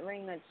somebody in that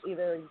ring that's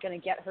either gonna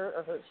get hurt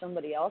or hurt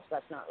somebody else,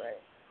 that's not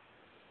right.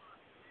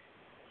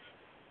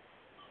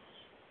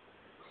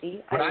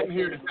 What I'm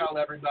here to tell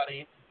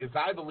everybody is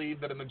I believe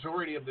that a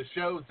majority of the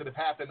shows that have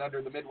happened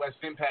under the Midwest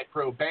Impact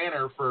Pro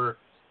banner for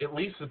at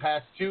least the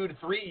past 2 to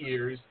 3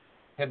 years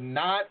have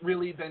not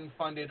really been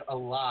funded a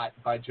lot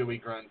by Joey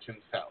Grunge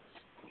himself.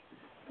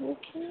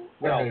 Okay.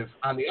 Whereas,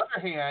 on the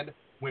other hand,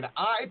 when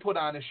I put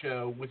on a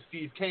show with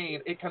Steve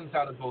Kane, it comes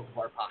out of both of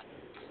our pockets.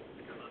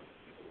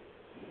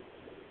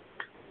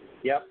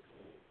 Yep.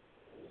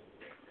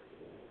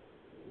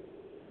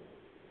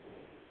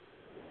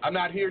 I'm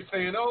not here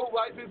saying,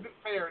 life isn't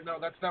fair. No,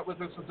 that's not what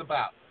this is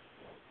about.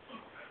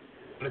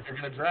 But if you're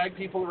going to drag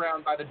people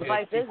around by the dick,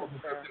 people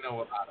deserve to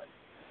know about it.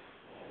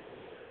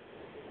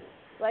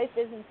 Life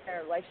isn't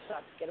fair. Life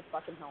sucks. Get a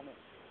fucking helmet.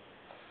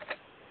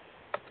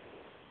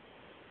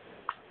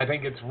 I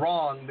think it's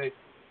wrong that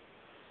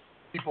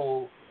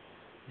people,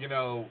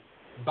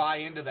 buy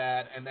into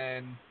that and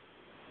then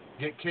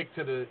get kicked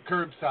to the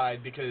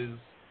curbside because,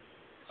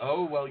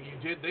 you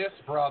did this,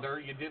 brother.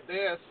 You did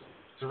this.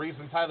 It's the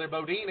reason Tyler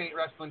Bodine ain't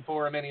wrestling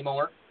for him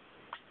anymore.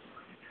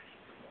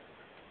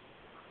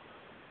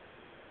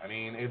 I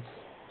mean,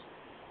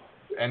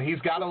 and he's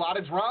got a lot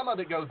of drama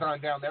that goes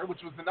on down there, which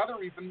was another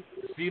reason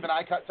Steve and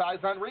I cut ties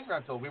on Ring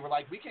Rental. We were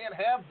like, we can't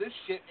have this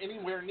shit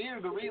anywhere near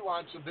the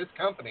relaunch of this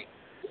company.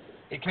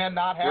 It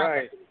cannot happen.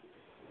 Right.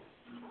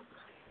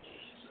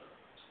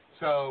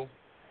 So,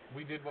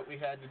 we did what we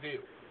had to do.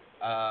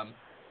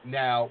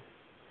 Now,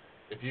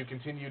 if you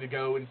continue to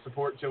go and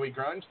support Joey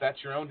Grunge,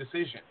 that's your own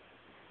decision.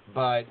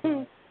 But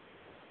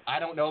I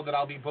don't know that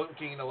I'll be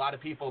booking a lot of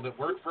people that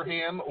work for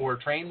him or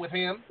train with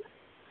him.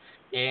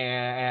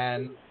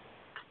 And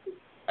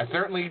I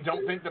certainly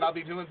don't think that I'll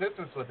be doing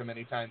business with him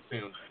anytime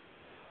soon.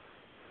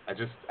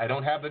 I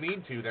don't have the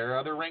need to. There are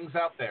other rings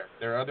out there.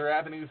 There are other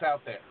avenues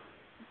out there.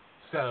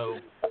 So,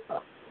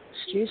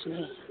 excuse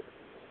me.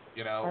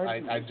 You know,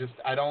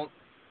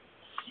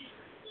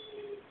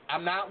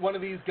 I'm not one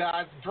of these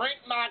guys, drink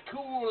my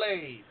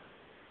Kool-Aid.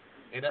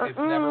 It's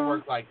never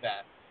worked like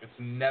that. It's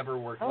never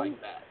worked like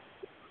that.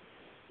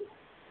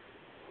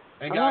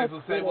 And guys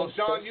will say, well,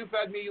 Sean, you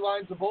fed me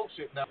lines of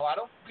bullshit. No, I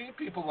don't feed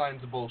people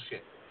lines of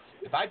bullshit.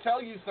 If I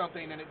tell you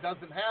something and it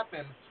doesn't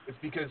happen, it's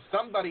because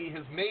somebody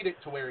has made it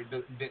to where it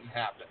didn't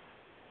happen.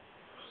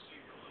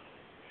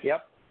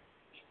 Yep.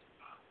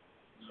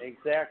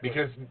 Exactly.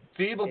 Because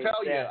Steve will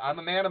tell you, I'm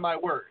a man of my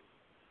word.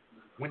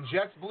 When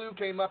Jess Blue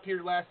came up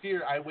here last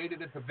year, I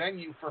waited at the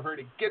venue for her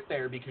to get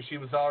there because she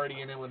was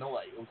already in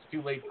Illinois. It was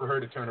too late for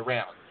her to turn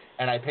around.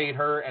 And I paid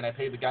her, and I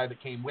paid the guy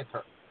that came with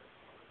her.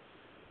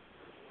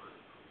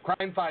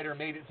 Crime Fighter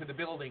made it to the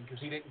building because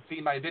he didn't see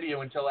my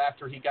video until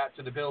after he got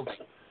to the building.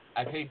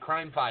 I paid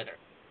Crime Fighter.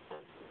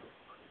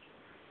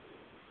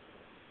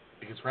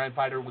 Because Crime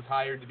Fighter was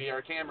hired to be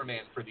our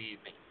cameraman for the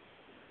evening.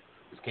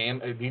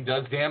 He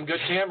does damn good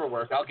camera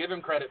work. I'll give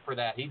him credit for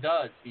that. He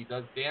does. He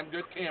does damn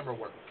good camera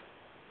work.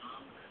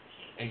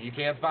 And you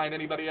can't find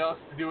anybody else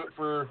to do it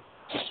for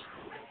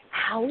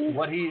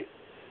what he,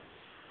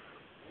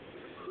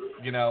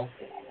 you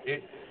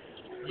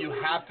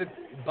have to,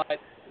 but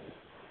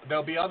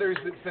there'll be others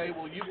that say,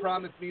 well, you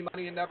promised me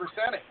money and never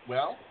sent it.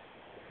 Well,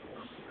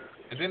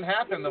 it didn't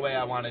happen the way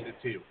I wanted it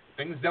to.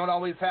 Things don't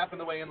always happen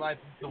the way in life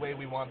the way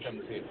we want them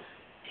to.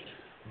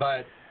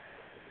 But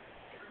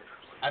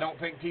I don't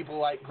think people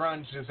like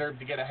Grunge deserve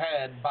to get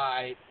ahead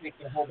by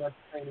taking a whole bunch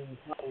of training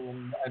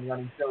and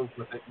running shows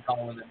with it and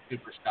calling them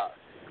superstars.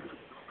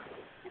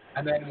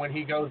 And then when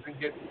he goes and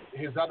gets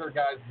his other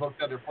guys booked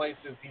other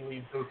places, he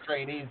leaves those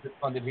trainees that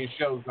funded his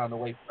shows on the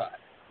wayside.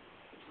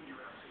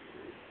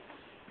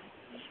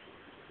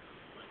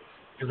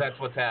 Because that's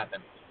what's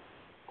happened.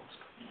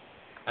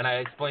 And I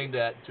explained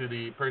that to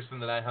the person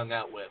that I hung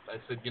out with. I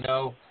said,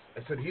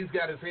 he's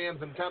got his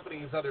hands in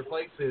companies other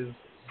places,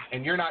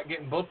 and you're not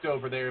getting booked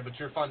over there, but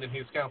you're funding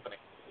his company.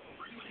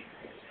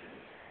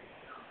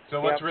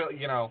 So what's really,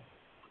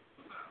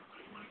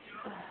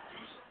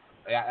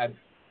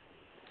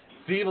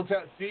 Steve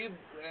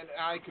and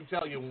I can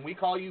tell you, when we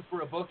call you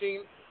for a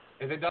booking,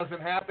 if it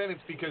doesn't happen, it's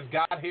because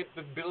God hit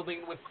the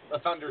building with a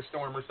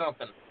thunderstorm or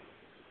something.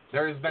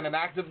 There has been an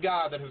act of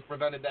God that has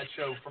prevented that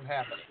show from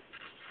happening.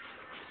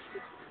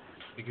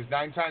 Because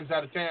 9 times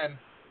out of 10,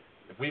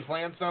 if we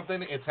plan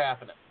something, it's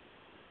happening.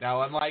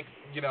 Now, unlike,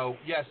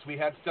 yes, we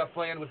had stuff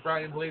planned with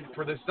Brian Blade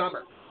for this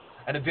summer,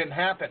 and it didn't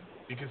happen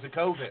because of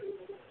COVID.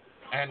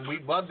 And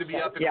we'd love to be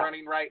up and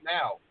running right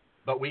now,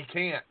 but we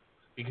can't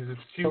because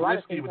it's too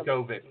risky with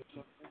COVID.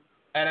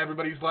 And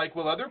everybody's like,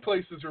 well, other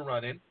places are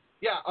running.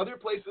 Yeah, other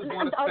places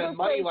want to spend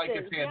money like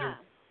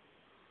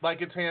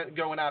it's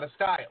going out of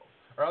style.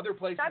 Or other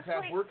places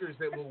have workers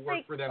that will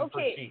work for them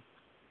for cheap.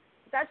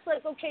 That's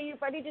like, okay, your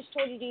buddy just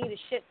told you to eat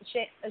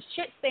a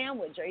shit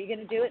sandwich. Are you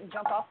going to do it and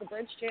jump off the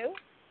bridge too?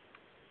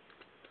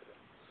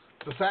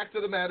 The fact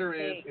of the matter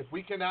is, if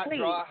we cannot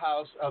draw a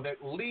house of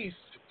at least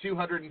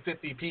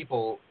 250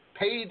 people,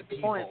 paid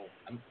people,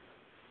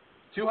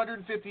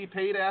 250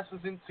 paid asses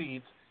in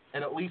seats,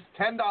 and at least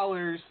 $10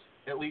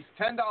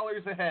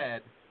 a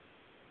head,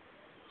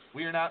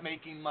 we are not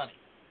making money.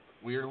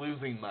 We are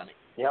losing money.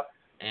 Yep.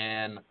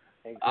 And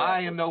I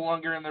am no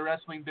longer in the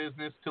wrestling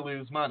business to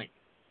lose money.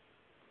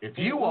 If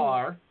you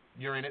are,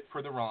 you're in it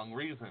for the wrong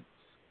reasons.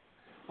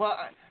 Well,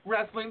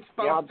 wrestling's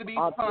supposed to be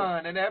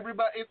fun, and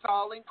everybody, it's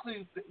all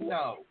inclusive.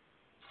 No.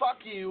 Fuck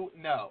you,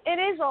 no. It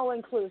is all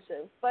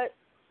inclusive, but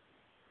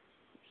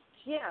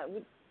yeah.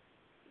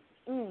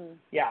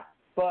 Yeah,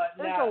 but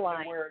there's not a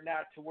line.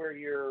 Not to where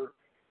you're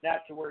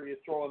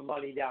throwing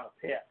money down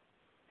a pit.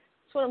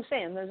 That's what I'm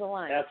saying. There's a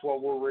line. That's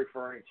what we're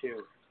referring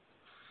to.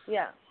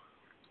 Yeah.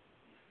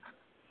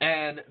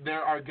 And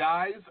there are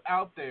guys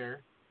out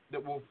there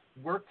that will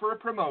work for a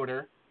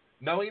promoter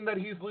knowing that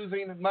he's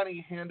losing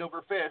money hand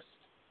over fist,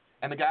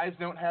 and the guys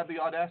don't have the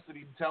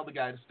audacity to tell the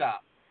guy to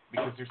stop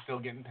because they're still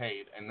getting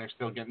paid and they're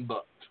still getting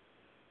booked.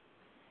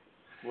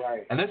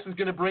 Right. And this is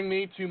going to bring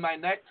me to my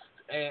next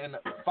and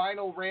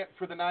final rant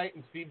for the night,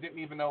 and Steve didn't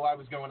even know I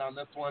was going on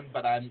this one,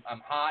 but I'm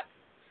hot,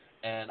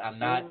 and I'm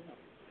not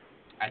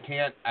I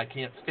can't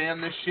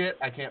stand this shit.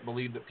 I can't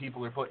believe that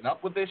people are putting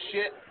up with this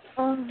shit.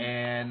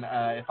 And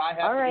if I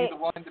have to be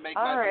the one to make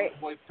my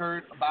voice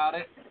heard about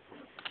it,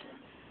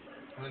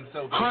 then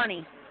so be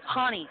it.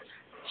 Honey,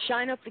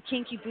 shine up the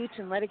kinky boots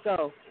and let it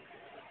go.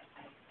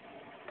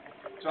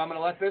 So I'm going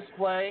to let this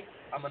play.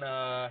 I'm going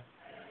to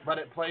let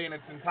it play in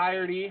its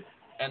entirety,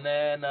 and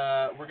then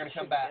we're going to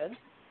come back.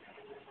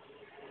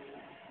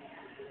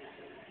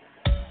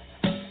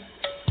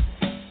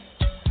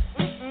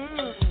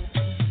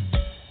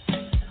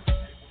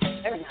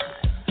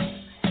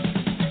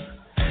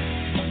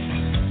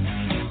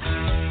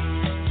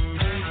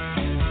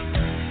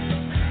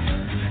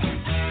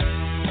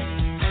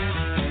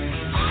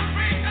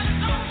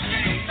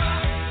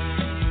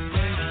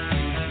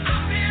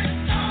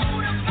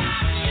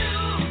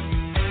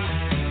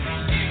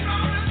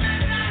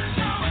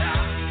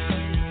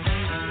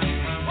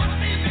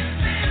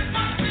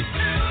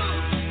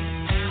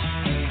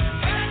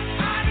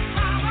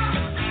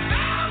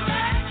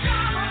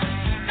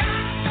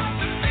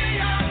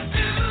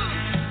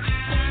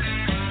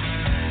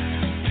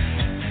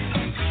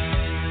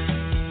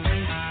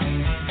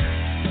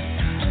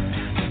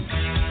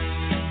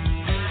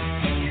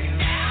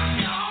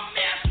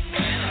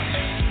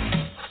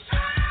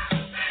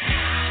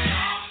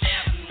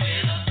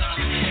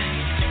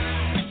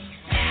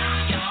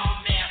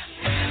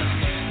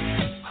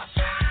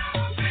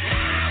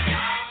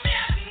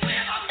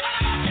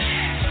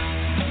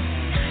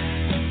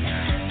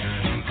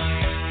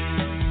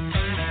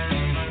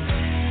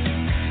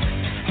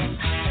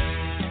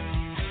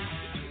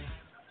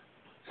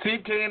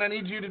 Steve Kane, I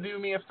need you to do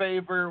me a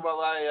favor while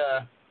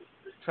I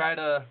try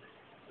to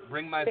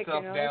bring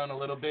myself down a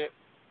little bit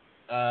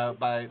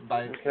by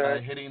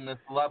hitting this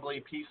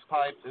lovely peace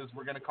pipe, as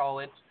we're going to call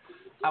it.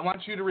 I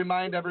want you to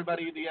remind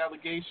everybody of the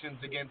allegations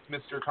against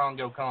Mr.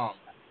 Congo Kong.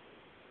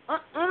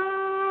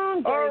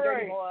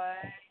 Dirty boy.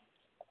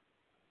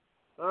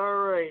 All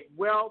right.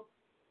 Well,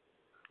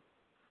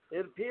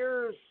 it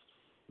appears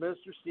Mr.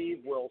 Steve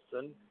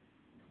Wilson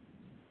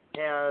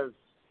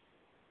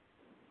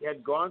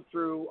had gone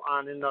through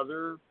on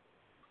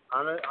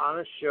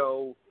a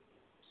show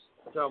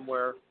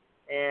somewhere,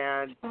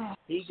 and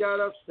he got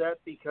upset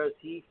because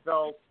he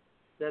felt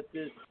that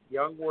this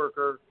young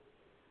worker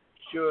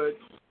should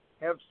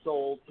have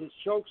sold his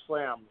choke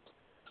slam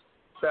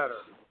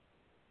better.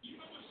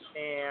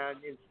 And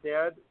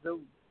instead, the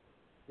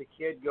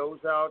kid goes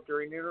out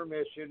during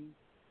intermission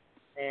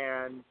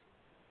and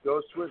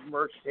goes to his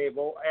merch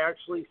table,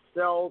 actually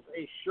sells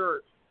a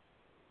shirt.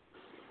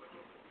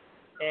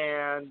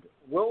 And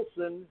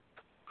Wilson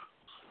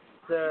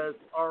says,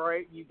 all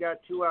right, you got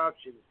two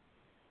options.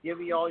 Give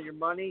me all your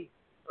money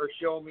or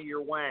show me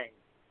your wang.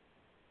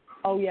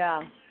 Oh, yeah.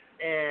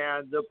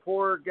 And the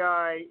poor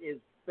guy is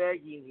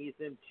begging. He's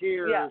in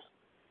tears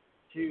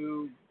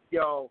to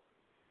go.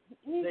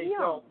 Say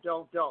don't.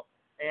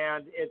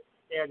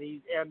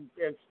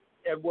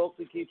 And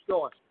Wilson keeps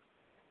going.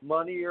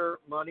 Money or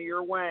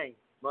wang.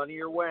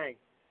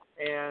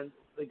 And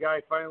the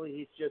guy finally,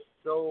 he's just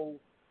so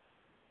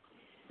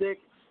sick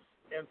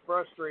and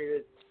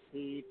frustrated.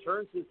 He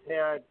turns his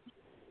head,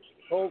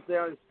 pulls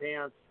down his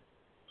pants,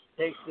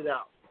 takes it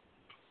out.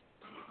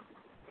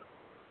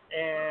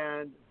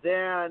 And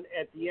then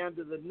at the end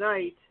of the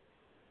night,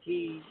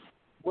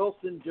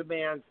 Wilson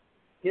demands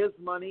his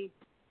money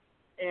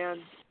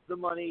and the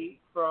money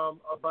from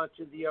a bunch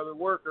of the other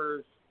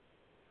workers,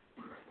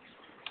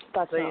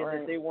 saying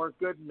that they weren't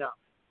good enough.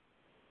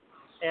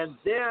 And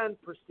then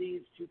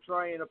proceeds to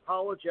try and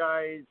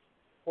apologize,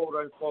 quote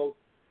unquote,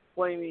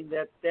 claiming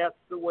that that's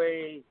the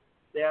way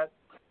that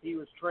he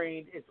was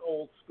trained. It's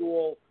old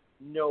school.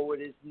 No,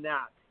 it is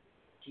not.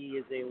 He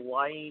is a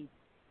lying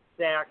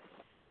sack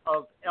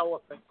of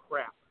elephant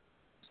crap.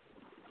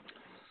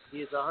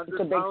 He is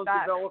 100 pounds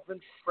of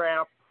elephant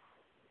crap.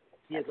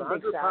 He is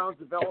 100 pounds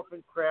of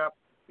elephant crap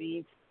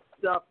being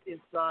stuffed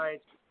inside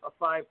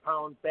a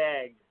 5-pound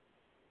bag.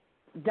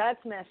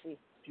 That's messy.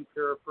 To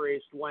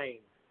paraphrase Dwayne.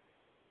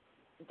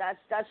 That's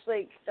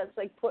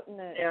like putting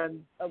a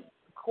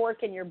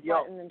cork in your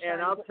butt and then trying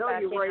to put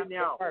back in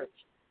after first.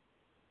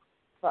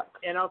 Fuck.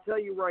 And I'll tell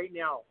you right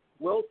now,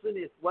 Wilson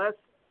is less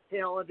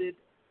talented,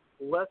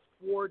 less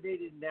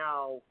coordinated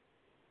now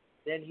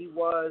than he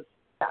was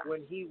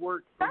when he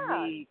worked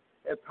for me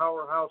at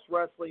Powerhouse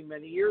Wrestling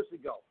many years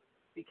ago,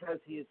 because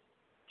he is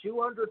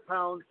 200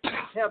 pounds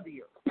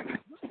heavier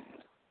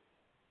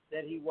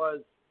than he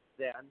was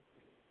then.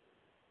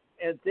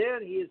 And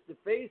then he has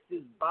defaced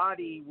his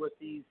body with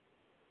these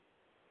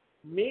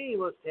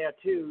meaningless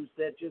tattoos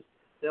that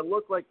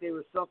look like they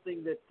were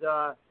something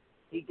that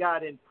he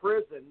got in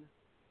prison.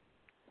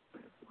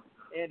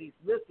 And he's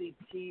missing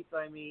teeth.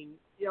 I mean,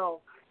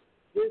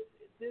 this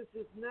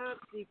is not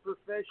the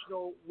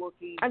professional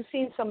looking. I've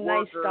seen some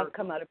nice stuff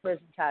come out of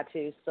prison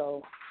tattoos,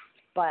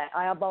 but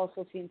I have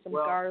also seen some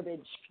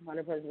garbage come out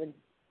of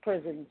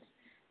prisons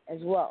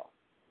as well.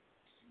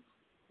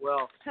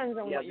 Well, depends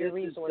on what your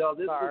resources are.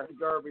 This was the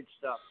garbage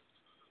stuff.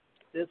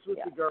 This was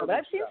the garbage but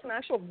I've seen stuff. some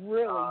actual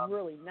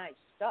really nice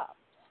stuff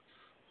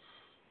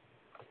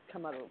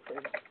come out of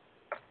prison.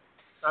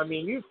 I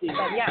mean, you've seen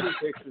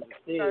pictures of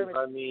Steve.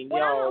 I mean,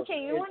 okay,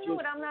 you want to know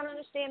what I'm not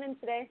understanding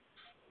today?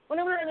 What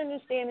I'm not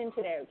understanding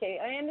today, okay?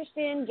 I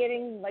understand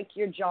getting, like,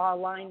 your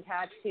jawline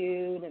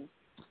tattooed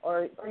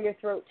or your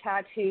throat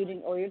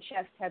tattooed or your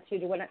chest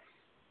tattooed or whatnot.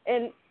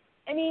 And,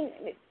 I mean,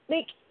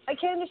 like, I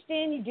can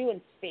understand you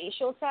doing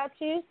facial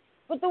tattoos,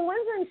 but the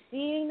ones I'm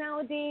seeing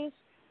nowadays,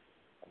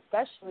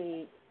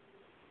 especially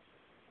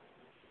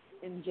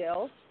in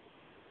jails,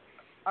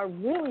 are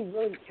really,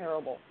 really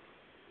terrible.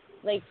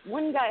 Like,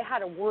 one guy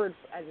had a word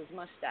as his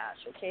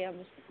mustache, okay? I'm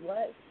just like,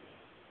 what?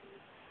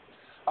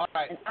 All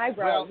right. And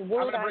eyebrows, I'm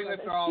word going to bring eyebrows,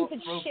 this and all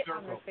stupid full shit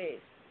circle. on their face.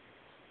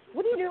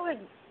 What are you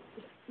doing?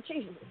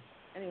 Jesus.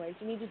 Anyways,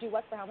 you need to do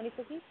what for how many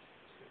cookies?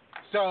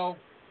 So,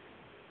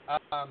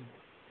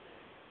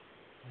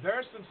 there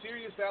are some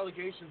serious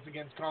allegations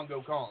against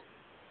Congo Kong.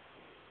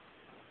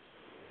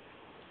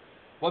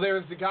 Well,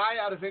 there's a guy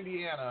out of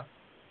Indiana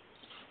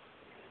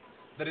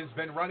that has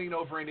been running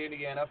over in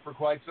Indiana for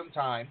quite some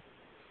time.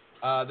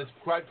 That's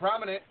quite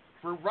prominent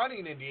for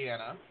running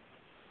Indiana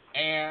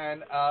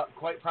and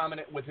quite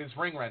prominent with his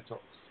ring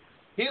rentals.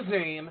 His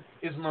name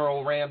is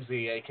Merle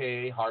Ramsey,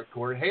 a.k.a.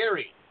 Hardcore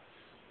Harry.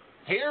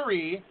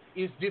 Harry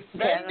is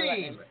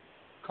defending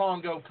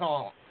Congo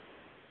Kong.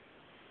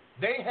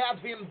 They have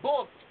him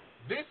booked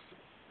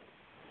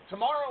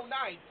tomorrow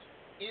night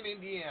in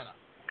Indiana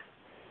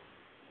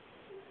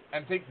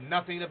and think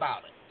nothing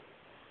about it.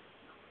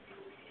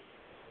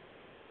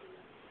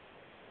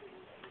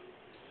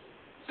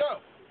 So,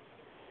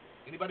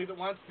 anybody that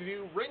wants to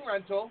do ring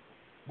rental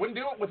Wouldn't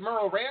do it with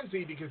Merle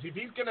Ramsey, because if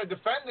he's going to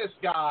defend this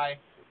guy,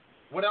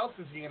 what else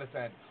is he going to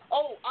send?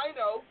 Oh, I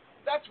know.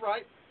 That's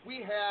right. We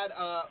had,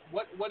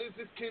 what is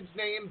this kid's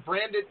name?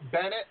 Brandon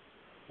Bennett?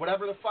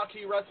 Whatever the fuck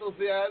he wrestles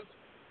as.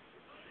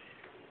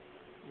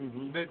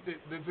 Mm-hmm.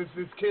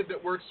 This kid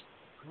that works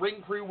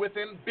ring crew with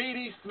him.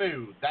 BD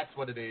Smooth. That's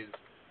what it is.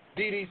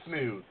 BD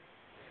Smooth.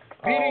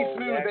 BD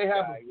Smooth,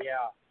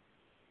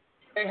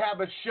 they have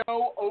a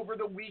show over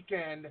the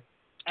weekend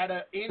at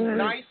a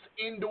nice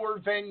indoor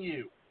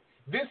venue.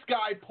 This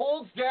guy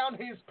pulls down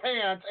his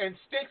pants and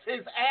sticks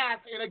his ass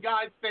in a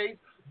guy's face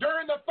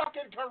during the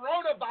fucking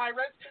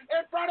coronavirus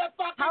in front of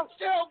fucking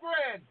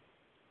children.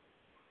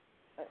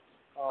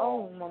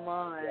 Oh my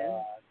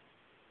God.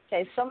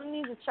 Okay, someone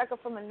needs to check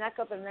up from the neck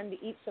up and then to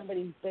eat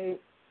somebody's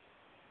boot.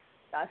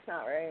 That's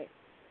not right.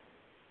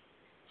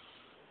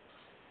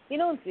 You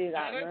don't do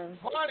that, and man.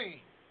 It's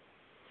funny.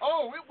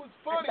 Oh, it was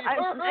funny.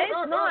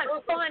 It's not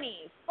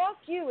funny. Fuck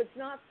you. It's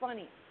not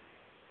funny.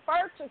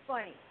 Farts are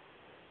funny.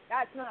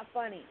 That's not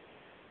funny.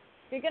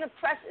 If you're gonna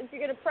press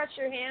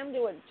your hand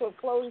to a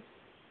closed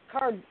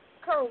car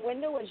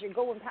window as you're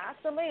going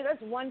past somebody,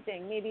 that's one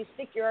thing. Maybe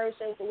stick your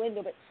arse out the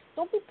window, but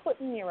don't be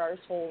putting your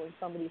arsehole in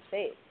somebody's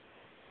face.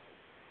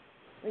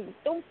 Like,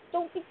 don't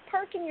be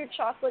parking your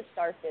chocolate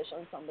starfish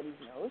on somebody's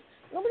nose.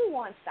 Nobody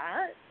wants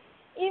that,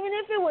 even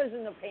if it was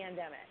in the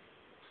pandemic.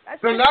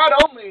 That's so not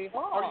only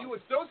wrong. are you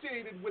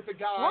associated with a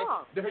guy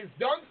that has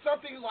done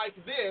something like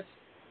this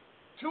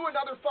to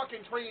another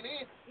fucking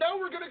trainee, now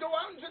we're going to go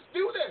out and just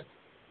do this.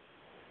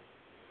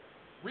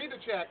 Read the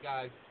chat,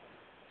 guys.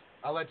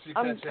 I'll let you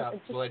catch up.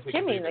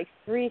 Give me like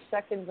 3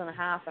 seconds and a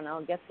half, and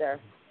I'll get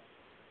there.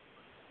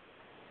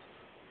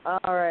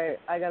 All right,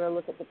 I got to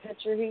look at the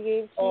picture he gave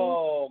to me.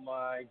 Oh,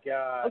 my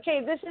God.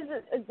 Okay, this is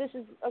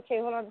okay,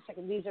 hold on a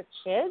second. These are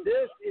kids?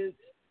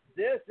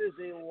 This is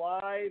a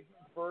live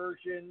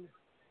version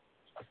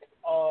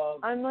of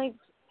I'm like,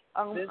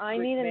 I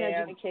need an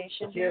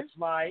education here. Kiss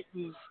My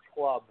East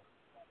Club.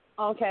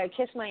 Okay,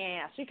 kiss my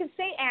ass. You can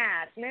say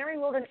ass. Mary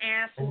wrote an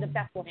ass into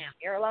Bethlehem.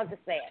 You're allowed to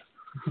say it.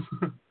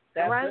 It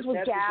rhymes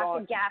with gas,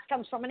 and gas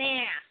comes from an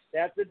ass.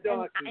 That's a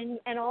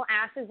donkey. And all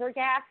asses are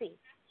gassy.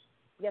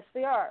 Yes,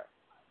 they are.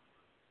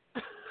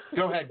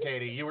 Go ahead,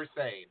 Katie. You were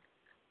saying.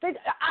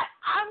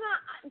 I'm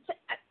not.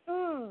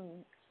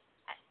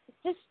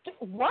 Just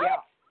what? Yeah.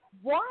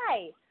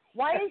 Why?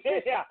 Why is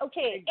this? Yeah,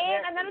 okay, exactly.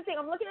 And another thing,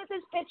 I'm looking at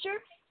this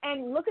picture,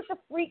 and look at the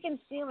freaking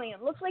ceiling.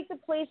 It looks like the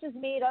place is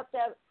made up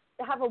to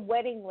have a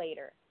wedding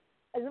later.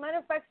 As a matter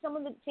of fact, some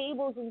of the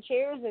tables and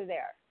chairs are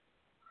there.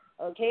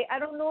 Okay, I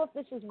don't know if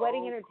this is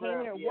wedding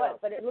entertainment or what,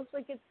 but it looks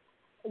like it's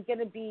going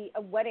to be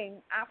a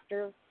wedding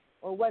after,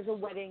 or was a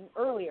wedding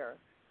earlier.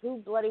 Who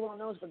bloody well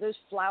knows? But there's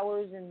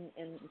flowers and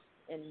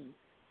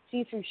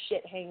see-through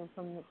shit hanging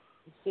from the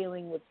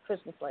ceiling with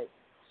Christmas lights.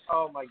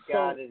 Oh my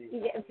God! So, it is.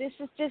 Yeah, this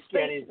is just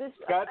Getting this.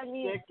 gut I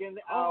mean, sticking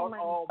out.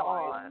 Oh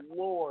my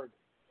Lord!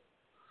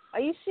 Are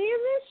you seeing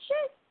this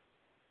shit?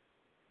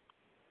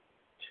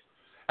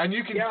 And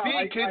you can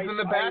see kids in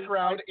the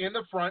background in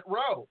the front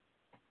row.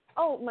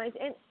 Oh my!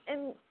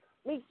 And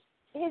like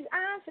his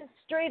ass is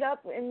straight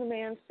up in the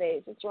man's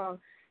face. It's wrong.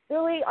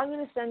 Billy, I'm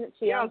going to send it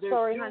to you. Yeah, I'm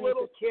sorry, two honey.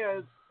 little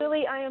kids.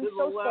 Billy, I am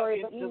so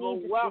sorry, but you to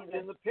need the to left see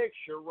this. in the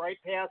picture, right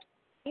past,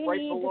 You right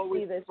need below, to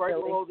see this, right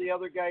Billy. below the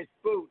other guy's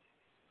boot.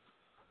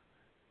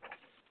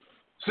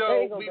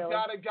 So go, we've Billy.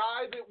 got a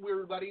guy that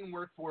we're letting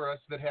work for us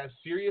that has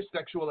serious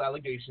sexual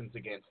allegations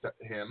against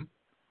him.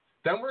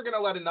 Then we're going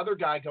to let another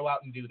guy go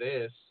out and do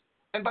this.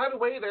 And by the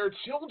way, there are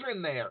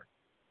children there.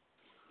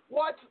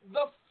 What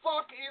the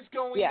fuck is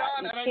going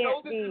on? And I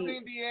know this is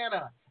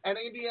Indiana. And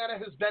Indiana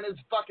has been as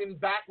fucking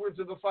backwards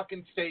of a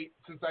fucking state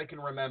since I can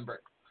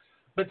remember.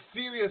 But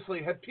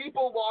seriously, have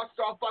people lost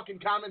all fucking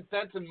common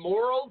sense and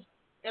morals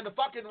in the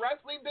fucking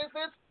wrestling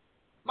business?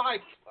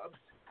 My...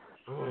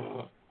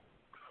 Steve,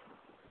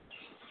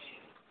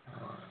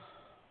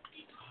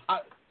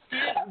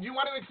 do you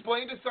want to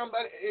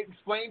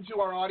explain to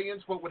our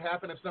audience what would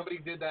happen if somebody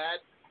did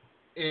that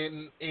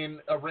in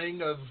a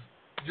ring of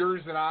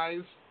yours and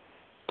I's?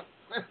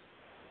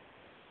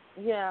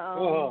 Yeah.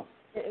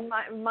 In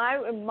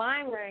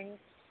my ring,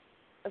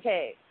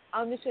 okay,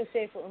 I'm just gonna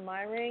say for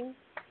my ring,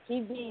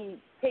 he'd be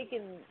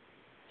taken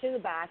to the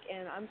back,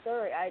 and I'm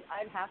sorry,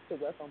 I'd have to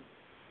whip him.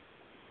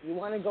 You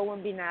want to go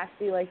and be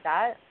nasty like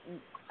that?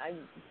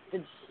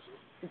 The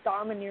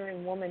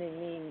domineering woman in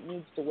me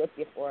needs to whip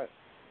you for it.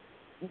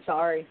 I'm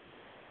sorry,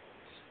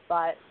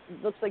 but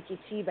it looks like you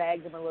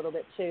teabagged him a little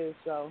bit too.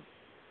 So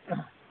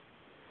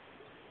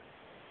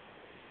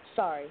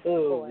sorry.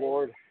 Oh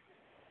Lord.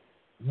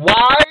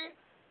 Why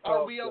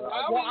are we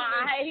allowing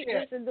Why? this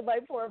shit? Listen to my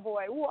poor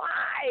boy.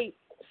 Why?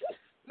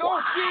 No,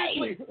 Why?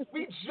 seriously.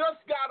 We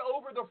just got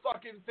over the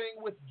fucking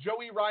thing with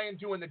Joey Ryan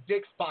doing the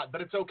dick spot,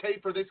 but it's okay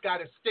for this guy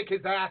to stick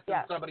his ass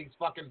in somebody's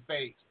fucking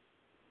face.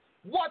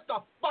 What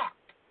the fuck?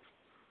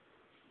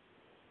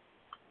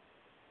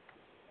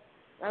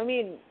 I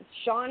mean,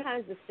 Sean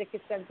has the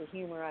sickest sense of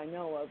humor I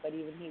know of, but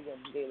even he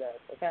wouldn't do this,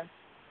 okay?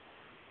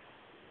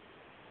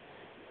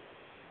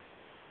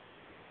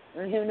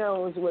 And who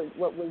knows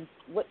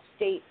what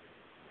state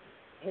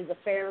his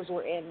affairs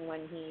were in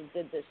when he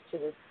did this to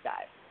this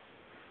guy.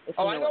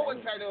 I know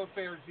what kind of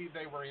affairs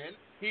they were in.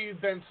 He's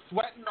been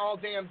sweating all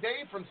damn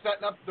day from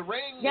setting up the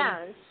ring.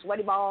 Yeah,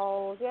 sweaty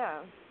balls, yeah.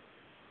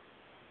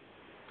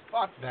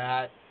 Fuck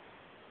that.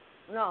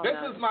 No, This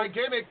is my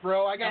gimmick,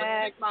 bro. I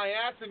gotta kick my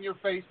ass in your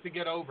face to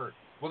get over.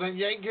 Well, then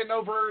you ain't getting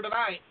over her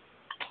tonight.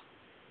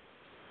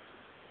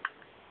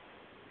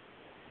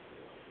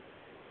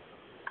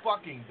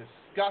 Fucking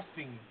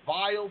disgusting,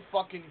 vile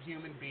fucking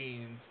human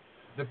beings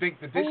that think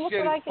that this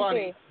shit is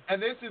funny.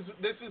 And this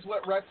is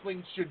what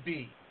wrestling should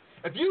be.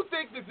 If you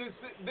think that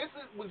this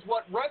was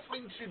what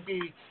wrestling should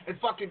be in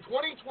fucking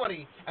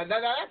 2020, and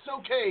that that's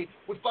okay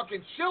with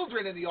fucking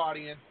children in the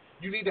audience,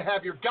 you need to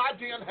have your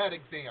goddamn head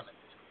examined.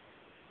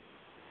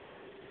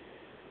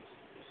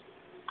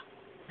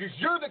 Because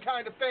you're the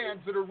kind of fans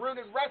that are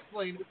ruining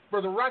wrestling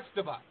for the rest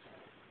of us.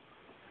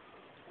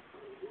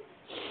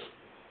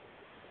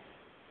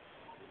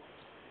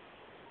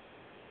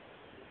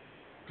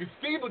 Because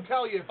Steve would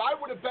tell you, if I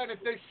would have been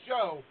at this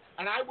show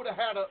and I would have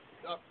had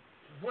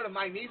one of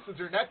my nieces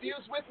or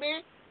nephews with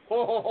me,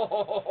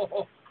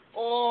 oh,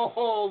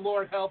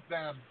 Lord help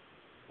them.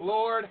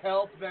 Lord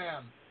help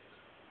them.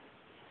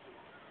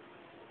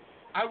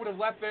 I would have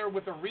left there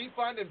with a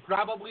refund and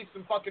probably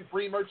some fucking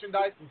free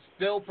merchandise and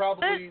still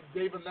probably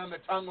gave them a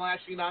tongue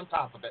lashing on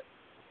top of it.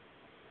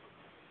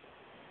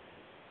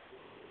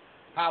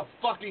 How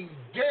fucking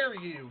dare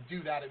you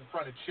do that in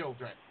front of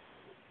children?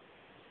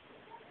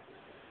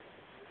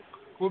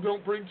 Well,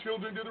 don't bring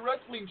children to the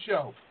wrestling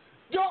show.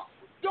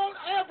 Don't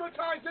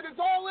advertise it as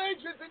all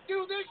ages and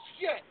do this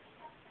shit.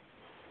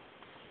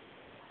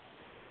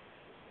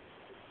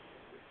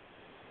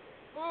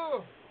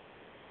 Oh.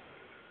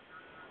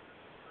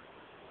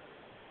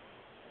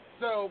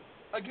 So,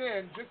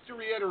 again, just to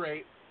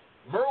reiterate,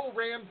 Merle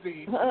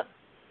Ramsey,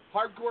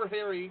 Hardcore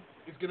Harry,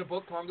 is going to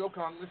book Congo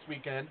Kong this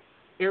weekend.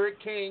 Eric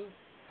King,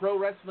 Pro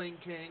Wrestling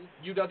King,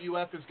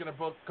 UWF, is going to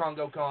book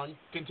Congo Kong,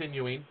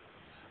 continuing.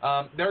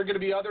 There are going to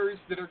be others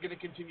that are going to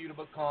continue to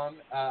book Kong.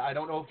 I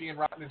don't know if Ian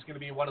Rotten is going to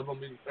be one of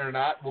them or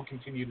not. We'll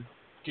continue to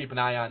keep an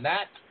eye on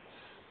that.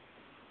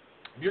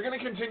 If you're going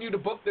to continue to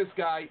book this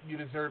guy, you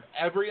deserve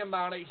every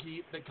amount of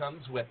heat that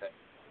comes with it.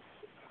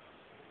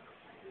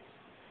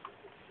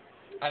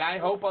 And I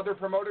hope other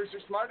promoters are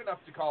smart enough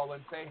to call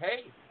and say,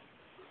 hey,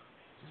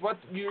 this is what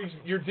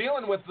you're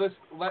dealing with, this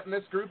letting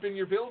this group in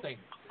your building.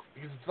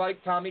 Because it's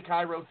like Tommy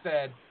Cairo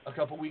said a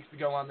couple weeks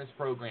ago on this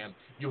program,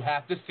 you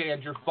have to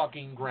stand your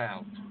fucking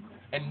ground.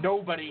 And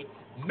nobody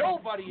in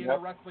the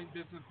wrestling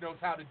business knows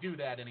how to do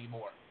that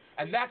anymore.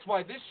 And that's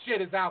why this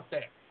shit is out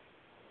there.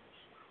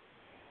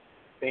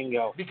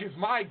 Bingo. Because,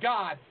 my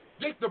God,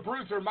 Dick the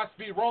Bruiser must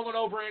be rolling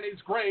over in his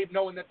grave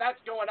knowing that that's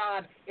going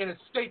on in a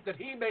state that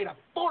he made a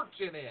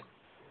fortune in.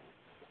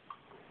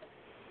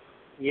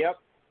 Yep.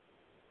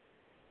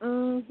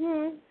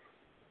 Mm-hmm.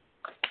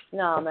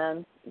 No,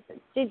 man.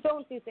 See,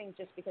 don't do things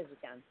just because you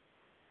can.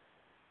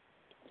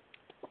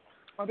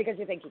 Or because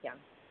you think you can.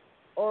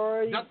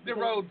 Or Dusty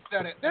Rhodes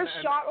said it. There's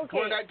shot, okay.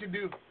 Cornette can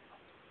do.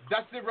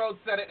 Dusty Rhodes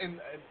said it, and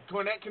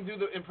Cornette can do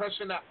the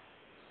impression that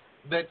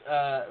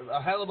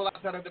a hell of a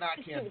lot better than I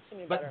can.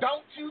 But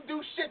don't you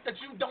do shit that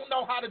you don't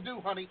know how to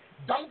do, honey.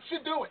 Don't you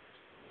do it.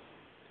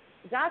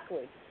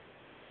 Exactly.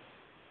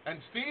 And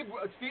Steve,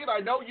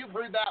 I know you've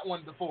heard that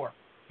one before.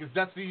 Because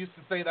Dusty used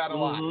to say that a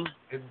lot.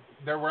 And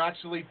there were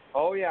actually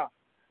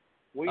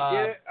we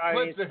did.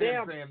 Clips of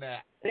him saying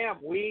that. Sam,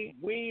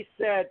 we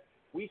said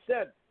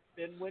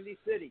in Windy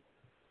City,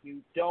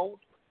 you don't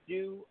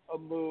do a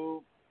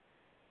move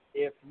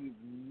if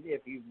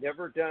you've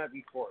never done it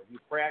before. You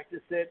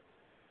practice it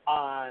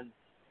on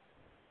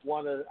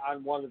one of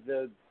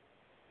the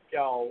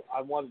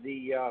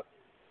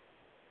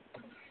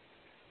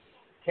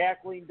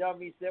tackling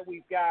dummies that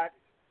we've got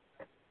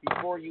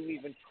before you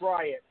even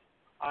try it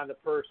on the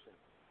person.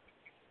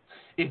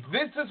 If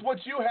this is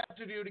what you have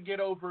to do to get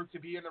over to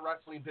be in the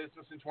wrestling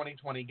business in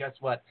 2020, guess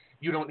what?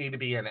 You don't need to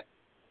be in it.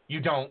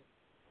 You don't.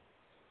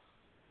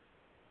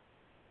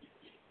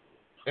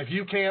 If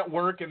you can't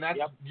work and that's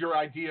your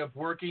idea of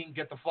working,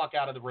 get the fuck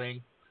out of the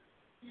ring.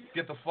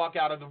 Get the fuck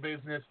out of the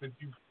business that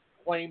you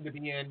claim to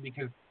be in,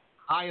 because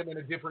I am in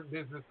a different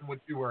business than what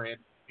you are in,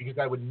 because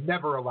I would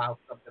never allow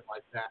something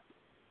like that.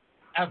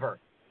 Ever.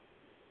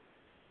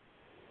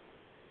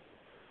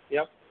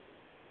 Yep.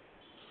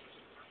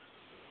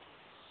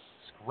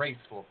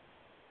 Disgraceful.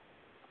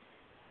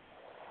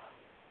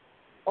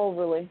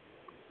 Overly.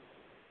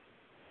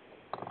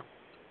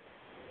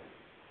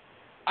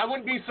 I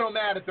wouldn't be so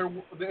mad if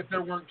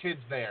there weren't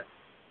kids there.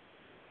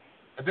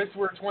 If this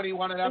were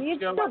 21 and up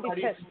show, I'd be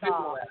pissed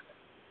off.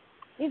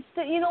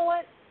 You know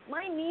what?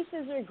 My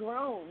nieces are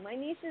grown. My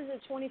nieces are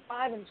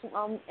 25 and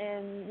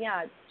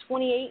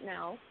 28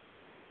 now.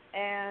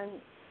 And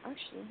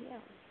actually,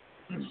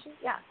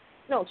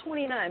 no,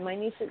 29. My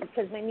niece,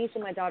 because my niece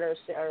and my daughter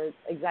are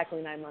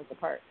exactly 9 months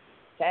apart.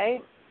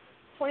 Okay,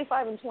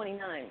 25 and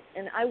 29,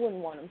 and I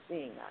wouldn't want them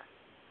seeing that.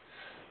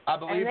 I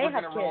believe we're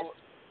going to roll.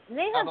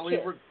 They have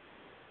kids.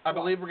 I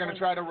believe we're going to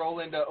try to roll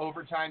into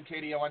overtime.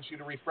 Katie, I want you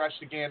to refresh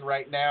again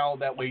right now.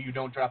 That way you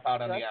don't drop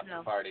out on the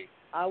after party.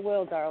 I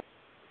will, darling.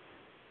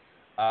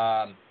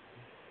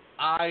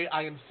 I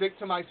am sick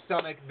to my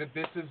stomach that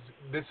this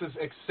is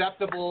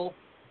acceptable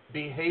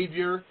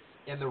behavior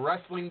in the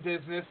wrestling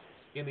business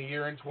in the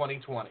year in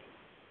 2020.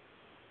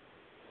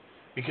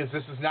 Because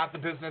this is not the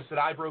business that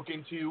I broke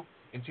into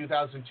in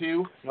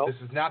 2002. Nope. This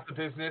is not the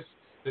business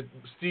that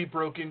Steve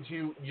broke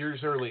into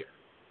years earlier.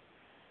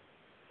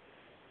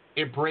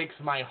 It breaks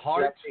my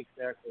heart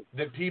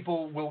that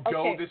people will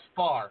go this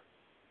far.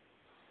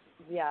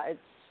 Yeah,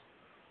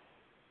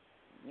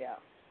 yeah.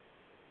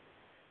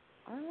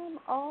 I'm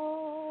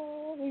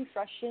all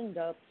refreshened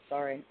up.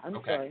 Sorry, I'm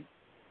sorry.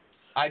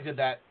 I did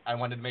that. I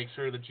wanted to make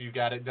sure that you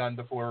got it done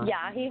before.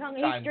 Yeah, he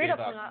straight up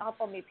hung up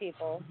on me,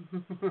 people.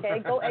 Okay,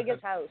 go egg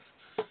his house.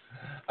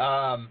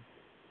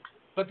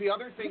 But the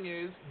other thing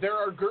is, there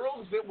are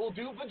girls that will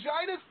do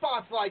vagina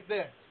spots like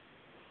this.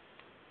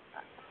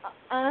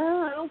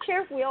 I don't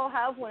care if we all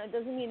have one. It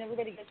doesn't mean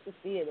everybody gets to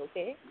see it,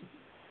 okay?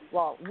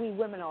 Well, we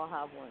women all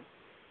have one.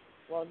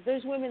 Well,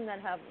 there's women that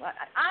have.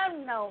 I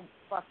don't know,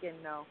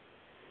 fucking know.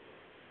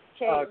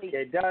 Okay,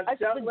 us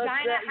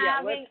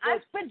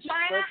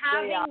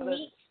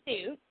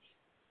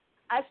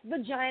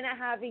vagina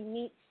having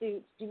meat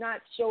suits do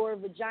not show her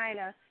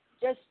vagina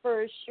just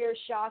for sheer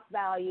shock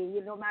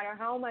value. No matter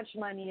how much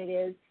money it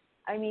is.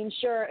 I mean,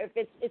 sure, if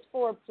it's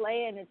for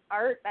play and it's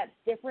art, that's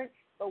different.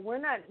 But we're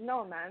not.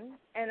 No, man.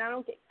 And I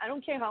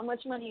don't care how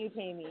much money you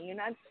pay me. You're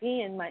not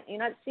seeing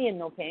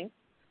no pink.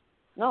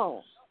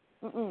 No.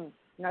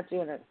 Not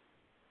doing it.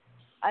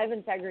 I have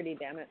integrity,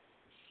 damn it.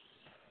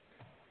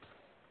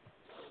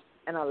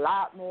 And a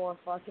lot more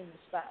fucking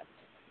respect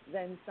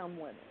than some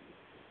women.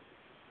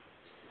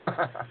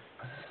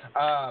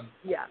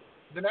 Yeah.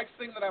 The next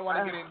thing that I want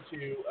to get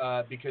into,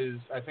 because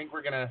I think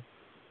we're gonna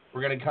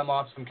come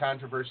off some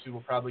controversy.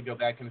 We'll probably go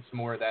back into some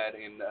more of that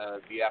in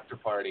the after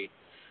party.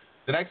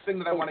 The next thing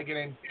that I want to get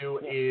into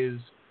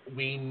is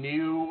we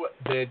knew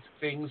that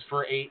things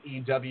for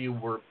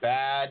AEW were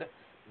bad.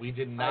 We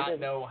did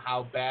not know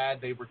how bad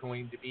they were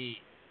going to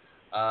be.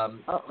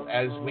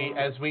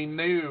 As we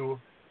knew,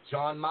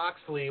 Jon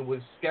Moxley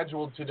was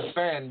scheduled to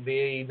defend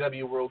the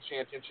AEW World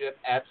Championship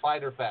at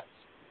Fyter Fest.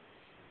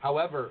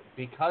 However,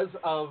 because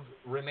of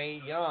Renee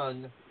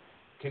Young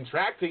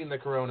contracting the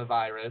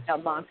coronavirus,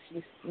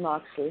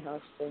 Moxley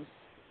has to.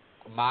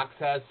 Mox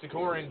has to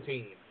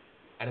quarantine.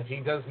 And if he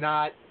does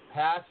not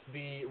pass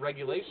the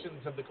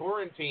regulations of the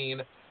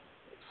quarantine,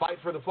 Fight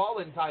for the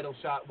Fallen title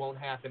shot won't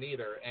happen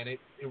either. And it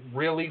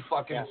really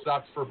fucking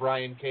sucks for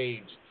Brian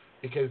Cage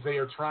because they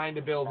are trying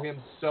to build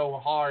him so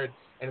hard.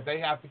 And if they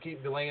have to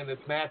keep delaying this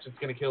match, it's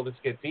going to kill this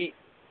kid's heat.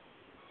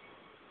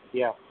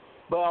 Yeah.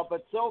 Well,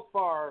 but so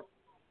far,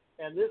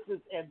 and this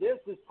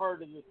is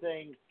part of the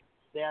thing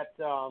that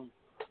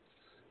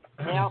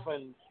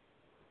happened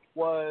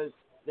was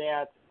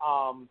that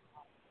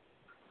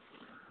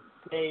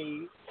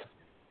they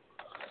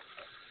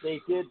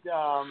did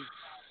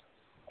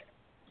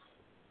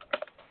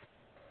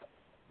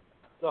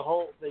the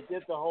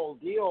whole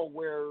deal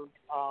where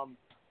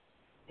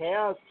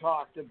Taz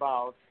talked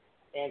about,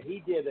 and he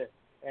did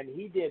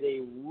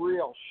a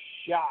real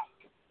shock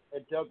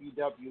at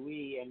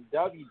WWE, and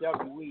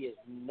WWE is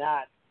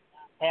not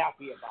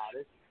happy about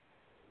it.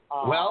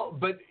 Well,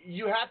 but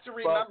you have to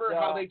remember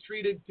how they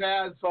treated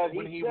Taz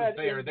when he was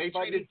there. They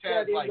treated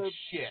Taz like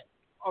shit.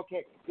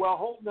 Okay. Well,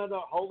 hold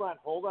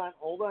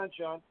on,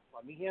 Sean.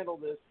 Let me handle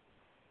this.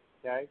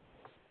 Okay.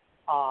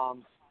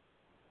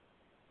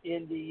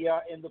 In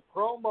the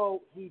promo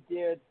he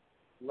did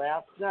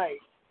last night,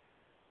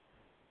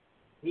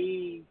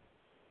 he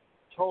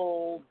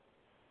told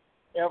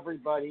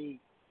everybody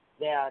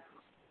that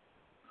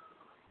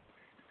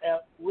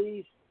at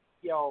least,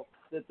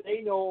 that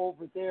they know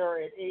over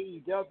there at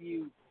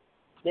AEW,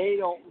 they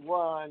don't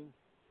run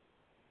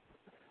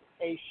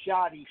a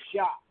shoddy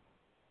shop,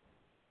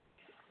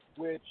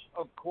 which,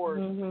 of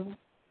course,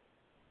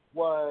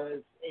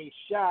 was a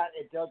shot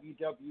at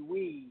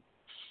WWE,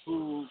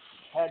 who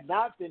had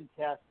not been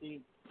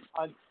testing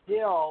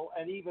until,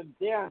 and even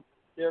then,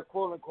 their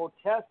quote-unquote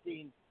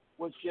testing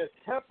was just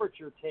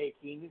temperature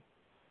taking,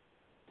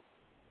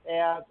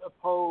 as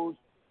opposed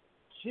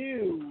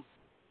to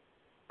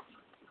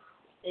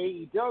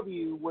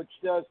AEW, which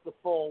does the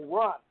full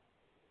run.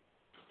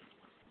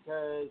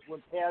 Because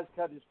when Taz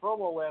cut his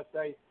promo last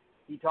night,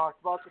 he talked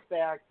about the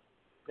fact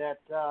that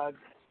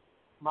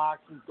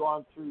Mox has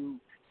gone through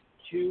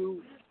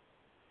 2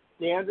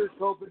 standard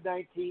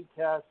COVID-19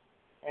 tests,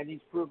 and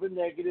he's proven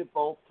negative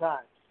both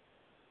times.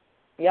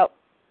 Yep.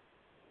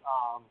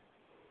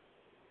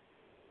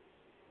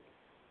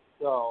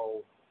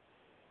 So,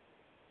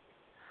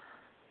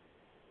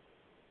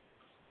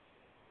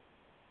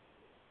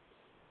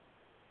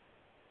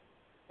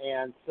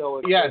 and so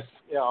it's yes. Just,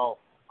 well,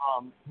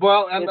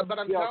 but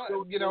I'm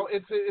telling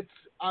it's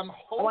I'm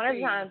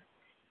hoping one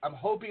I'm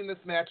hoping this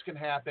match can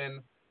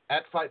happen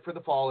at Fight for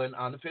the Fallen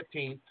on the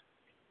 15th.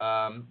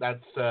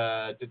 That's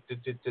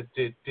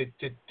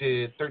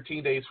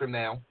 13 days from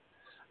now.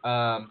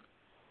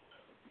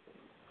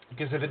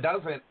 Because if it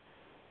doesn't,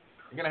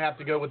 you're going to have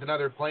to go with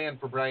another plan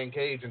for Brian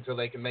Cage until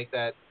they can make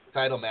that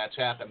title match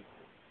happen.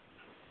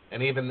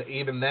 And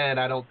even then,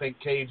 I don't think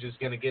Cage is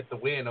going to get the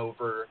win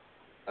over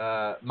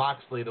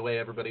Moxley the way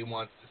everybody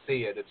wants to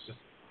see it. It's just,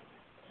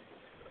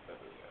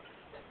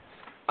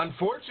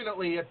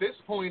 unfortunately, at this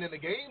point in the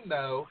game,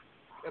 though,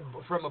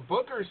 from a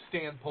Booker's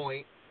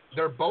standpoint,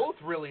 they're both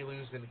really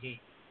losing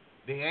heat.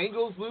 The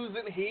Angle's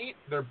losing heat.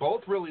 They're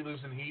both really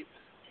losing heat.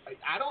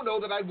 I don't know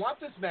that I want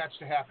this match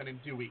to happen in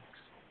 2 weeks.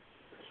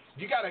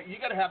 You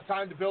gotta have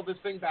time to build this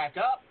thing back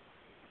up.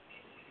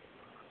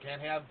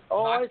 Can't have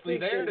Moxley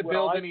there to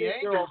build any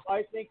anger.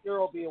 I think there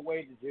will be a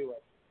way to do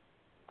it.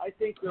 I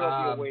think there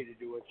will be a way to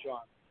do it,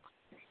 Sean.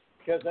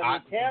 Because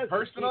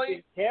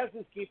Taz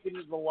is keeping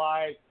it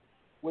alive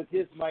with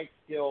his mic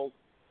skills.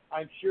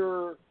 I'm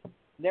sure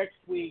next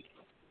week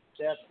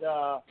that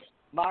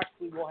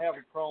Moxley will have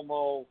a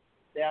promo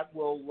that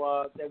will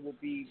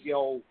be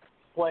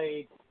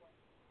played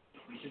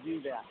to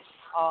do that.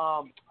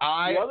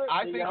 I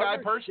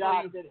personally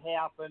shot that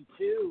happened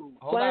too.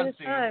 Hold on,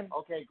 Steve.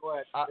 Okay, go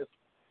ahead.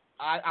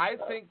 I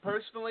think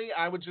personally,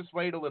 I would just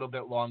wait a little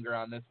bit longer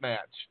on this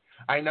match.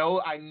 I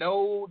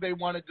know they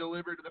want to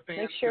deliver to the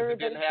fans because it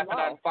didn't happen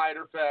on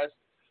Fyter Fest,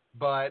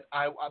 but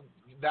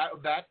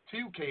that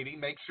too, Katie.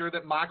 Make sure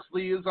that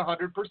Moxley is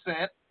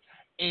 100%,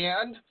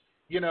 and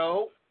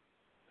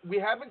we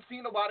haven't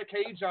seen a lot of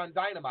Cage on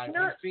Dynamite.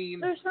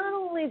 There's not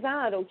only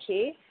that,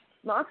 okay.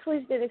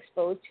 Moxley's been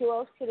exposed. Who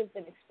else could have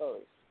been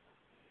exposed?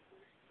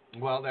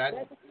 Well, that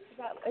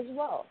as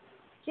well.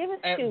 Give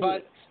it 2 weeks.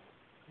 But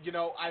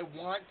I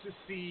want to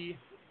see.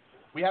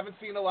 We haven't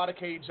seen a lot of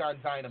Cage on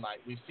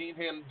Dynamite. We've seen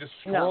him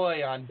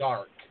destroy on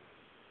Dark.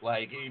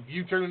 Like if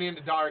you tune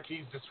into Dark,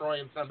 he's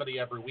destroying somebody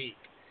every week.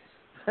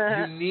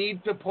 You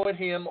need to put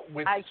him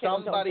with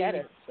somebody. Don't get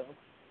it, so.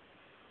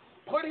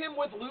 Put him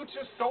with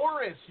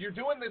Luchasaurus. You're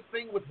doing this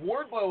thing with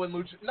Wardlow and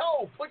Lucha.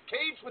 No, put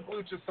Cage with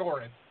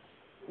Luchasaurus.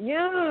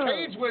 Yeah.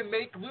 Cage would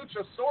make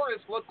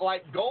Luchasaurus look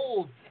like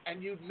gold,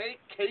 and you'd make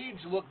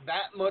Cage look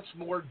that much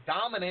more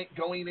dominant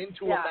going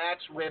into a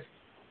match with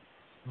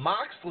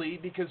Moxley,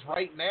 because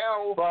right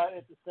now... But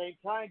at the same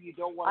time, you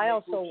don't want to... I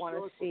also want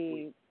to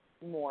see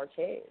more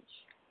Cage.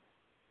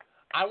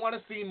 I want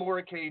to see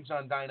more Cage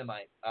on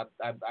Dynamite.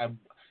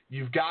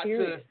 You've got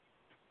to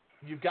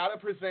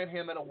present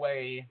him in a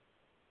way...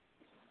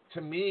 To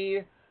me,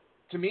 is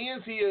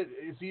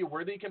he a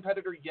worthy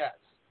competitor? Yes.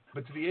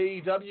 But to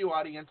the AEW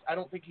audience, I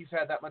don't think he's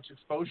had that much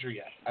exposure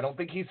yet. I don't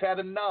think he's had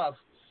enough,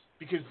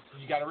 because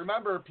you got to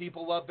remember,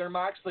 people love their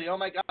Moxley. Oh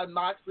my God,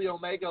 Moxley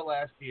Omega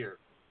last year,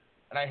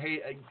 and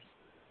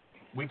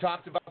we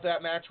talked about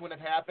that match when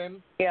it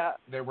happened. Yeah.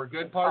 There were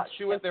good parts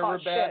to it. There were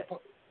bad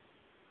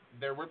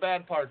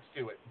parts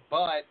to it.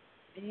 But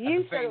you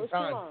at the same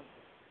time, too long.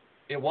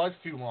 It was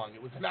too long.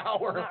 It was an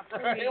hour. Not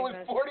for me, it was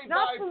 45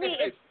 Not for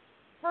minutes. Me.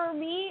 For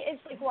me,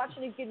 it's like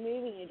watching a good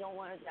movie and you don't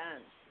want to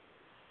dance.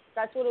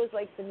 That's what it was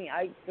like to me.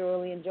 I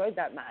thoroughly enjoyed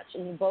that match,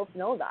 and you both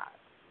know that.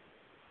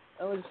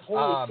 It was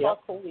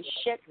holy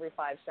shit every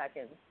 5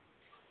 seconds.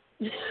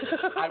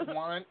 I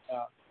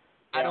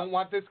don't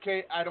want this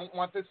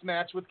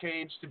match with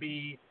Cage to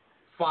be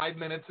 5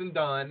 minutes and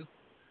done,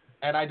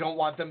 and I don't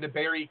want them to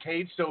bury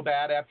Cage so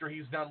bad after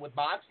he's done with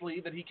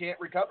Moxley that he can't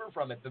recover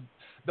from it.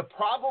 The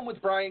problem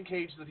with Brian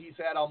Cage that he's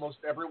had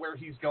almost everywhere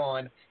he's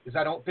gone is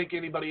I don't think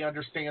anybody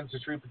understands the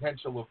true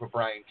potential of a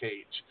Brian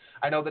Cage.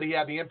 I know that he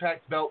had the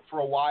Impact belt for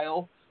a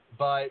while,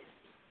 but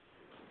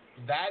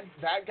that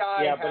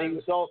guy. Yeah, but he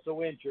was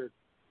also injured.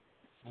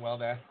 Well,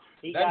 that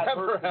got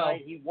never hurt tonight.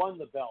 helped. He won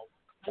the belt.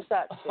 What's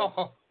that?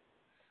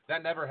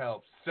 That never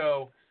helps.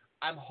 So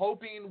I'm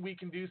hoping we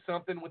can do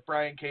something with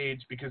Brian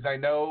Cage, because I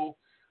know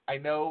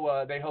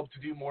they hope to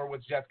do more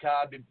with Jeff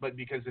Cobb, but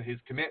because of his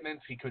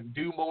commitments, he couldn't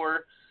do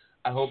more.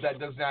 I hope that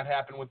does not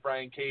happen with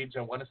Brian Cage.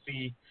 I want to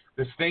see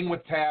this thing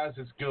with Taz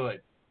is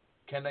good.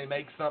 Can they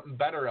make something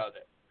better of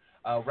it?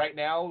 Right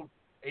now,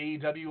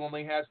 AEW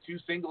only has 2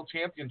 single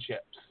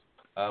championships.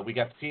 We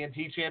got the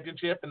TNT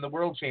championship and the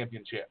World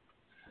Championship.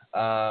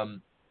 I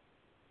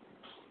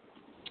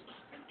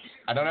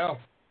don't know.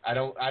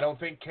 I don't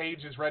think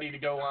Cage is ready to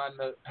go on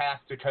the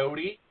path to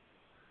Cody,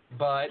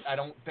 but I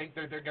don't think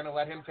that they're going to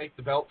let him take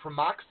the belt from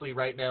Moxley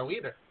right now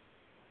either.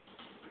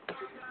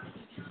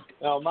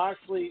 No,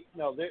 Moxley.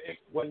 No,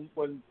 when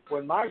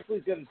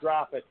Moxley's going to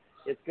drop it,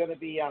 it's going to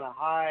be on a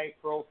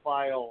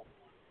high-profile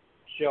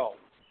show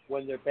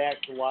when they're back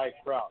to live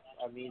crowds.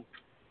 I mean,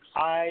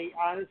 I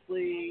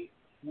honestly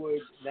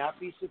would not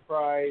be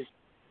surprised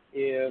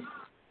if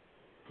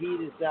he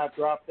does not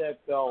drop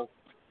that belt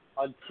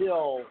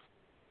until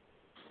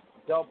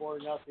Double or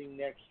Nothing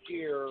next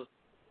year,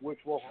 which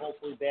will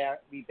hopefully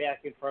be back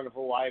in front of a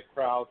live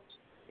crowd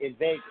in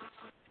Vegas.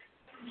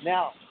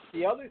 Now,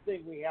 the other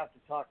thing we have to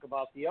talk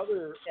about, the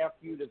other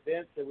FU'd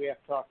event that we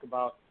have to talk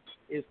about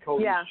is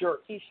Cody's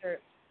shirt.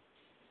 T-shirt.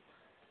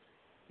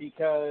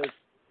 Because,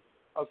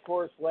 of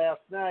course,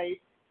 last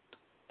night,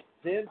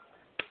 Vince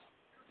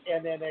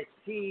and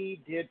NXT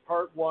did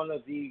part 1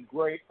 of the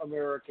Great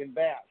American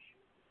Bash,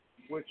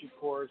 which, of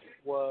course,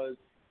 was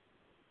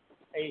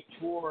a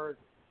tour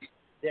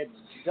that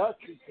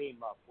Dusty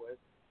came up with,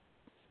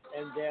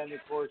 and then of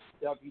course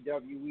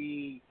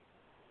WWE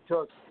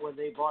took, when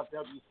they bought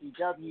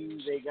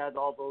WCW, they got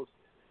all those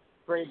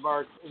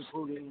trademarks,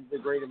 including the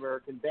Great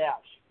American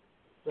Bash.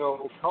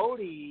 So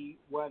Cody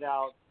went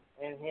out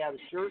and had a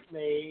shirt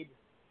made,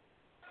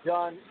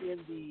 done in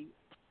the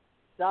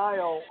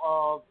style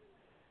of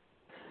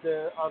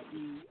the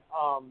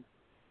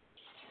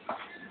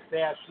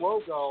Bash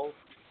logo,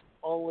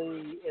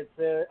 only it's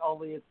the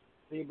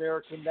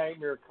American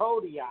Nightmare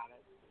Cody on it.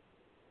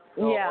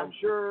 So Yeah. I'm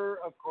sure,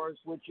 of course,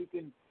 which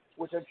I'm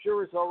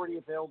sure is already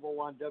available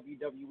on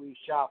WWE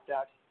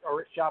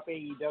or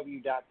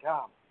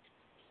shopaew.com.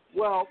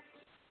 Well,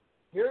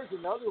 here's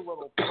another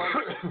little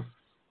fun.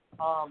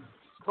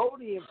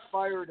 Cody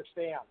inspired a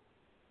fan.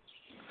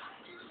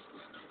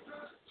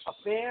 A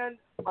fan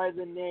by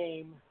the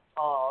name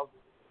of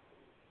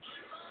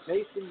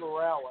Mason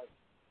Morales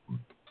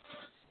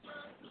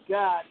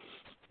got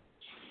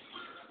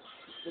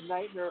the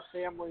Nightmare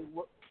Family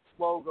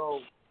logo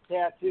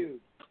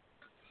tattooed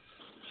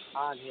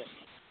on him.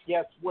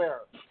 Guess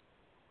where?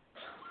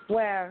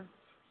 Where?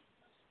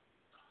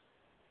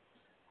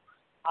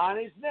 On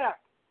his neck,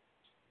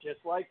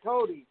 just like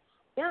Cody.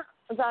 Yeah,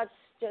 that's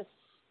just.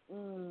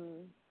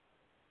 And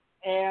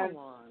come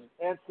on.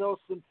 And so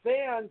some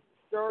fans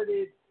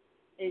started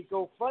a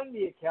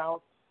GoFundMe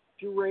account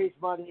to raise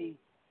money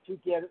to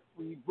get it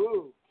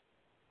removed.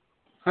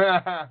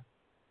 Now,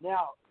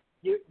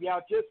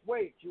 just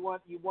wait. You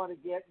want to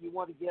get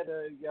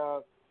a.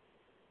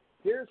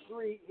 Here's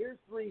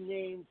three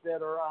names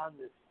that are on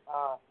this.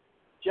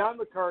 John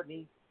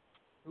McCartney,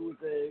 who is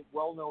a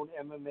well-known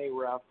MMA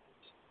ref.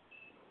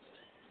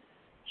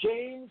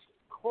 James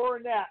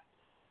Cornette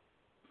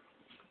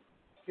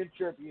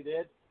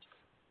contributed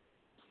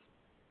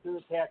to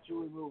the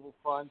tattoo removal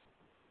fund,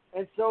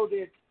 and so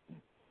did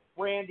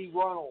Randy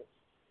Runnels.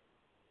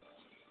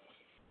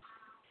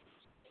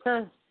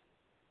 Huh.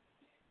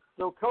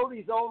 So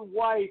Cody's own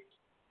wife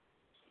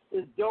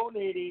is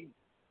donating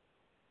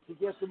to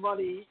get the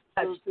money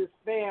so this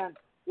fan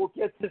will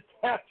get this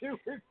tattoo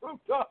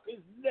removed off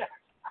his neck.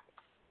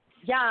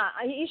 Yeah,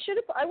 he should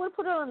have. I would have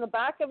put it on the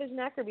back of his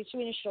neck or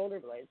between his shoulder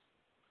blades,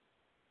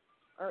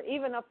 or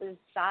even up his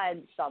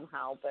side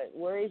somehow. But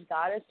where he's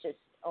got it, just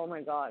oh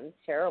my god, it's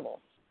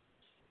terrible.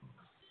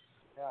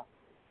 Yeah.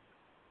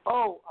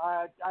 Oh,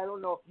 I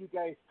don't know if you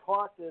guys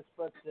caught this,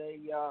 but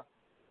a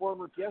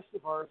former guest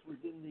of ours was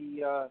in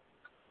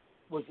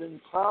the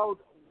crowd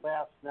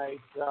last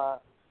night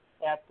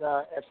at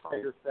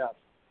Fyter Fest.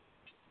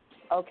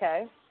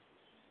 Okay.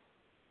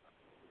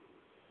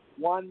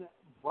 One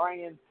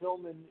Brian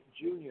Pillman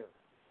Jr.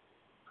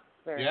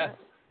 Very yes. nice.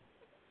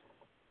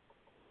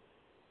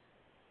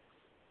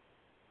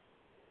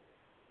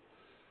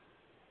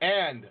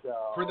 And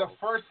for the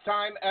first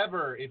time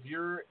ever, if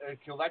you're a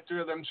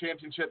collector of them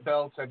championship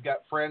belts, I've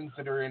got friends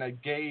that are in a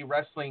gay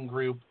wrestling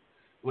group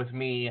with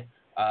me.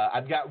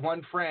 I've got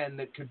one friend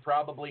that could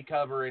probably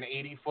cover an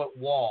 80-foot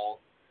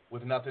wall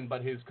with nothing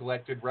but his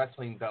collected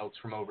wrestling belts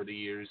from over the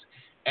years.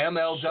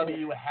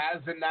 MLW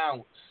has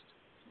announced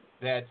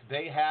that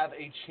they have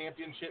a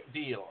championship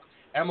deal.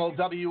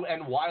 MLW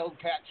and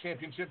Wildcat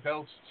championship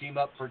belts team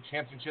up for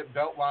championship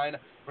belt line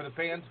for the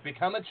fans.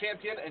 Become a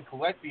champion and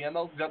collect the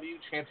MLW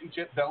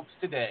championship belts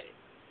today.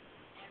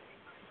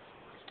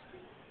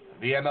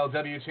 The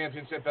MLW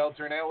championship belts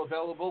are now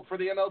available for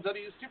the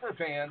MLW super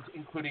fans,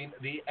 including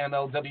the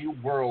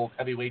MLW World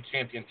Heavyweight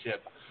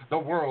Championship, the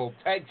World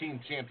Tag Team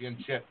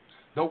Championship,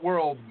 the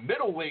World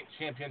Middleweight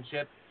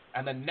Championship,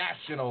 and the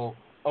National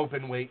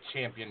Openweight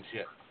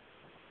Championship.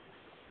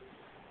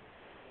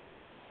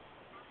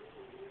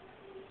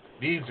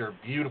 These are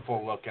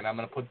beautiful looking. I'm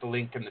going to put the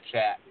link in the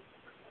chat.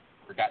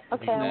 Forgot to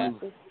do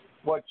that.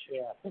 What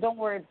chat? Don't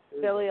worry,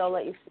 Billy, I'll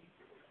let you see.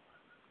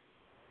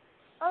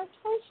 Oh,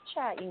 post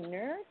chat, you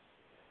nerd.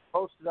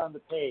 Post it on the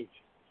page.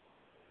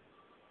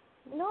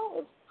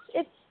 No,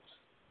 it's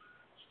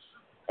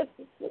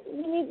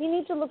you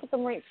need to look at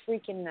them right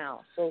freaking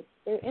now. So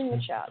they're in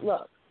the chat.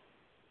 Look.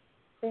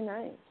 They're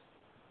nice.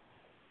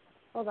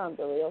 Hold on,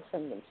 Billy, I'll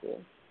send them to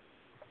you.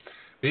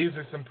 These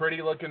are some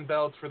pretty looking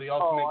belts for the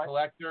Ultimate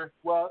Collector.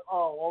 Well,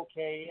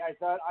 okay.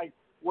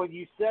 When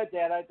you said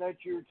that, I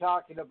thought you were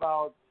talking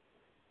about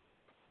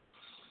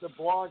the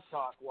Blog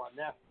Talk one.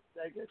 I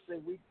guess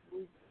we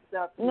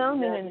stopped no.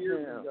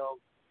 years ago.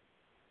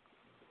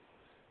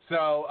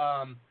 So,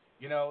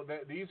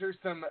 these are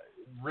some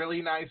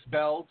really nice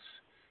belts.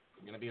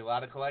 There's going to be a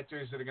lot of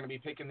collectors that are going to be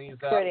picking these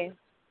up. Pretty.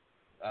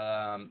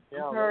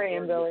 Hurry,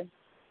 Billy.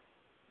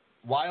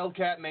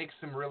 Wildcat makes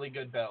some really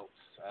good belts.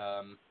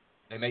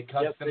 They make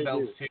custom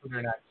belts too.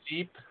 They're not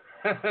cheap.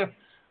 They're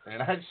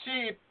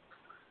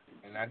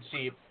not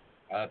cheap.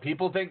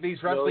 People think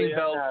these wrestling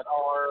belts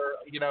are,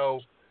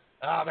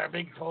 they're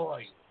big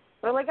toys.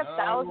 They're like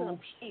 $1,000 a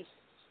piece.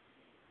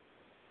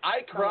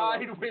 I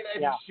cried when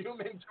Eddie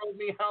Schumann told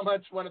me how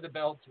much one of the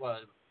belts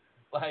was.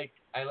 Like,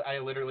 I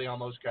literally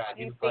almost cried.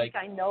 He was like,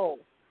 I know.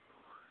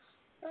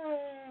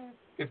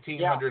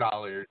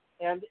 $1,500.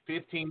 And $1,500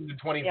 to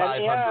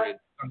 $2,500.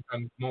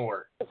 sometimes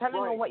more.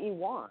 Depending on what you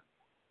want.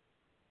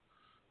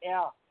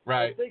 Yeah.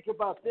 Right. And think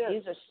about this.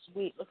 These are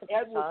sweet. Look at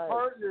Ed the was size.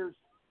 partners.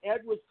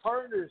 Ed was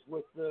partners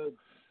with the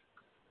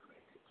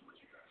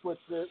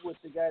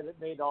guy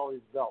that made all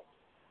his belts.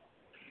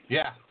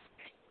 Yeah.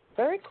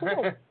 Very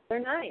cool. They're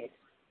nice.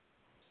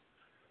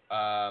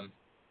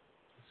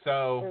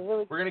 So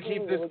really we're going to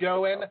keep this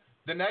going. Cool.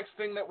 The next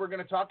thing that we're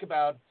going to talk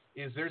about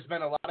is there's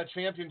been a lot of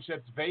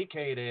championships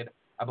vacated.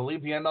 I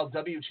believe the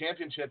MLW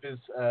championship is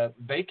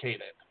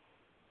vacated,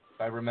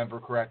 if I remember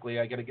correctly.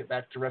 I got to get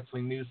back to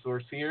Wrestling News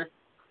Source here.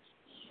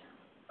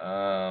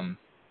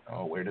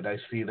 Where did I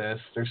see this?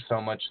 There's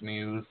so much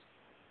news.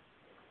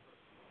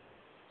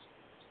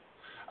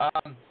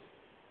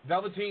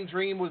 Velveteen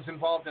Dream was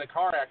involved in a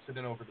car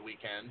accident over the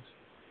weekend.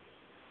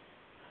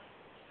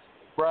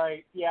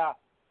 Right, yeah.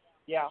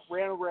 Yeah,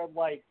 ran a red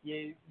light.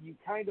 You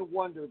kind of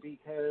wonder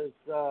because,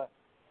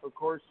 of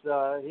course,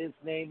 his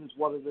name is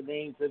one of the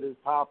names that has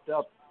popped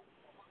up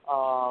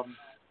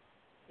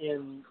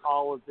in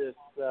all of this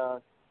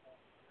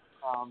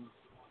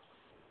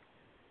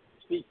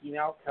speaking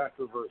out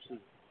controversy.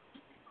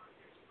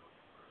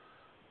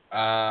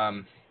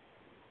 Oh,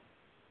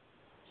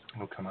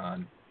 come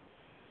on.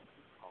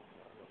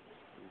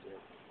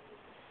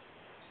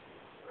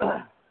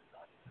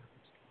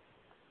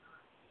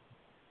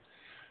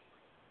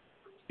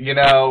 You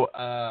know,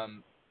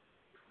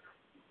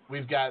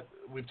 we've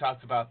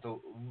talked about the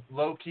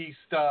low-key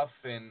stuff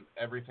and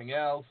everything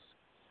else.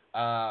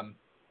 Where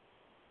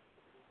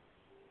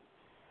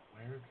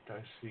did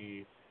I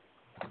see?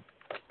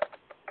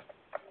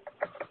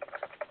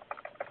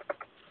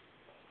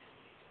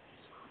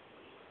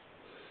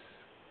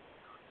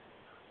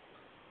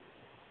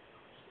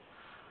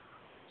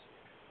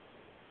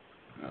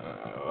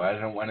 I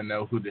don't want to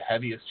know who the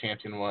heaviest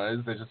champion was.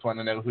 I just want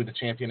to know who the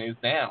champion is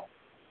now.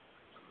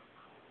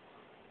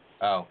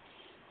 Oh.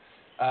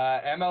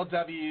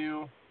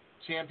 MLW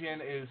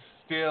champion is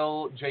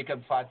still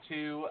Jacob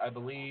Fatu, I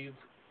believe.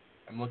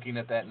 I'm looking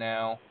at that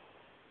now.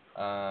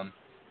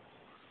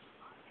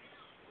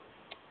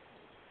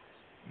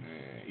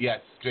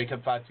 Yes,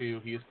 Jacob Fatu.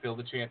 He is still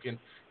the champion.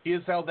 He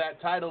has held that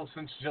title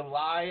since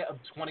July of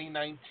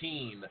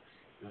 2019.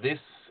 This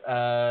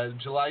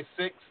July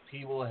 6th,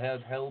 he will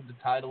have held the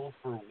title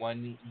for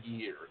 1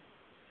 year.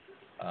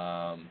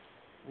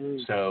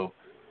 So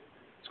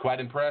it's quite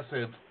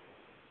impressive.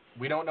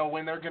 We don't know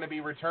when they're going to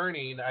be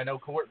returning. I know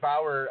Court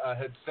Bauer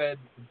had said.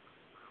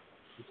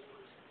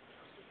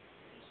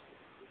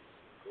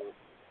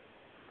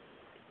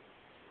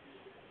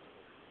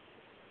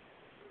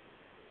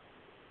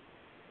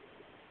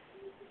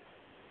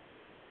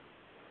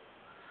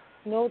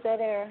 No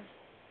dead air.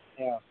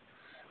 Yeah.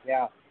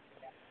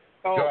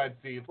 Oh, go ahead,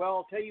 Steve. Well,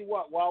 I'll tell you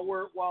what. While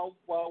we're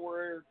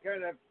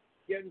kind of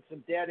getting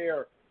some dead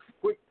air,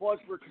 quick plug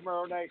for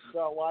tomorrow night's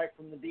live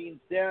from the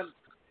Dean's Den.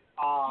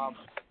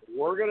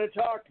 We're going to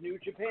talk New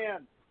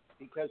Japan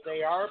because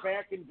they are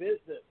back in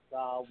business.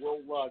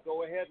 We'll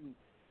go ahead and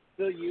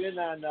fill you in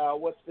on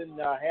what's been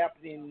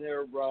happening in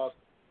their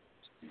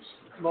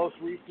most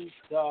recent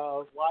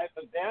live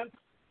event.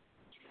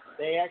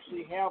 They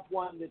actually have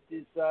one that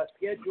is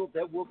scheduled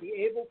that will be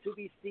able to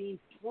be seen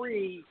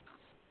free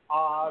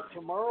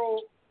tomorrow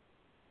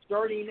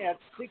starting at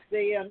 6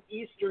 a.m.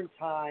 Eastern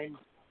Time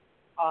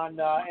on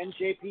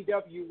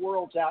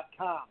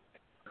njpwworld.com.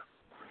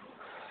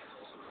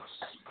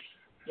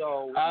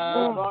 So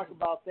we'll talk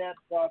about that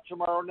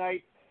tomorrow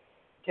night,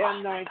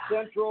 10/9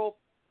 Central,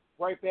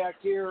 right back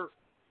here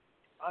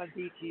on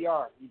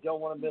BTR. You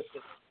don't want to miss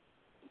it.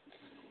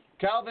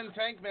 Calvin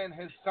Tankman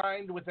has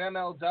signed with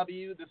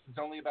MLW. This is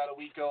only about a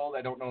week old.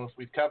 I don't know if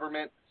we've covered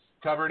it.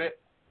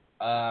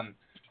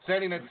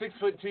 Standing at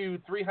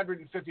 6'2",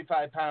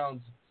 355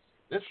 pounds.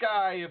 This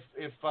guy,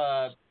 if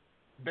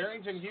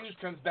Barrington Hughes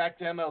comes back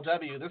to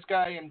MLW, this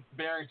guy and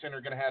Barrington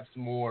are going to have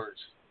some wars.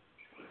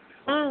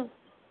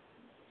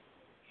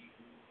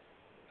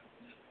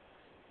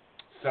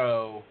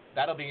 So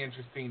that'll be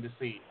interesting to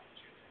see.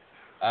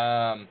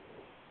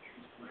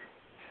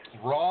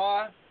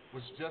 Raw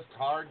was just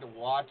hard to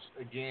watch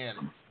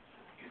again.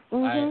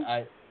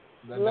 The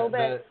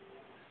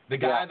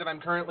guy that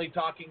I'm currently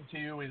talking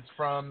to is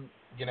from,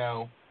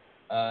 the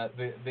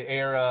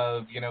era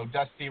of,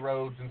 Dusty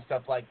Rhodes and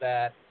stuff like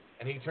that.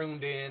 And he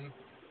tuned in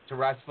to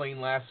wrestling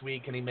last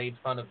week and he made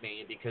fun of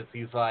me because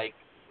he's like,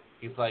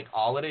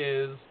 all it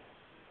is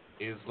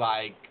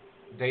like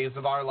Days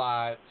of Our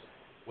Lives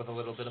with a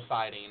little bit of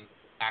fighting,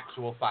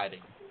 actual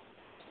fighting.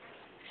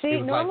 See, he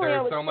was like, normally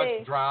there is so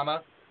much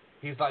drama.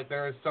 He's like,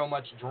 there is so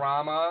much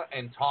drama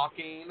and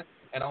talking,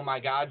 and oh my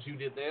God, you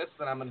did this,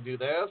 and I'm going to do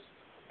this,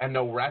 and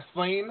no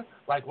wrestling.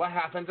 Like, what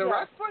happened to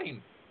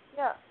wrestling?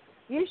 Yeah.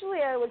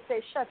 Usually I would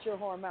say, shut your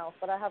whore mouth,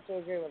 but I have to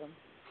agree with him.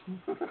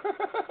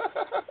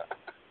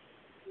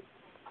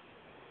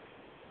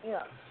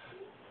 Yeah.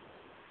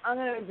 I'm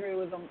going to agree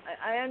with him.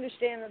 I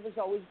understand that there's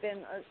always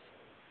been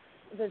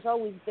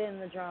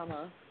the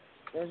drama.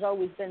 There's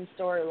always been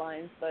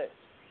storylines, but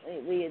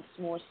lately it's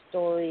more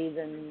story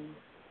than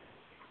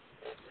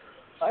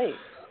fight.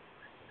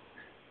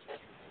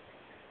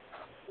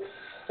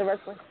 It's a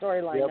wrestling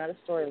storyline, not a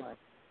storyline.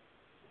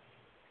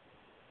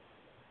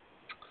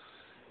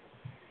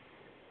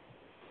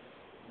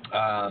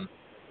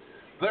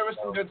 There was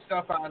some good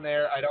stuff on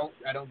there. I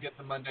don't get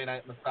the Monday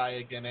Night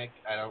Messiah gimmick.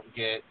 I don't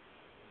get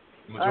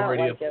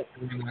majority of it.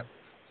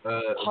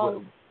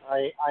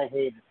 I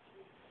hate it.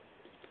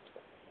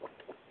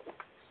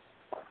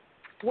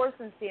 Worse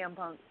than CM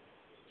Punk.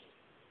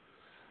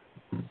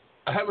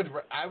 I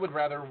would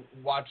rather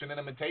watch an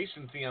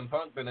imitation CM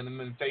Punk than an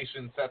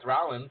imitation Seth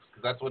Rollins,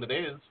 because that's what it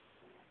is.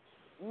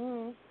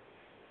 Mm.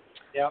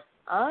 Yep.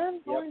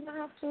 I'm going to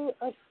have to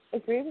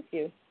agree with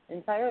you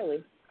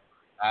entirely.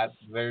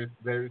 There's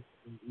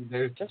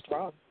just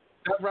wrong.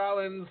 Seth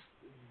Rollins,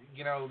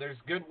 there's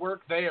good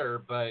work there,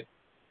 but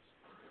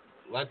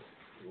I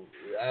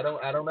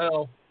don't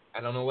know. I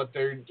don't know what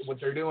they're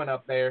doing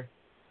up there.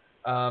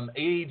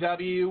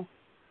 AEW,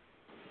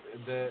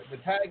 the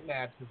tag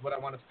match is what I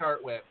want to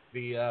start with.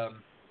 The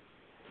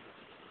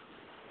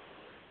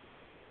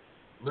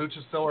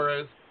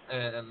Luchasaurus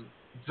and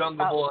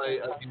Jungle Boy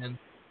against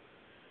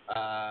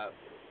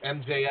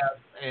MJF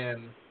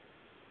and.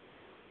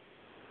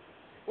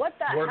 What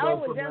the hell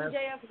was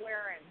MJF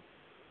wearing?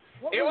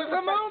 It was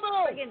a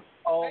muumuu. It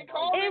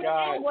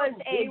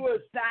was a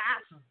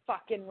bass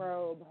fucking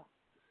robe.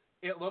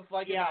 It looked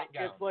like a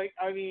nightgown. It's like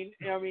I mean,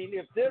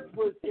 if this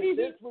was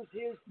his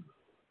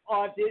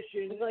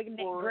audition like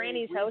for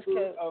Granny's a house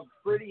coat of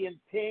Pretty in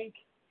Pink,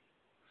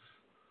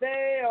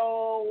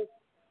 fail.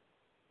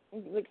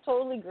 Like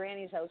totally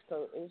Granny's house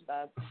coat. It was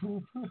bad.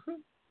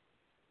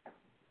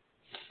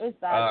 It was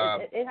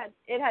bad.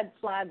 It had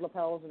plaid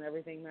lapels and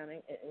everything, man.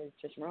 It was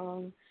just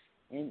wrong.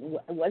 And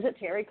was it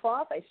terry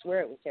cloth? I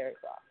swear it was terry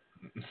cloth.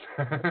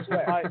 I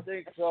swear. I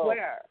think so.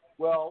 Swear.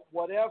 Well,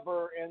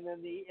 whatever. And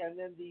then the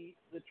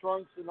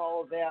trunks and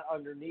all of that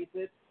underneath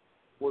it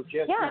were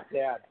just as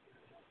bad.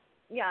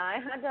 Yeah, I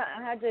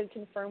had to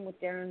confirm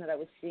with Darren that I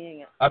was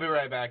seeing it. I'll be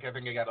right back. I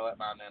think I gotta let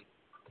Mom in.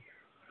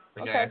 I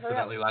think I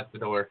accidentally locked the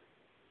door.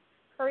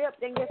 Hurry up,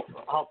 Dingus.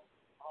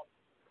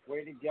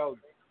 Way to go,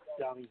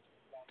 dummy.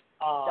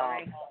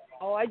 Sorry.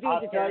 I do.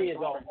 I'll tell you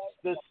though,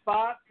 the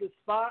spot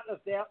of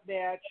that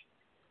match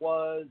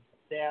was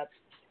that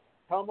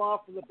come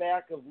off of the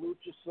back of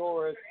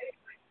Luchasaurus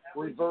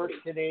reverse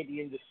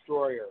Canadian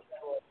Destroyer.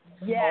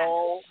 Yes.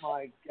 Oh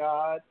my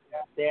God,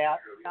 that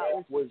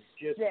was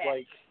just sick.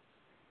 like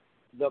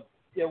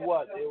it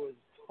was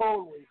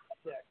totally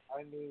sick.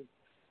 I mean,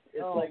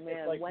 it's like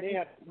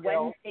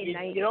Wednesday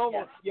night.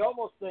 You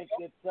almost think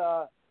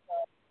that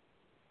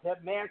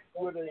that Max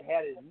would have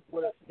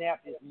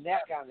snapped his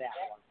neck on that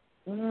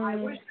one. I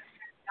wish it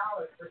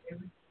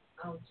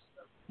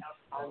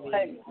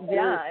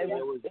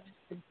was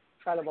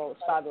incredible. It was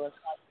fabulous.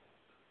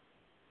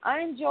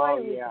 I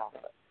enjoy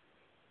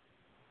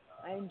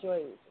I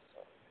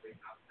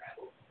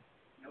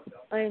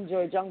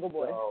enjoy Jungle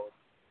Boy.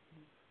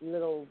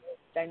 Little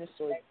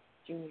dinosaur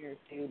junior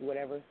dude,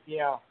 whatever.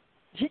 Yeah.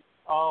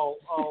 I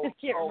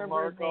can't remember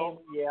Marco.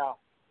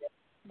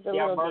 his name.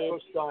 Yeah.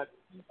 Marco's son.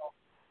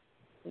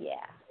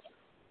 Yeah.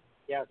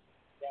 Yes.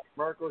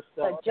 Marco's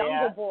son. But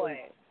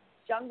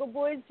Jungle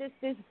Boy's just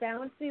this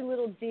bouncy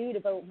little dude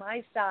about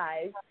my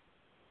size,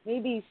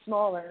 maybe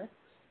smaller,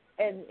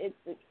 and it's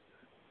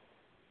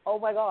oh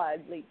my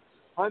God, like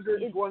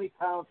 120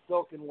 pounds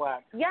soaking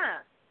wet. Yeah,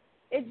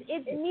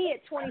 it's me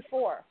at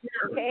 24.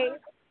 Okay,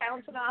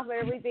 bouncing off of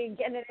everything,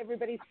 getting in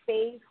everybody's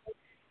face,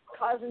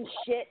 causing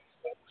shit,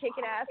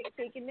 kicking ass,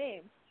 taking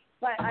names.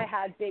 But I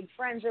had big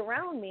friends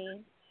around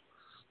me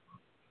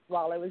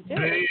while I was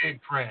doing it. Big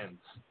friends.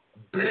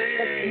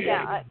 Hey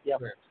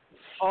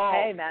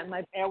man,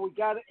 we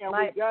got to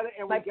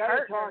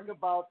talk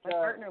about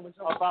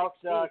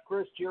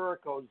Chris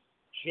Jericho's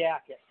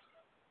jacket.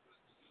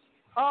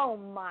 Oh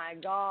my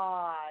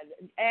God!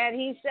 And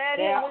he said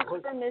it was for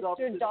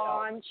Mr.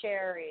 Don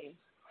Cherry.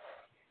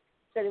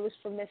 Said it was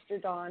for Mr.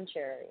 Don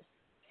Cherry,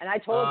 and I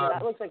told you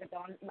that looks like a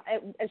Don.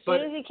 As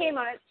soon as he came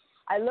out,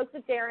 I looked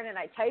at Darren and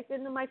I typed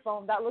into my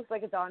phone, that looks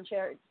like a Don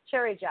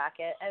Cherry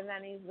jacket, and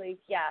then he's like,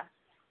 yeah,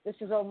 this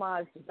is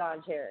homage to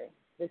Don Cherry.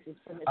 This is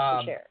for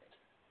Mr. Cherry.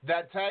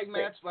 That tag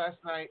match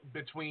last night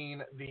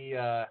between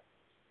the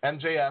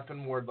MJF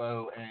and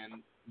Wardlow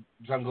and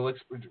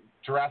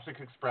Jurassic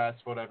Express,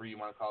 whatever you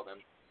want to call them.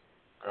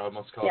 I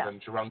almost call them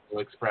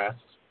Jurungle Express.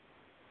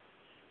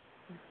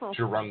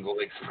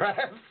 Jurungle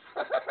Express.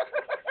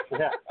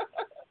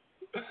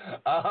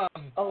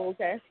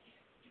 Okay.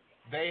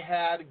 They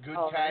had good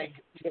tag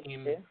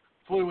team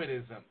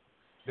fluidism.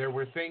 There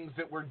were things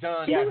that were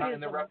done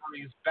behind the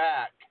referee's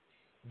back.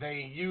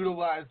 They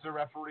utilized the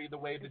referee the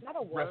way the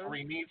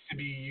referee needs to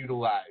be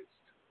utilized.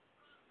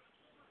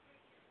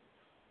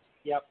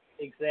 Yep,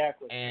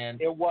 exactly.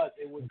 And it was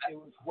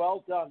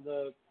well done.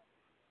 The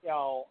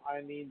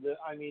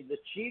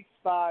cheat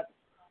spot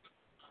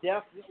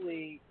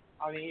definitely.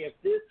 If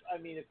this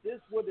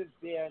would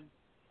have been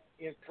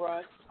in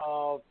front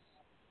of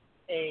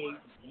a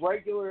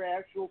regular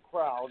actual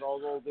crowd,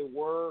 although there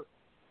were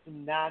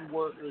some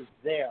non-workers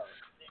there.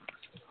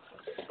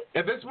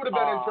 If this would have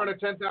been in front of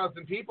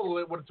 10,000 people,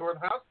 it would have torn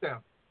the house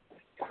down.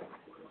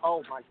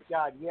 Oh my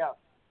God, yes,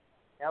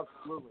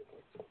 absolutely.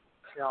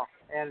 You know,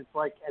 and it's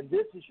like, and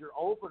this is your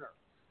opener.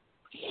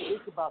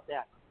 Think about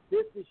that.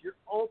 This is your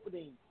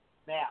opening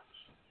match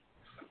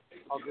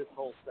of this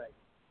whole thing.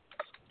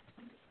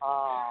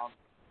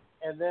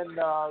 And then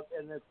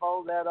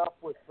follow that up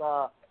with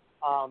the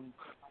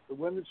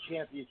women's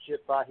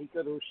championship,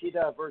 Hikaru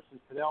Shida versus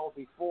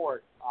Penelope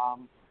Ford. I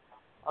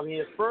mean,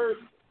 at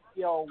first,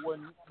 you know,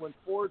 when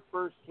Ford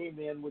first came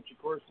in, which of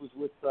course was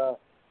with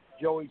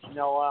Joey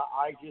Janela,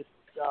 I just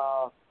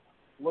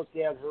looked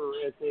at her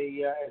as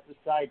a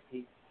side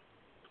piece,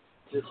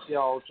 just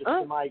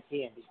some eye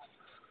candy,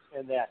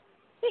 and that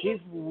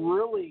she's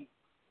really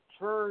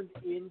turned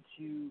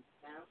into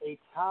a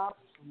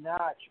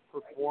top-notch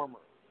performer,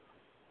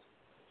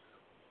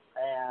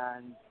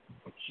 and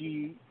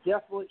she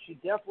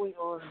definitely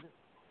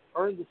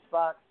earned the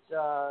spot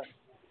to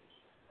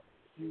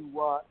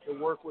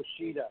work with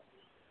Shida.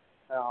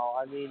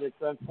 I mean,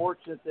 it's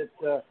unfortunate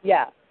that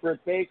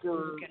Britt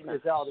Baker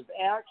is out of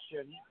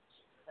action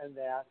and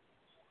that.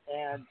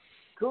 And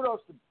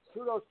kudos to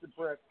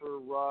Britt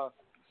for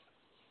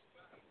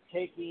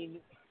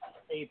taking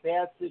a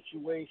bad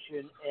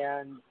situation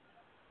and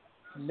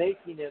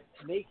making it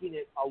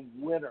a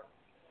winner.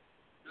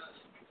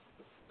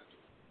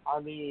 I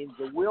mean,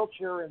 the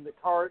wheelchair and the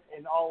cart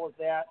and all of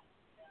that,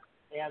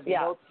 and the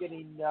notes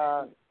getting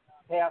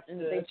past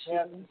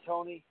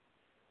Tony,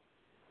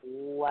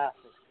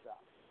 classic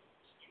stuff.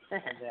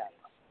 And that.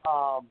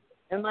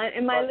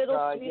 And my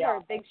little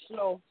sweetheart, Big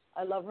Slow.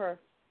 I love her.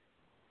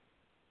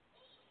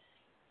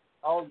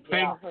 Oh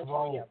yeah, Big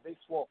Swole. Yeah, Big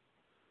Swole.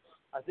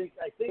 I think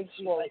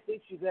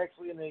she's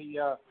actually in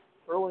the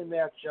early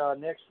match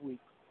next week,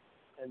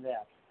 and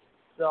that.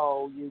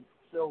 So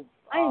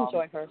I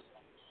enjoy her.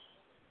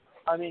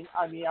 I mean,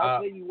 I'll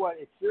tell you what.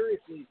 It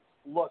seriously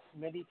looked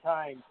many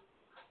times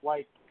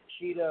like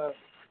Shida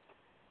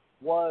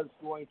was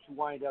going to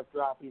wind up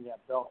dropping that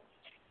belt,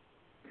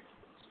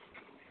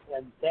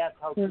 and that's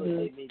how good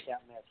they made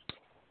that match.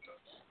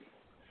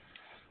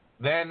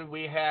 Then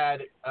we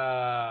had,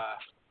 are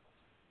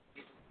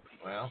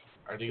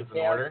these in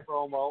order?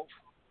 Promo.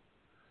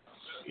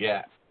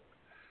 Yeah.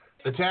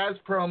 The Taz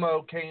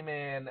promo came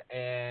in,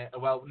 and,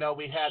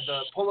 we had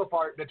the pull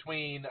apart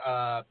between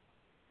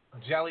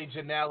Jelly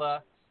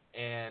Janela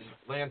and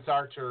Lance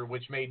Archer,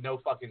 which made no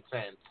fucking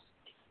sense.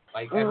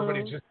 Like,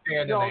 everybody just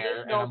standing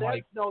there, and I'm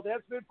like... No,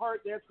 that's been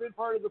part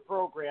of the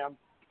program.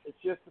 It's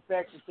just the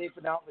fact that they've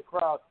been out in the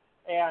crowd.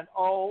 And,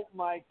 oh,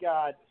 my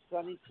God,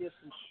 Sonny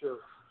Kiss's shirt.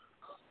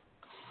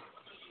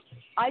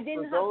 I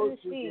didn't happen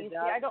to see.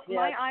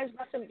 My eyes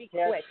mustn't be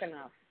quick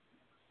enough.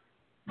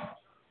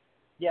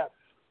 Yes,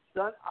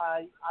 son.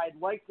 I'd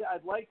like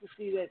to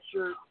see that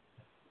shirt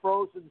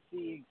frozen to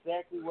see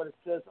exactly what it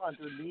says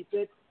underneath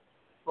it,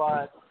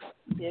 but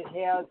it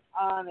has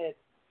on it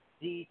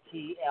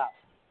DTF.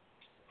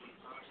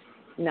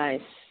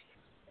 Nice.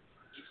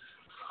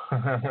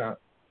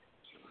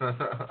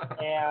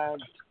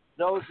 And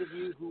those of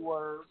you who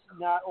are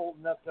not old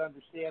enough to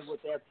understand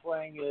what that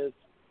slang is,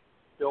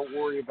 don't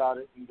worry about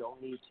it. You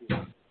don't need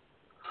to.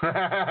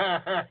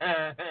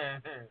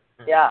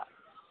 Yeah.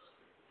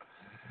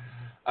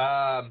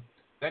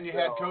 Then you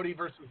had Cody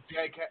versus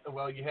Jake.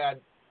 Well, you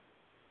had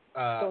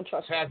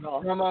Taz's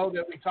promo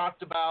that we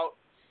talked about,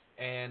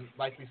 and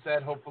like we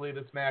said, hopefully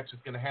this match is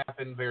going to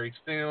happen very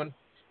soon.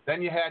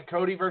 Then you had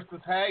Cody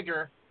versus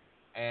Hager,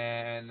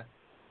 and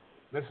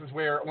this is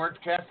where Orange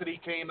Cassidy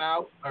came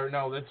out. Or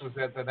no, this was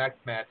at the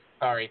next match.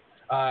 Sorry.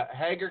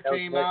 Hager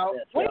came out.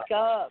 Wake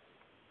up.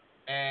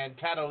 And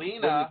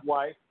Catalina. His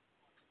wife.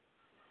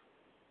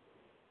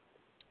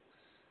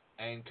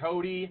 And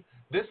Cody.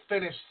 This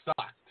finish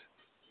sucked.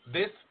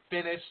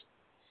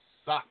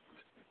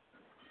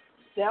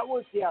 That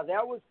was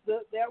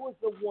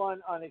the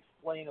one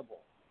unexplainable.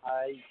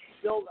 I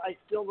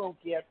still don't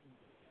get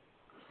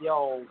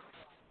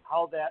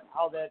how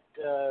that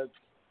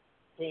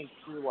came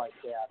through like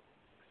that.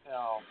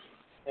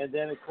 And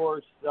then of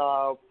course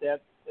that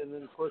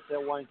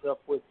winds up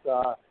with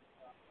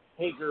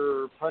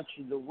Hager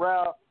punching the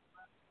ref,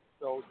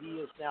 so he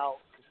is now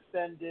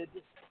suspended.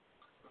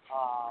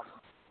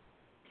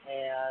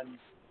 And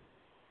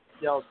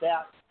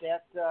that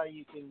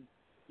you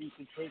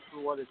can take for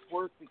what it's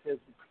worth, because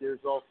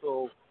there's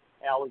also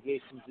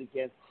allegations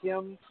against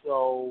him,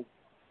 so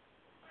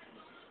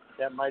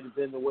that might have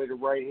been the way to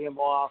write him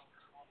off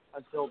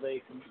until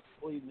they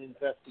complete an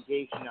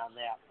investigation on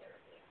that.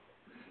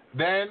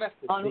 Then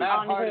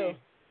Matt Hardy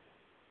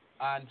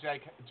who? On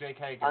Jake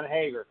Hager. On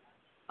Hager.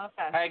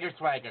 Okay. Hager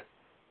Swagger.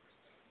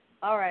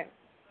 All right.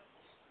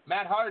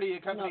 Matt Hardy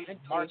accompanied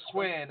Mark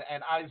Quinn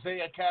and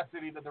Isaiah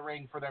Cassidy to the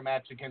ring for their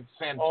match against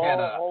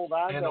Santana. Hold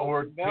on, and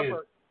Ortiz.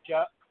 Remember,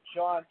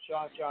 Sean,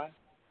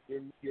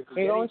 you're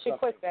going too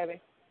quick,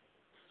 baby.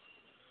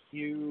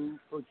 You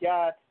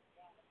forgot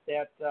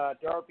that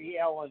Darby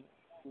Allin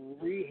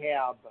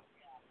rehab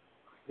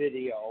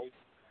video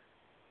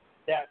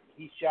that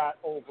he shot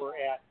over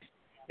at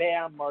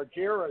Bam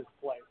Margera's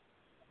place.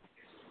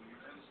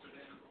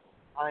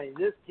 I mean,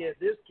 this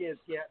kid's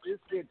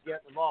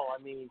getting them all.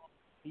 I mean,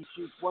 he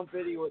shoots one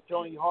video with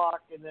Tony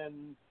Hawk, and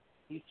then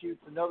he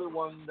shoots another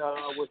one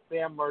with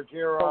Bam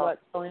Margera.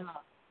 Tony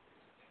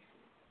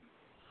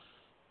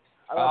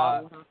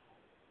Hawk.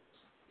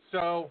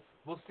 So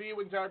we'll see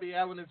when Darby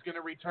Allin is going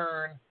to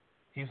return.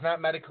 He's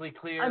not medically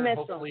clear.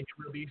 Hopefully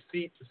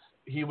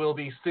he will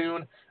be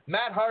soon.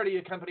 Matt Hardy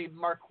accompanied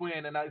Mark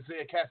Quinn and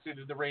Isaiah Cassidy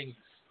to the ring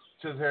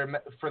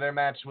for their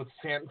match with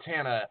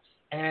Santana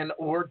and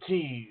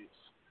Ortiz.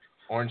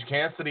 Orange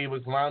Cassidy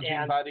was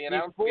lounging by the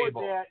announce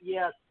table. That,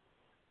 yes.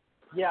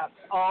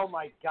 Oh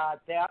my God,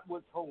 that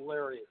was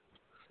hilarious.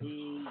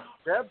 He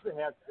grabs the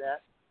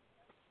headset,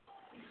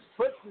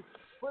 puts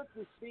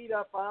his feet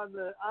up on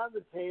the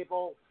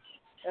table,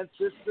 and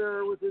sits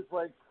there with his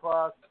legs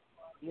crossed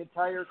the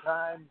entire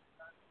time,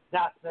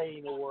 not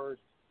saying a word,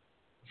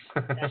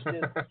 and just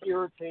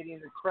irritating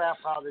the crap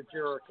out of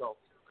Jericho.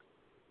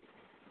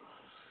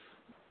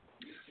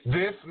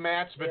 This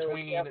match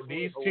between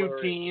these two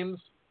teams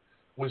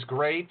was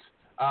great.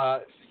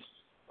 Oh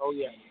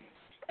yeah.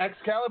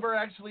 Excalibur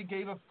actually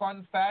gave a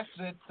fun fact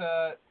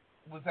that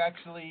was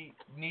actually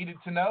needed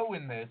to know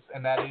in this,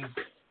 and that is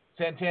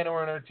Santana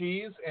and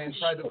Ortiz and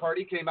Private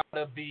Party came out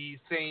of the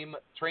same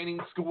training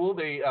school.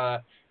 They,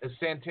 as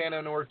Santana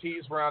and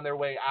Ortiz were on their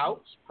way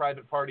out,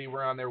 Private Party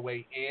were on their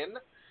way in,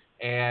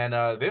 and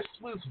this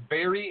was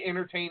very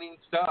entertaining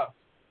stuff.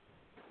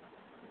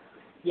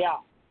 Yeah.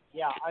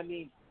 I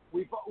mean,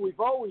 we've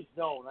always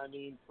known. I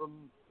mean,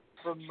 from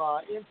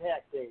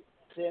Impact days,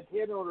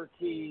 Santana and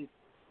Ortiz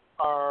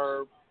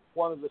are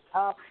one of the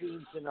top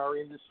teams in our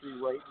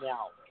industry right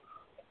now.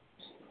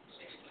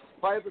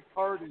 Private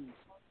Party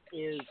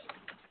is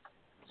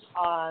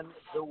on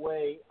the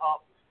way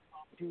up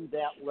to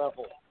that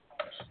level,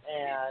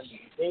 and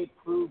they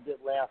proved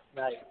it last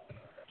night.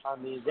 I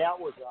mean, that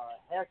was a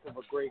heck of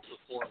a great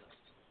performance.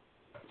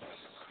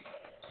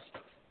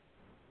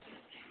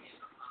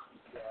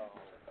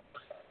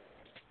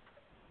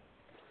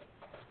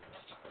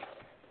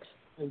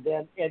 And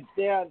then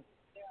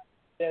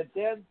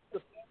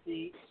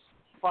the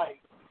fight,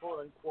 quote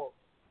unquote,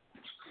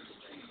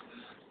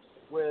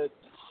 with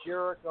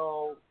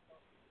Jericho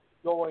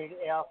going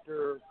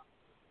after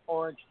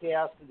Orange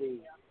Cassidy,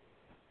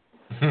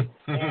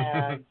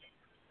 and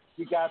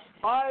you got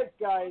 5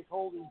 guys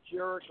holding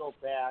Jericho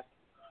back,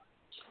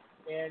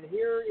 and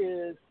here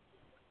is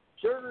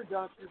Sugar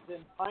Dunkers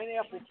and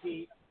Pineapple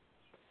Pete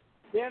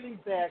standing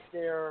back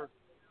there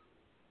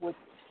with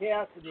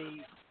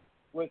Cassidy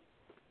with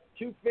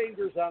 2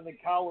 fingers on the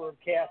collar of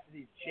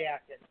Cassidy's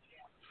jacket.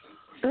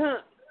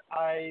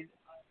 I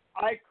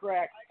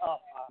cracked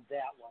up on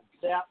that one.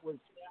 That was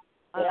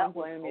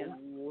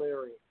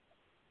hilarious.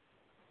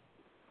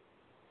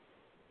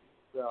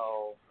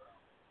 So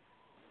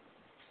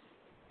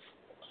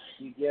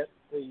you get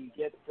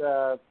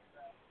that.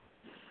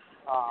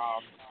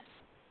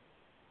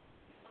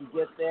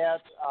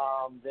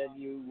 Then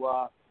you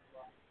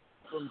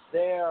from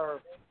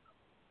there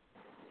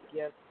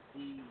get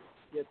the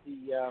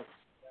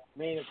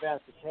main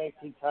event, the tag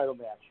team title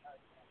match.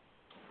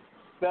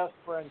 Best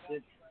friends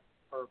entrance.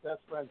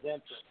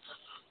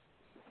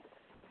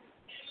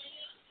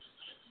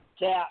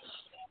 That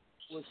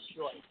was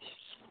choice.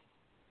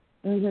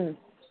 Mhm.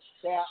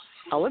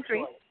 I'll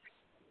agree.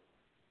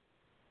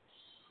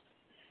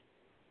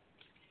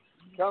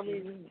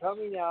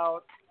 Coming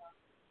out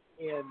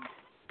in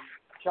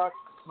Chuck's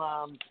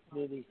mom's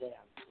minivan.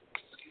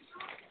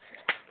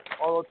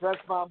 Although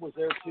Trent's mom was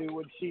there too,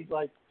 and she's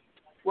like,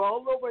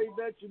 "Well, nobody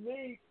mentioned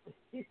me."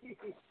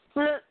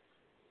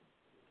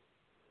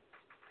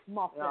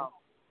 Muffin.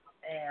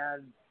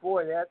 And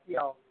boy, that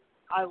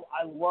I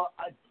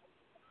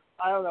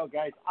don't know,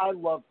 guys. I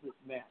love this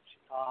match.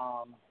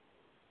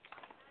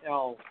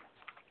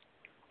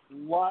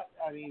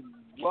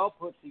 Well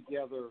put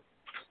together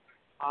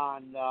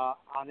on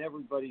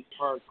everybody's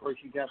part. Of course,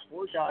 you got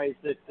 4 guys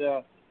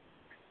that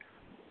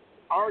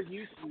are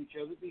used to each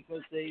other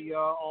because they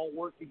all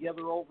work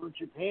together over in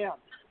Japan.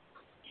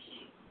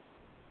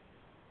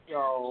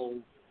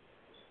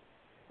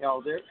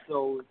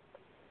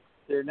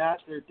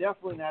 They're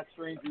definitely not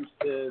strangers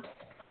to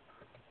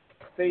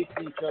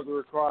facing each other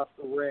across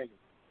the ring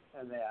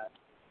and that.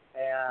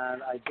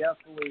 And I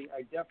definitely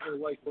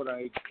like what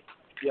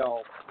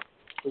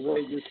the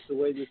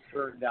way this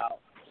turned out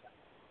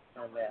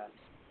and that.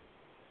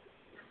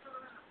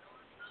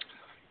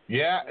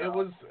 Yeah, it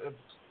was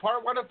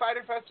part 1 of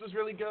Fyter Fest was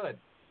really good.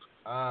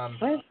 I'll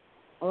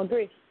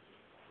agree.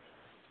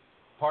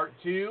 Part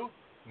 2,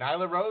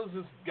 Nyla Rose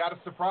has got a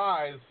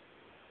surprise.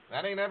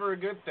 That ain't ever a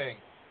good thing.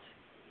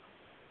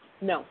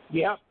 No.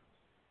 Yeah.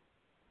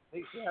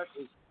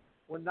 Exactly.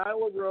 When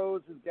Nyla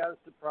Rose has got a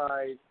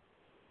surprise,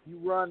 you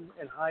run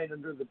and hide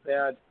under the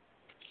bed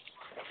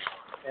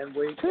and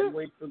wait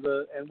for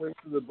the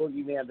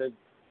boogeyman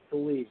to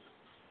leave.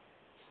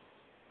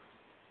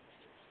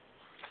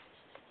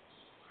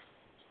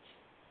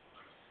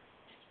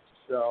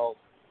 So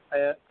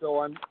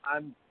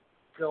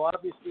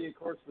obviously, of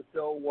course, the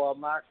Phil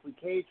Moxley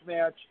cage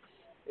match.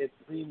 It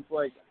seems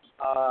like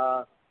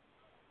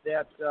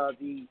that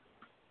the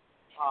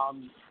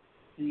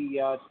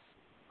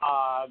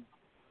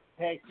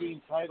tag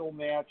team title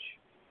match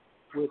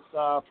with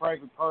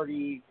Private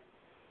Party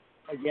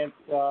against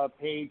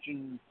Paige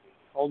and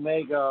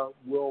Omega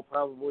will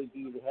probably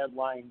be the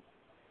headline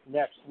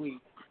next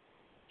week.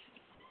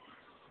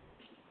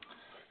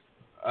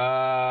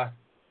 Well,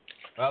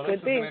 this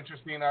is an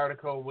interesting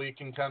article we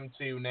can come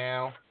to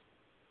now.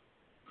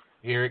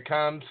 Here it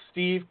comes,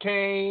 Steve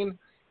Kane.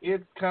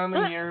 It's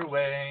coming your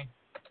way.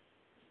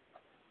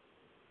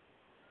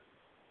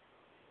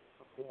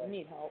 I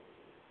need help.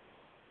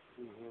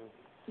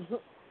 Mm-hmm.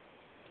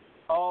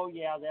 Oh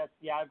yeah,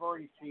 I've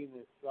already seen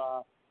this.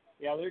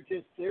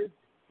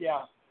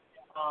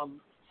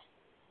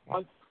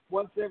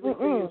 Once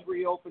everything is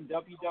reopened,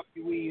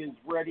 WWE is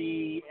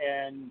ready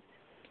and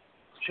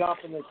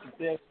chomping at the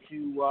bit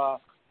to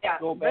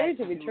go back ready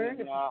to return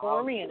to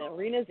performing in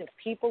arenas if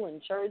people in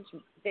charge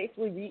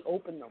basically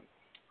reopen them.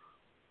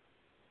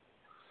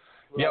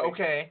 Yeah,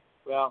 okay.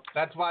 Well,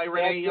 that's why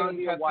Renee Young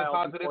tested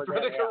positive for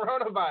the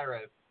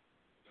coronavirus.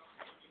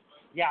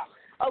 Yeah.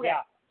 Okay.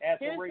 Yeah. As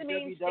Here's the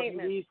main WWE's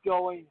statement.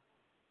 going,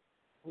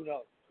 who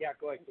knows? Yeah,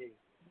 go ahead, Katie.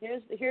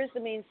 Here's the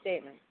main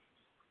statement,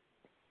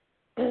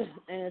 and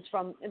it's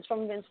from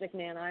Vince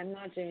McMahon. I'm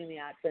not doing the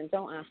accent.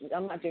 Don't ask me.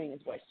 I'm not doing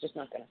his voice. Just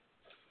not gonna.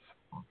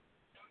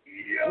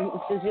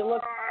 It says you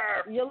look.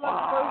 You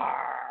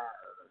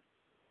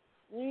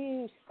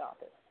stop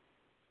it.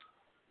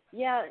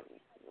 Yeah,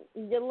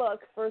 you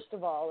look. First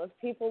of all, if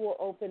people will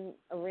open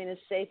arenas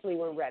safely,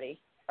 we're ready.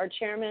 Our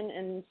chairman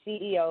and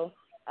CEO.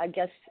 I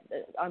guess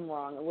I'm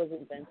wrong. It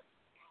wasn't Vince.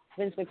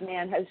 Vince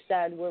McMahon has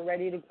said we're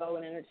ready to go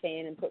and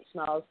entertain and put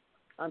smiles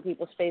on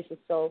people's faces.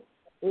 So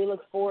we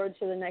look forward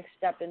to the next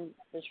step in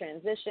the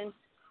transition.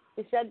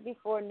 He said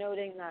before,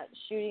 noting that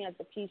shooting at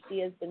the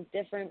PC has been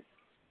different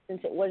since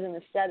it wasn't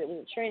a set. It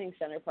was a training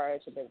center prior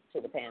to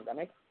the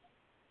pandemic.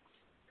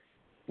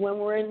 When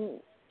we're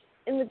in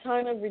the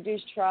time of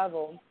reduced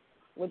travel,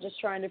 we're just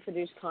trying to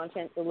produce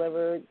content,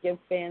 deliver, give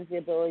fans the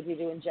ability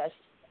to ingest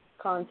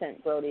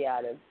content, Brody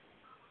added.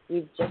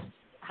 We've just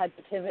had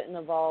to pivot and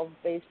evolve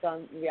based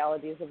on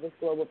realities of this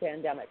global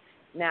pandemic.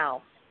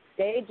 Now,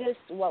 they just,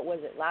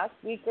 last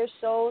week or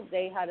so,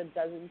 they had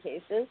 12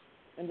 cases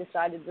and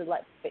decided to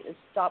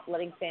stop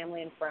letting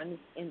family and friends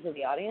into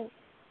the audience.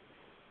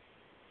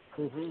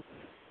 Mm-hmm.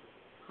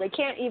 They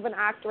can't even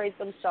act right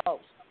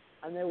themselves,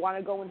 and they want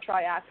to go and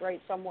try act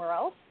right somewhere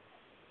else?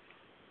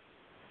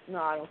 No,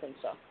 I don't think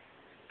so.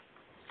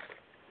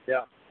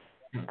 Yeah.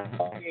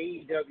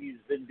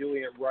 AEW's been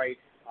doing it right.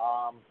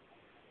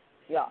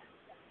 Yeah.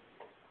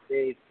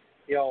 They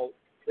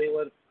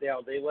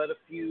let a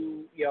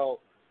few,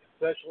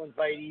 special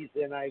invitees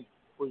in. I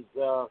was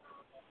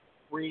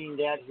reading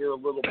that here a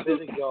little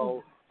bit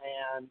ago,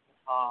 and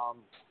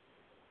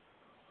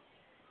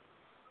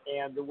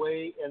the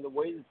way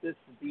that this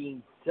is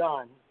being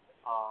done.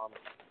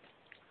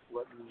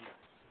 Let me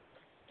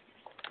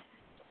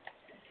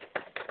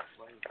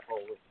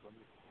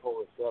pull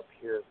this up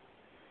here.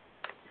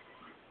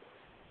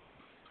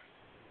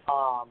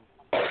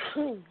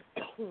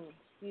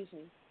 Excuse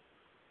me.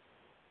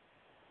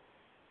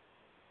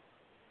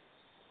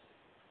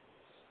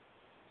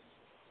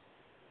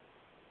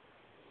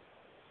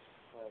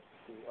 Let's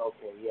see.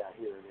 Okay, yeah,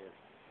 here it is.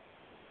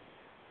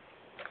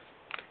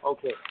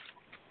 Okay,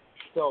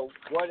 so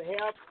what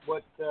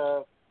happened?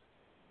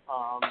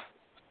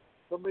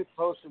 Somebody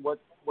posted what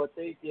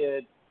they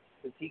did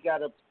is this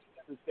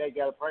guy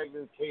got a private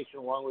invitation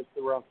along with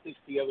around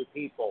 60 other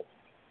people.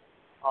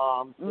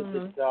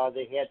 That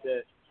they had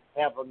to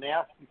have a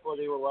mask before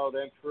they were allowed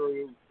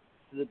entry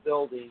to the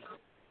building,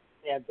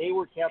 and they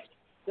were kept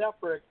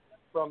separate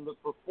from the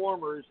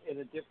performers in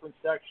a different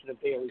section of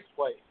Bailey's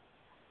Place.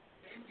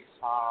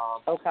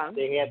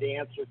 They had to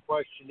answer a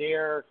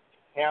questionnaire,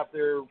 have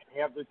their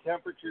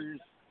temperatures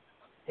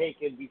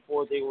taken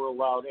before they were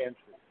allowed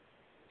entry.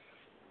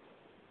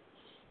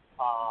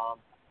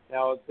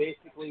 Now,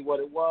 basically what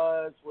it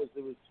was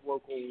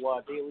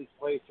local Bailey's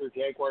Place or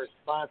Jaguar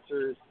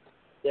sponsors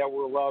that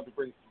were allowed to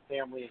bring some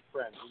family and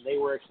friends, and they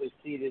were actually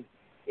seated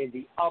in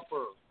the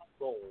upper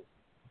bowl,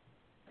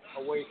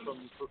 away from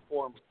the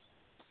performers.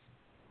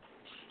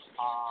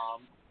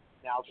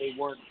 Now they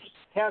weren't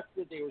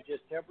tested; they were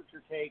just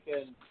temperature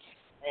taken,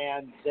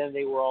 and then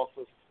they were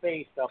also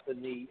spaced up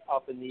in the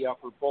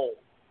upper bowl.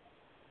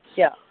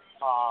 Yeah.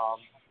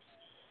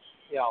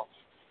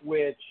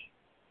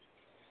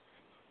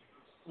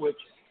 Which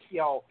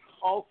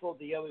also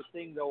the other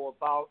thing though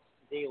about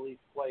Bailey's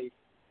Place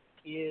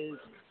is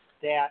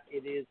that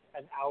it is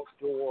an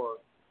outdoor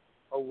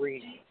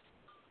arena.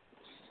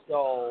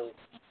 So,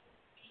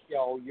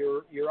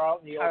 you're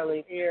out in the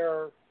open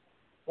air,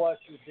 plus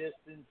your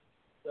distance.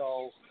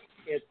 So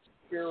it's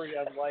very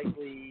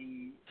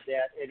unlikely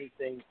that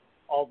anything,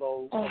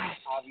 although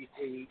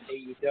obviously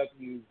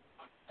AEW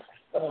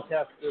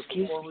tests their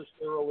performers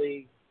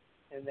thoroughly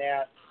and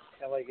that,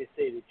 and like I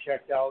say, they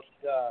checked out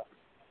the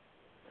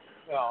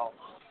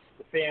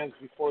fans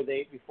before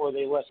they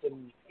let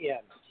them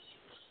in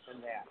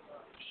and that.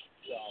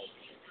 So,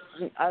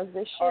 as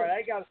they should. All right,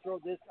 I gotta throw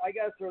this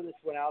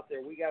one out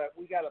there. We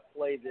gotta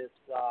play this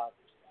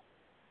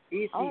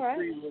EC3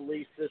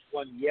 released this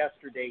one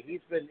yesterday.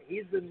 He's been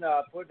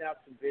putting out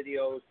some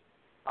videos,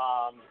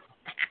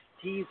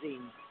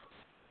 teasing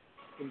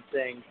some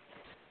things,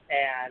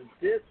 and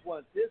this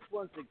one's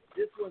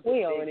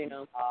we already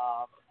know.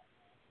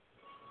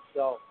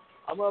 So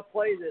I'm gonna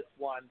play this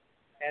one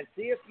and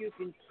see if you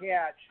can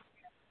catch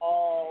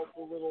all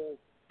the little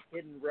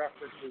hidden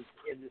references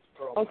in this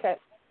promo. Okay,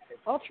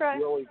 I'll try.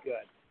 Really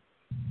good.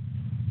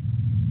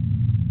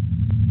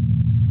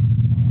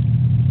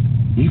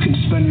 You can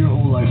spend your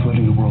whole life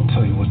letting the world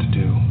tell you what to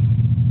do.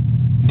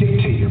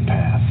 Dictate your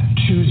path.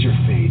 Choose your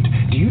fate.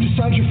 Do you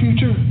decide your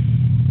future?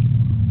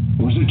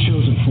 Or is it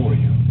chosen for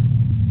you?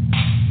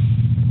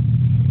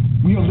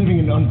 We are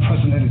living in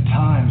unprecedented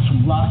times,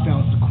 from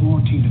lockdowns to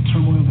quarantine to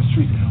turmoil in the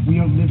streets.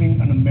 We are living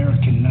an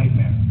American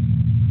nightmare.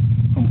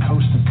 From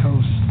coast to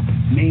coast,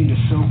 Maine to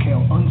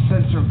SoCal,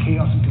 uncensored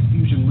chaos and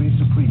confusion reign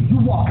supreme.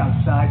 You walk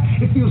outside,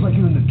 it feels like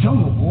you're in the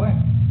jungle, boy.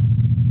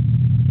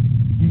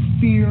 You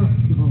fear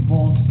your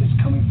revolt is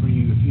coming for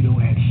you if you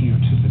don't adhere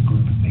to the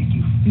group think.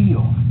 You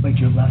feel like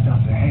you're left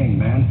out to hang,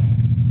 man.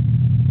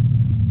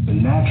 The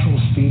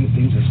natural state of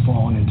things has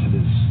fallen into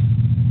this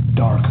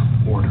dark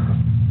order,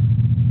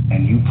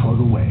 and you plug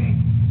away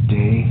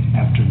day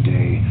after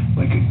day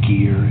like a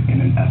gear in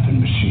an effing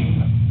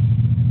machine.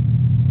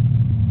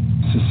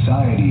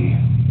 Society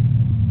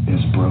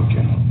is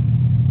broken,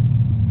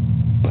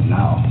 but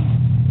now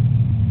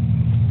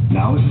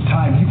is the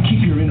time. You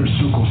keep your inner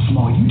circle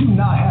small. You do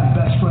not have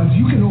best friends.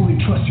 You can only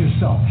trust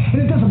yourself. And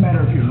it doesn't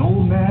matter if you're an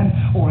old man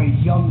or a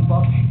young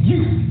buck.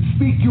 You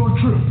speak your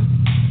truth.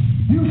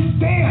 You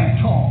stand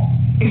tall,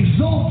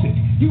 exalted.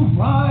 You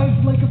rise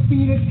like a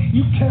phoenix.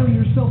 You carry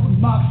yourself with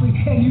Moxley,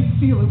 and you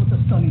seal it with a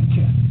stunning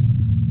kiss.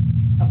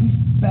 Now these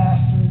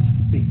bastards,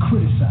 they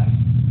criticize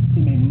you.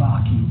 They may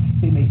mock you.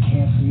 They may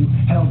cancel you.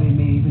 Hell, they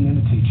may even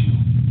imitate you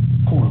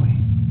poorly.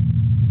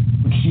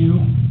 But you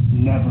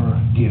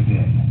never give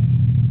in.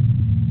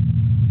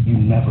 You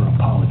never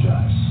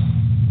apologize.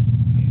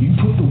 You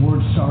put the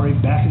word sorry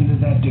back into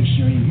that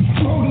dictionary and you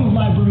throw it in the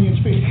librarian's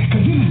face,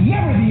 because this is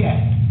never the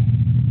end.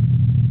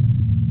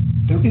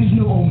 There is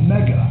no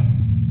omega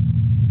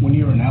when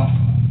you're an alpha.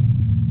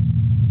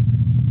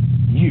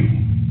 You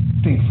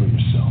think for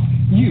yourself.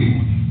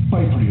 You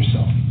fight for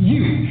yourself.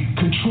 You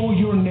control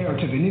your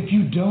narrative, and if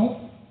you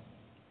don't,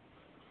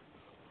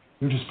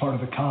 you're just part of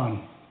the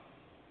con.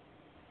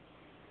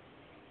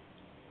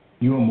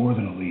 You are more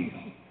than elite.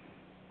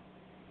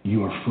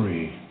 You are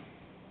free.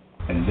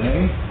 And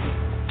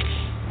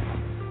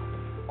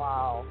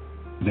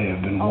they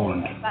have been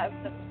warned. That's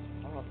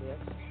obvious.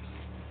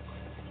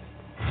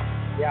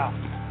 Yeah.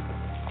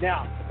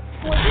 Now,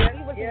 He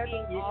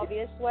wasn't being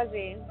obvious, was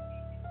he?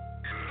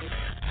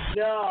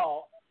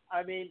 No.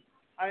 I mean,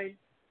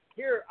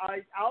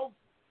 I'll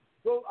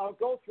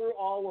go through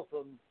all of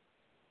them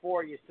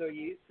for you, so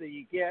you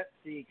get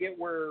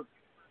where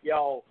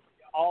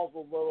all the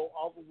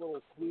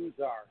little clues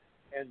are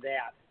and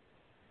that.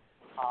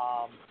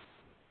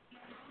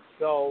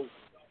 So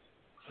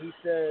he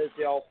says,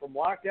 from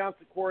lockdowns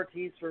to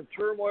quarantines, from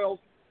turmoil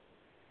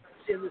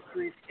in the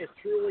streets, it's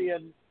truly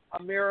an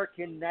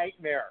American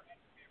nightmare.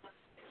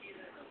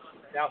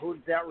 Now, who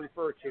does that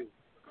refer to?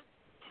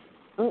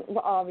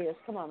 Obvious.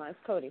 Come on, it's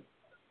Cody.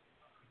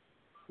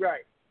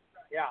 Right.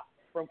 Yeah.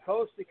 From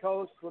coast to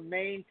coast, from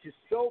Maine to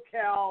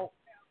SoCal,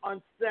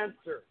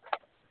 uncensored.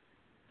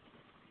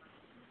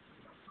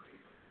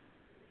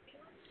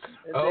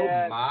 And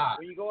then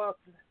when you go out,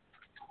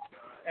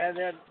 and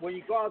then when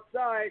you go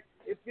outside,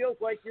 it feels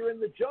like you're in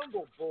the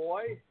jungle,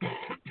 boy.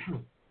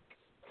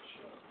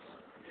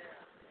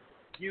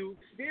 You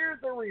fear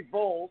the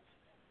revolt.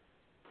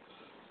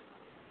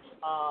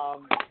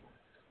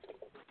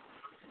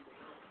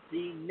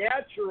 The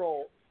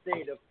natural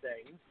state of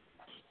things,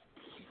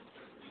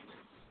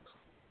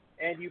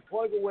 and you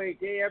plug away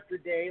day after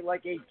day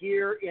like a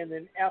gear in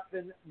an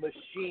effing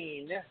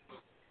machine,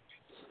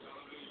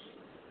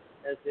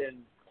 as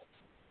in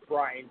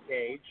Brian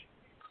Cage.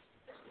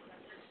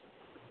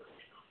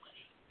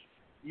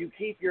 You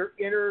keep your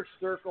inner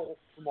circle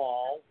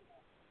small.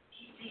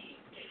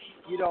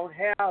 You don't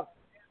have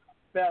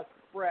best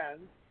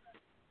friends.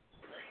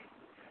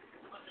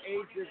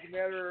 Age doesn't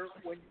matter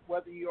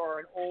whether you are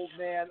an old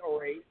man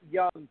or a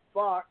young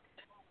buck.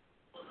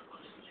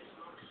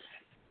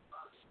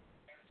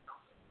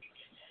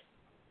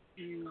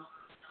 You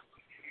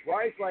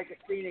rise like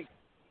a phoenix.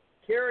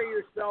 Carry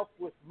yourself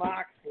with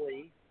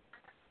Moxley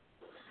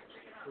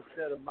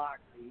instead of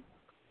Moxie.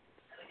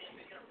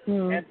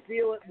 And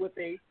seal it with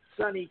a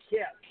sunny kiss.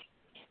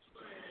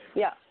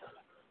 Yeah.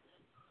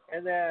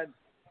 And then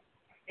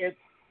it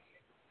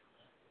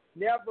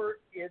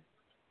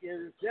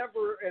is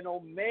never an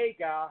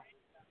omega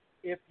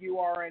if you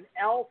are an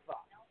alpha.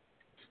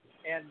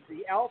 And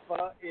the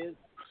alpha is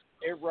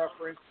a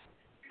reference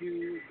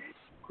to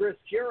Chris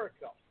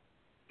Jericho.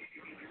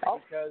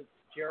 Because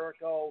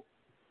Jericho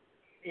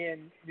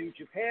in New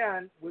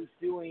Japan was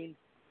doing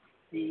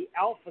the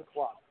Alpha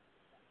Club.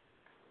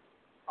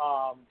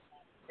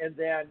 And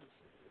then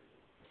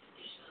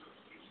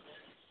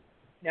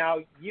now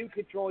you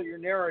control your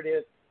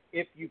narrative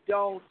If you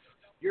don't,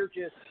 you're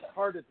just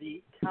part of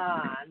the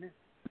con.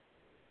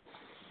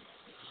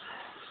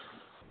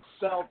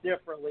 Spelled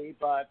differently,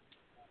 but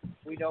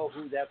we know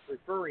who that's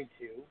referring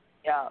to.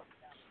 Yeah.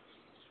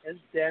 And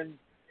then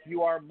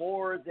you are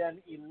more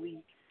than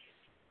elite.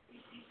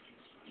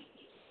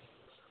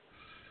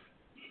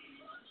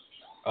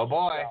 Oh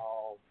boy.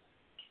 So,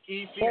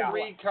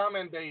 EC3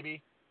 coming,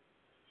 baby.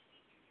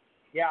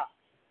 Yeah.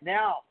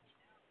 Now,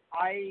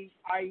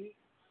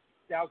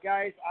 now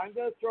guys, I'm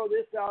going to throw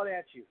this out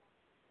at you.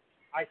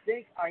 I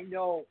think I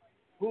know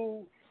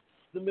who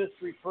the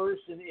mystery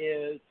person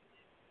is,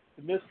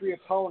 the mystery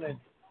opponent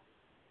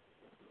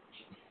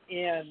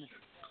in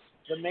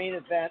the main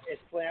event at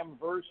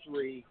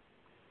Slammaversary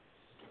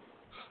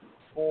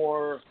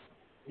for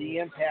the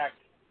Impact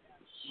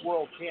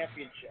World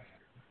Championship.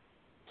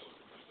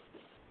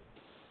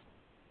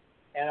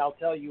 And I'll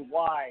tell you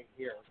why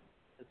here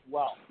as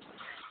well.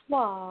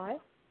 Why?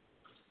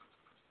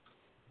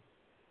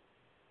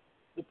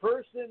 The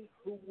person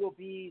who will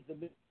be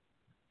the...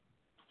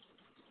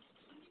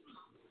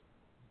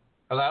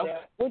 Hello?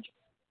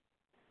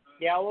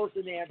 Gallows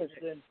and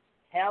Anderson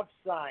have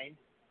signed,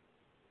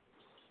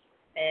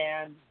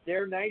 and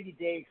their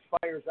 90-day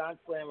expires on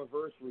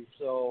Slammaversary,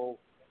 so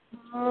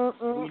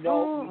we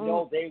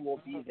know they will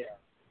be there.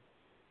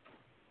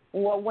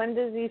 Well, when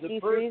does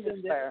EC3's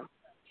expire?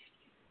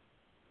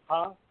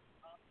 Huh?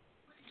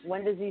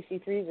 When does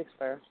EC3's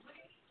expire?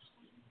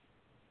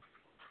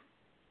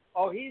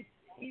 Oh, he's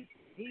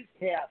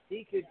past.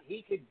 He could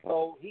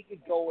go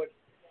at.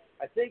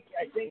 I think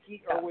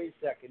he. Oh, wait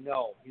a second.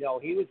 No,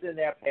 he was in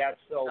that patch.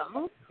 So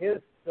his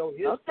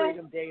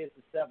Freedom Day is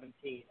the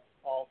 17th,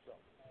 also.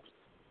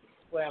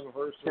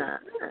 Slammaversary.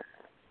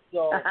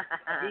 So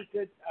he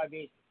could. I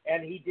mean,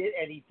 and he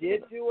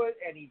did do it,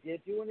 and he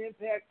did do an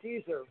Impact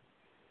teaser.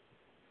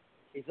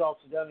 He's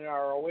also done an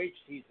ROH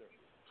teaser.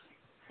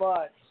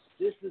 But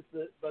this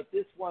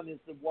one is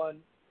the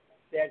one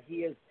that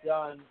he has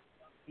done.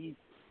 He's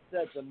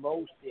said the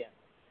most in,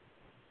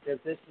 because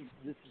this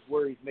is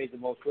where he's made the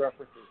most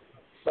references.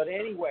 But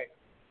anyway,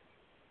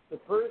 the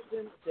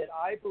person that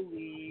I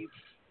believe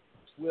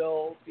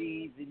will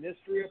be the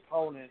mystery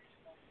opponent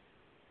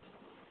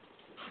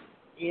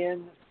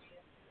in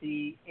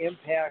the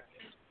Impact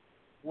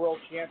World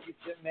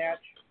Championship match,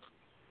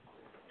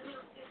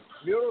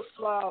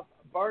 Miroslav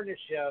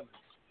Barnishev,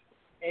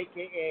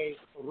 a.k.a.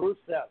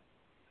 Rusev.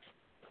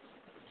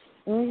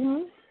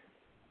 Mm-hmm.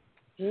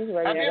 He's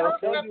ready. And I'll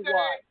tell you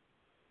why.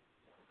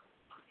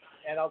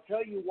 And I'll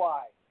tell you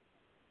why.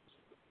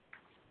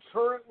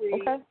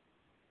 Currently,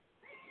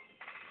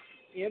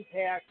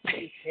 Impact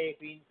is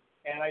taping,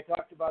 and I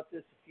talked about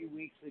this a few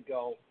weeks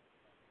ago,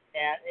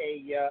 at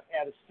a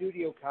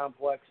studio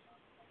complex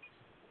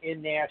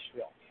in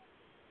Nashville.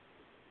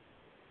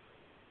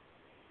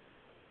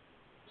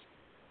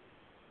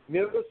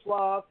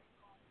 Miroslav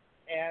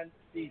and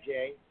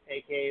CJ,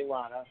 a.k.a.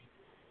 Lana,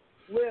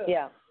 live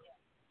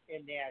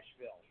in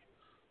Nashville.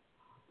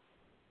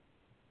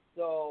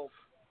 So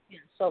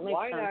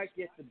why not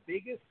get the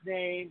biggest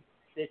name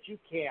that you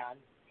can,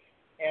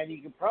 and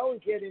you can probably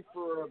get him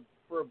for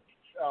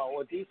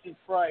a decent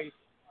price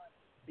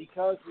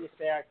because of the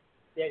fact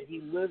that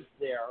he lives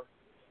there,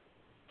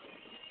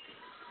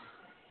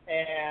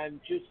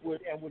 and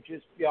would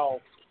just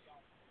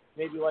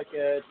maybe like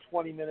a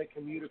 20-minute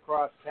commute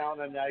across town.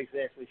 I'm not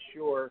exactly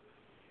sure.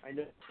 I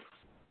know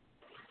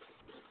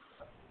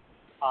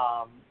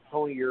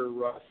only your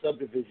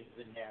subdivisions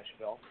in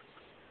Nashville,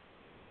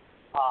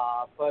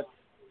 but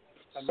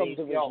I mean,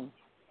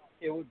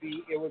 it would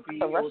be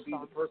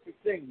the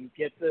perfect thing. You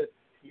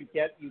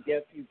get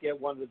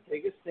one of the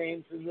biggest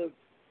names in the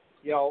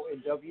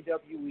in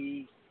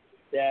WWE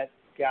that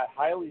got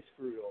highly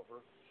screwed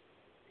over.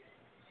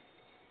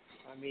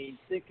 I mean,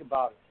 think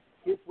about it.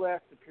 His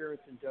last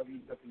appearance in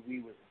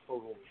WWE was a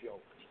total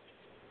joke.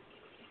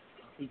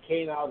 He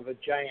came out of a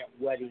giant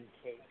wedding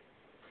cake.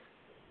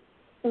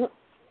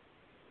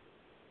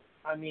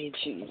 I mean,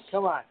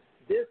 come on.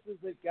 This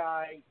is a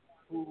guy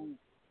who,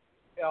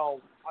 a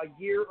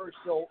year or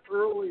so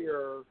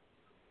earlier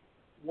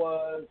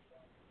was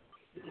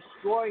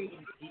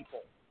destroying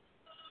people.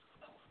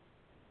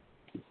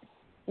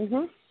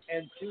 Mm-hmm.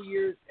 And 3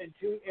 years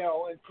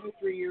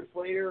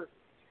later,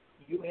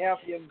 you have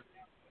him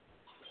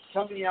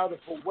coming out of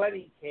a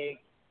wedding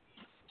cake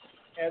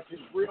as his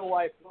real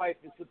life wife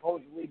is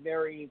supposedly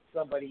marrying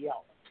somebody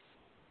else.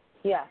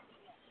 Yeah.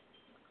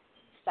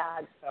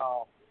 Sad.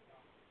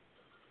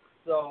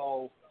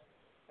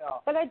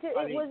 But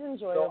it was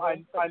enjoyable.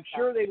 So I'm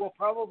sure they will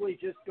probably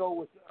just go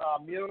with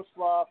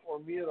Miroslav or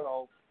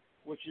Miro,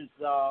 which is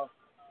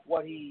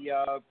what he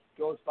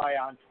goes by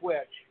on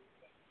Twitch.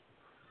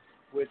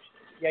 Which,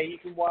 you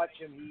can watch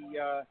him.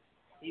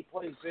 He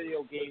plays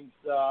video games.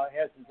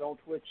 Has his own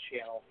Twitch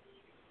channel.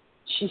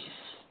 Jeez.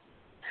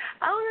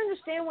 I don't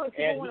understand why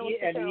people want to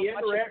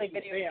watch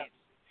video games.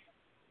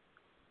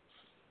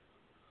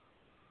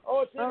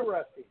 Oh, it's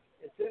interesting.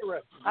 It's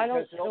interesting. I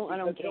don't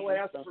He'll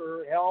ask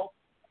for help,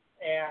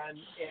 and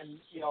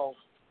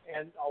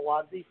and a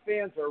lot of these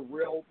fans are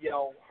real,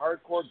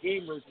 hardcore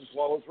gamers as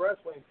well as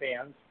wrestling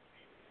fans.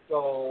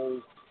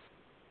 So,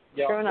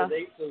 so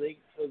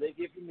they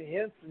give him the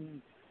hints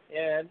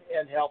and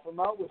help him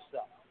out with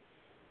stuff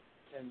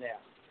and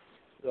that.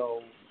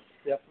 So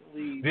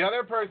definitely. The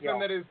other person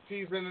that is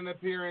teasing an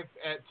appearance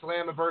at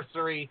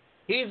Slammaversary,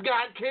 he's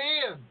got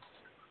kids.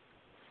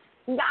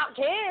 Got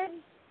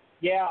kids.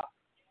 Yeah.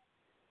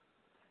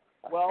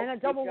 Well, and a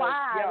double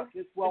wide.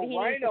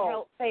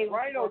 Rhino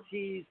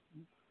teased.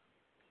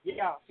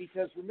 Yeah,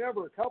 because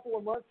remember, a couple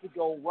of months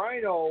ago,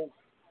 Rhino,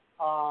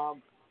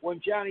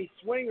 when Johnny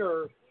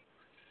Swinger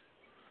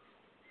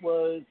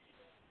was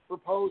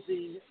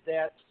proposing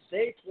that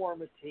they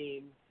form a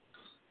team,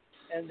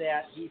 and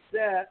that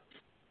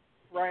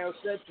Rhino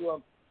said to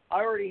him, I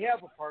already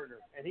have a partner,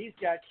 and he's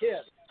got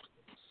kids.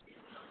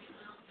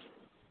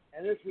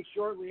 And this was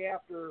shortly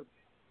after,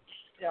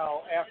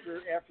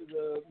 after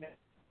the.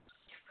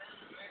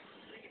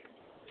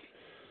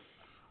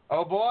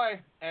 Oh boy,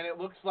 and it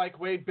looks like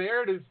Wade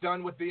Barrett is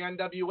done with the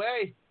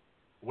NWA.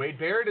 Wade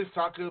Barrett is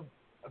talking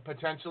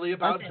potentially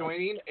about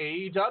joining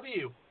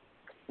AEW.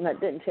 And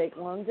that didn't take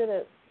long, did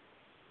it?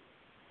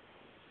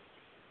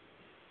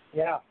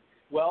 Yeah.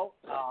 Well,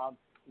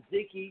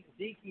 Zeke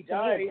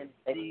died,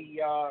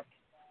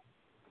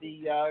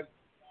 the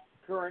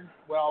current,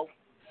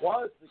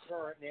 was the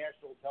current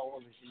national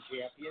television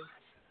champion,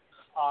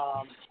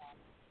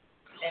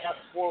 asked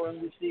for and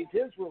received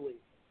his release.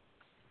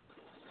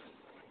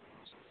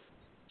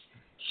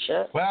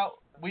 Shit. Well,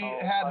 we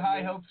had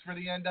high hopes for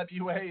the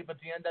NWA, but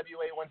the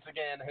NWA once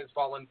again has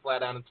fallen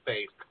flat on its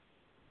face.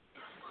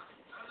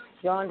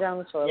 Gone down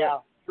the toilet. Yeah,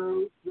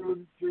 through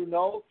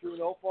no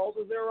fault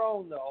of their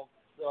own though.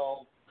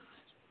 So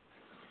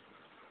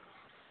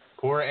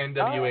poor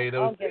NWA.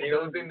 Those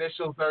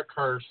initials are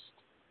cursed.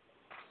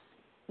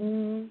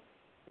 Mm-hmm.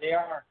 They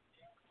are.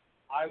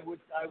 I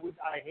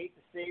hate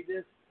to say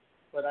this,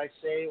 but I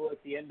say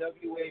let the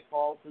NWA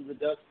fall to the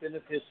dustbin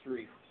of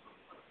history.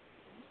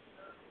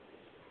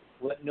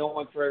 Let no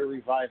one try to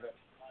revive it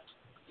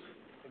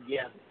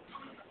again.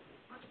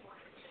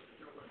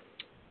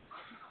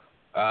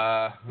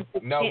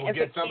 No, we'll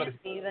get somebody.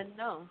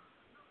 No.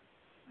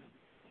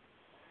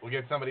 We'll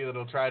get somebody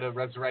that'll try to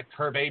resurrect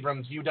Herb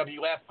Abrams'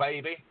 UWF,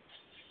 baby.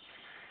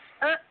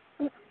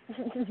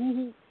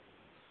 Herbie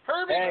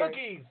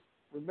Cookies.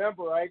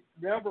 Remember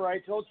I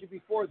told you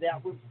before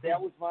that was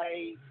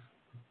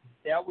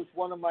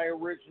one of my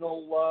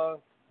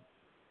original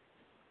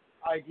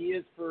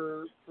ideas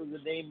for the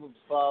name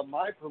of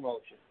my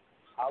promotion.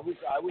 I was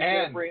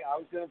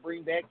going to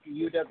bring back the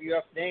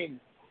UWF name,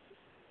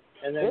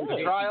 and then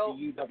the trial,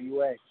 the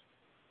UWA.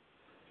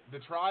 The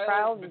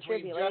trial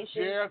between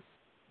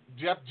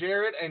Jeff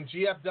Jarrett and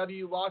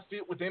GFW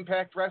lawsuit with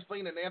Impact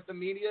Wrestling and Anthem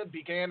Media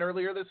began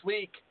earlier this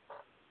week.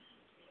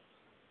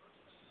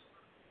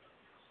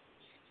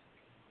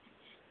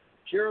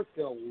 Jarrett's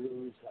going to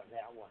lose on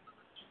that one.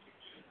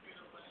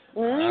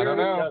 I don't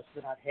know.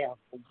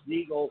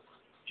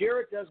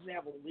 Jarrett doesn't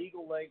have a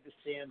legal leg to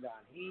stand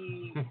on.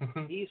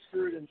 He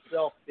screwed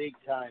himself big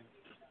time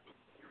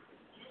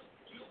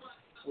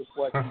with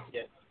what he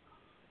did.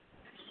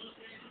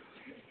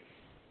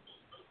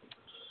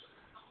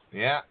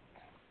 Yeah.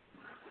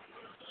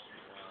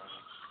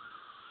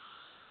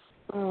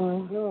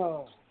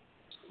 Oh.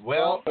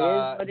 Well,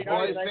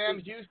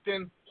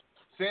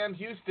 Sam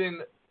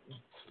Houston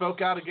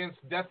spoke out against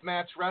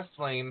Deathmatch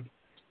Wrestling,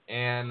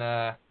 and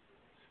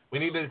we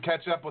need to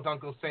catch up with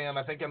Uncle Sam.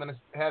 I think I'm going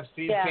to have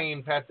Steve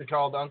Kane pass the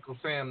call to Uncle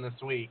Sam this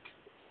week.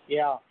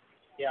 Yeah.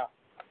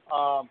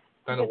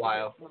 It's been a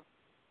while.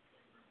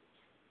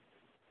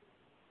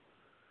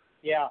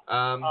 Yeah.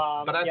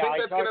 But I think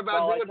that's going to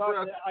about do it for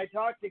us. I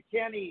talked to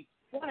Kenny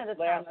last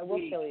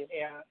week, or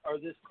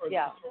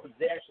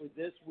actually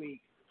this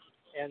week,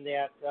 and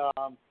that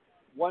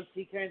once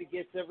he kind of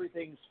gets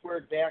everything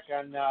squared back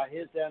on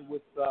his end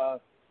with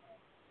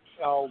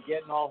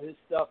getting all his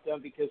stuff done,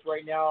 because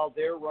right now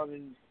they're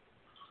running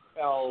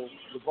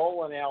the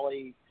bowling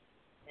alley,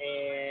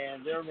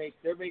 and they're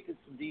making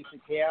some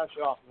decent cash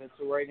off of it.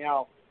 So right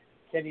now,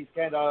 Kenny's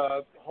kind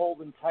of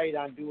holding tight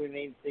on doing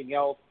anything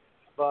else,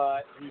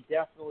 but he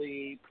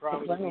definitely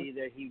promised me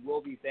that he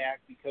will be back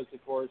because,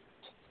 of course,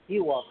 he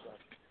loves us.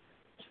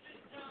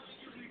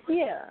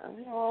 Yeah,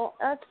 well,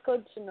 that's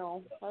good to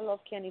know. I love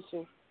Kenny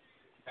too.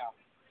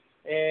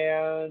 Yeah,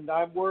 and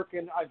I'm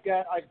working. I've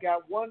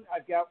got one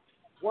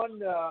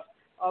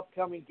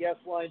upcoming guest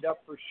lined up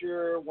for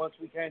sure. Once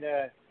we kind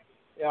of,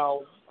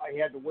 I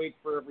had to wait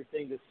for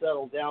everything to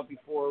settle down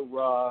before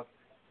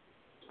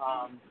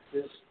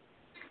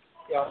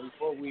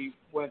before we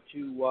went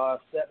to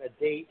set a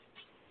date.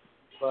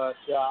 But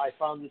I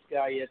found this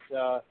guy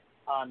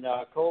on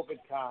COVID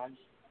Con,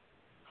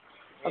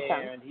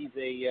 and he's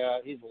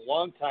a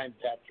longtime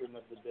veteran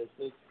of the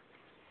business,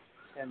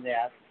 and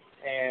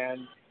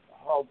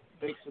I'll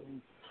make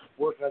some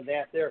work on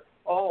that there.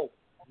 Oh,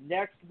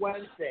 next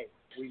Wednesday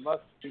we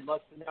must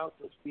announce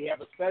this. We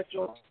have a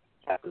special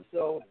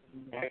episode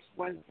next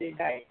Wednesday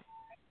night,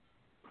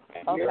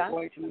 and we are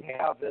going to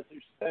have as a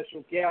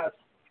special guest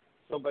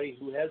somebody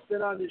who has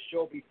been on this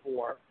show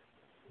before,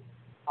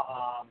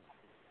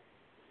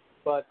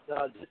 but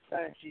this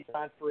time she's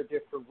on for a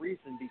different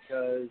reason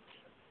because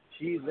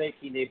she's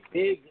making a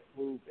big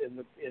move in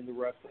the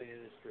wrestling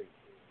industry.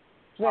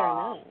 Very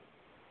nice.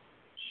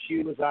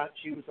 She was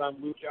on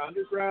Lucha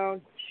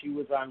Underground. She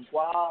was on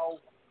WOW.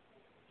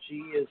 She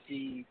is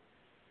the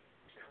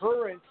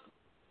current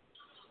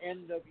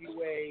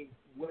NWA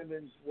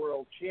Women's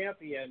World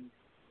Champion.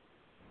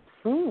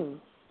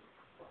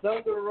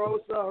 Thunder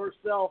Rosa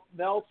herself,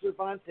 Mel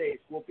Cervantes,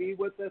 will be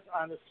with us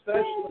on a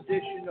special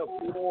edition of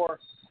War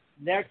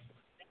next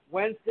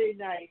Wednesday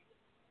night,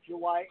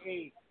 July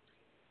 8th.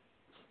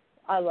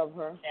 I love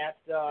her. At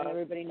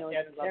everybody knows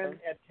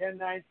at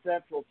 10/9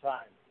 Central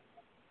Time.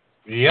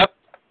 Yep.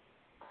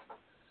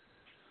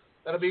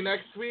 That'll be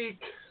next week.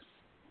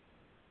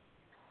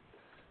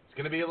 It's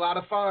going to be a lot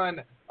of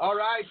fun. All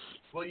right.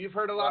 Well, you've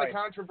heard a lot of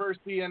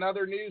controversy and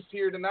other news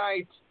here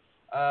tonight.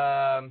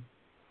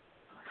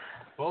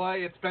 Boy,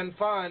 it's been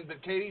fun.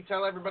 But, Katie,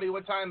 tell everybody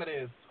what time it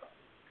is.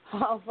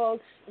 Well,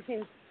 folks,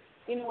 you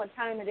know what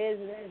time it is.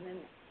 It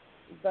isn't.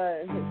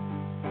 But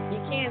you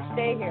can't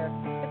stay here.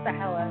 Get the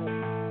hell out.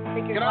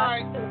 Take your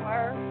glasses to the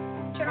bar.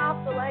 Turn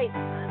off the lights,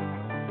 man.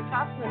 You're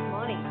costing us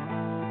money.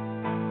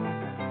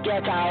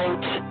 Get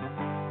out.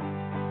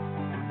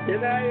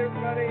 Good night,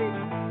 everybody.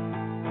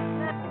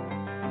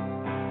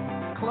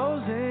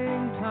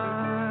 Closing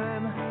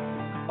time.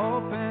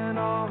 Open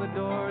all the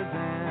doors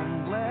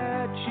and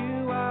let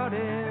you out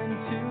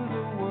into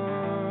the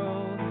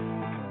world.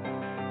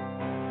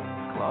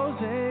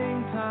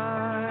 Closing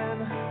time.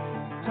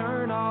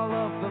 Turn all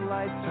of the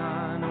lights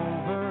on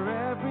over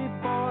every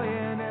boy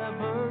and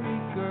every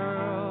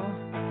girl.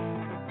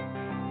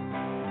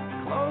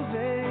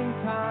 Closing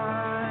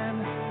time.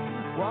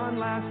 One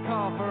last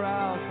call for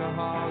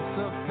alcohol,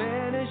 so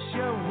finish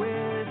your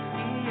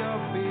whiskey or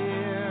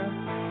beer.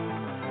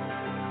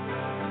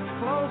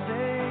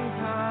 Closing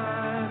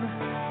time.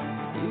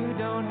 You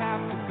don't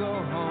have to go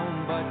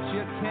home, but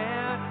you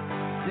can't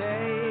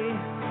stay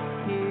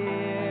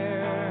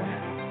here.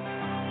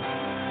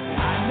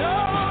 I know.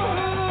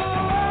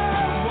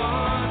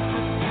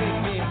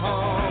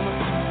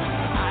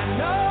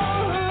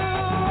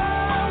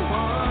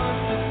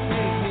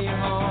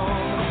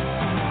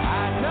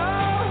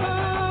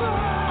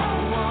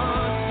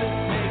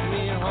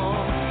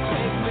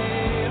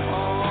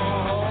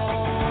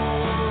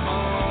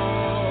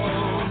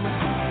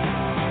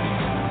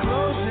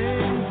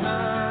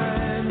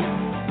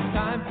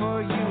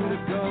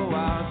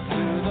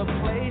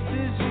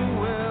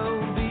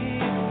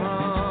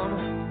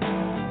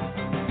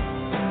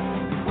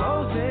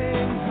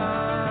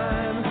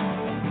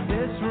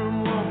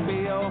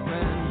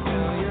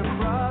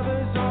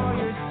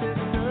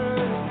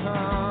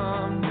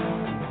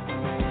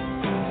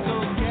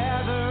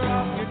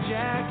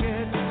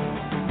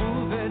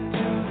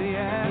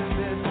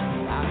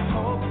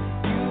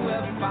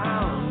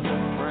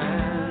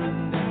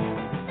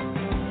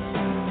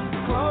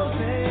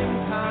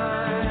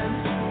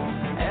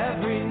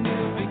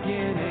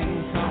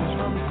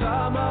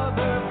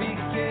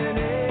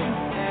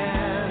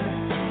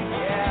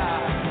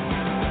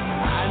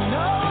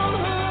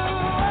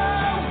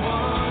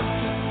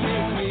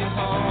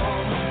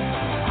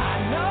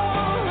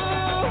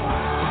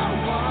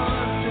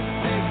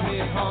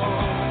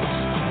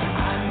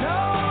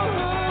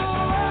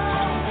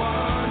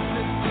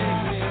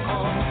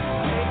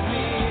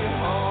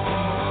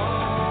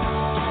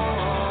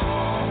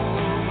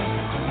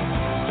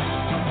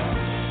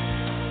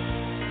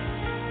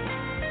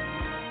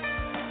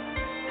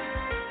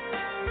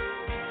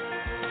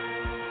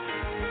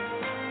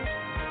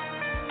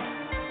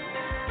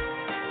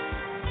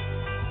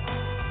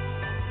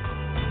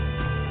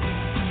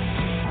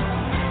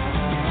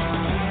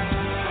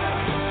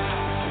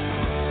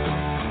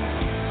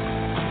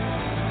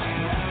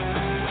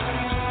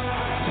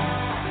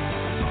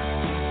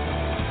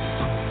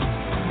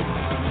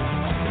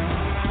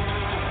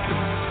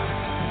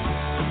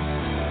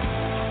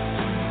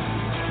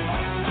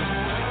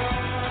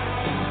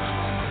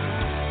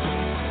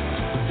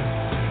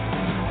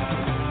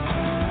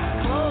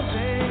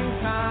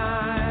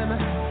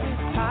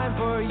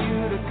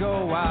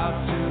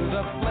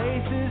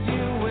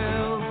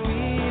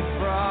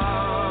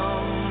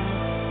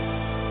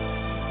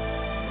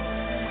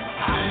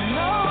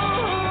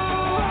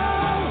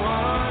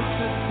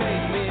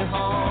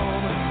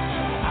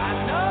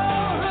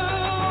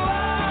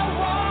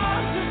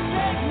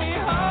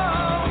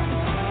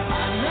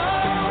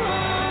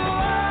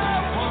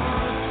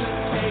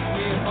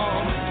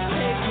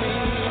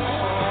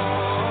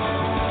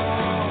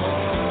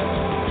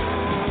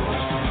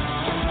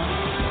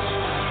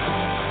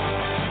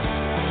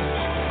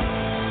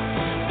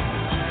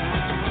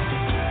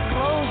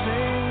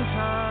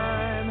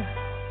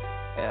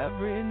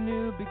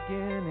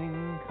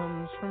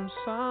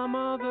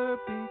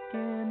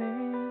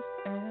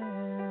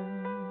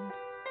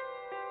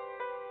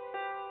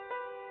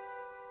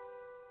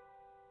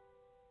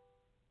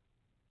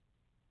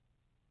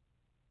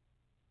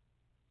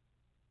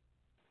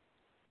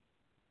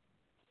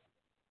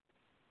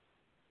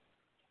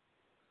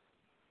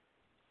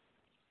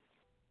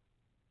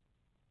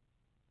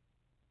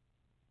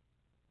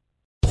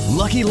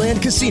 Lucky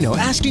Land Casino,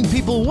 asking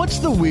people, what's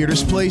the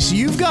weirdest place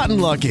you've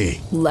gotten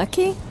lucky?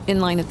 Lucky? In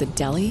line at the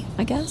deli,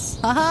 I guess?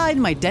 Aha, in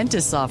my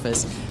dentist's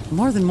office.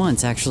 More than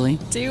once, actually.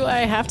 Do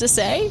I have to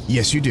say?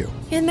 Yes, you do.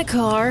 In the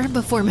car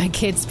before my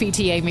kids'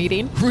 PTA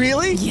meeting.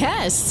 Really?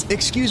 Yes.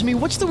 Excuse me,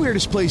 what's the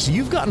weirdest place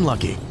you've gotten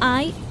lucky?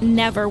 I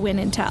never win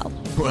and tell.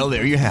 Well,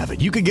 there you have it.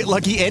 You can get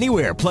lucky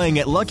anywhere, playing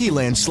at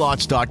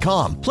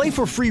LuckyLandSlots.com. Play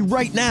for free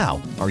right now.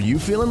 Are you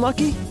feeling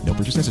lucky? No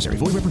purchase necessary.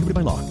 Void where prohibited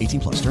by law.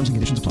 18+. Terms and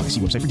conditions apply. See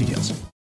website for details.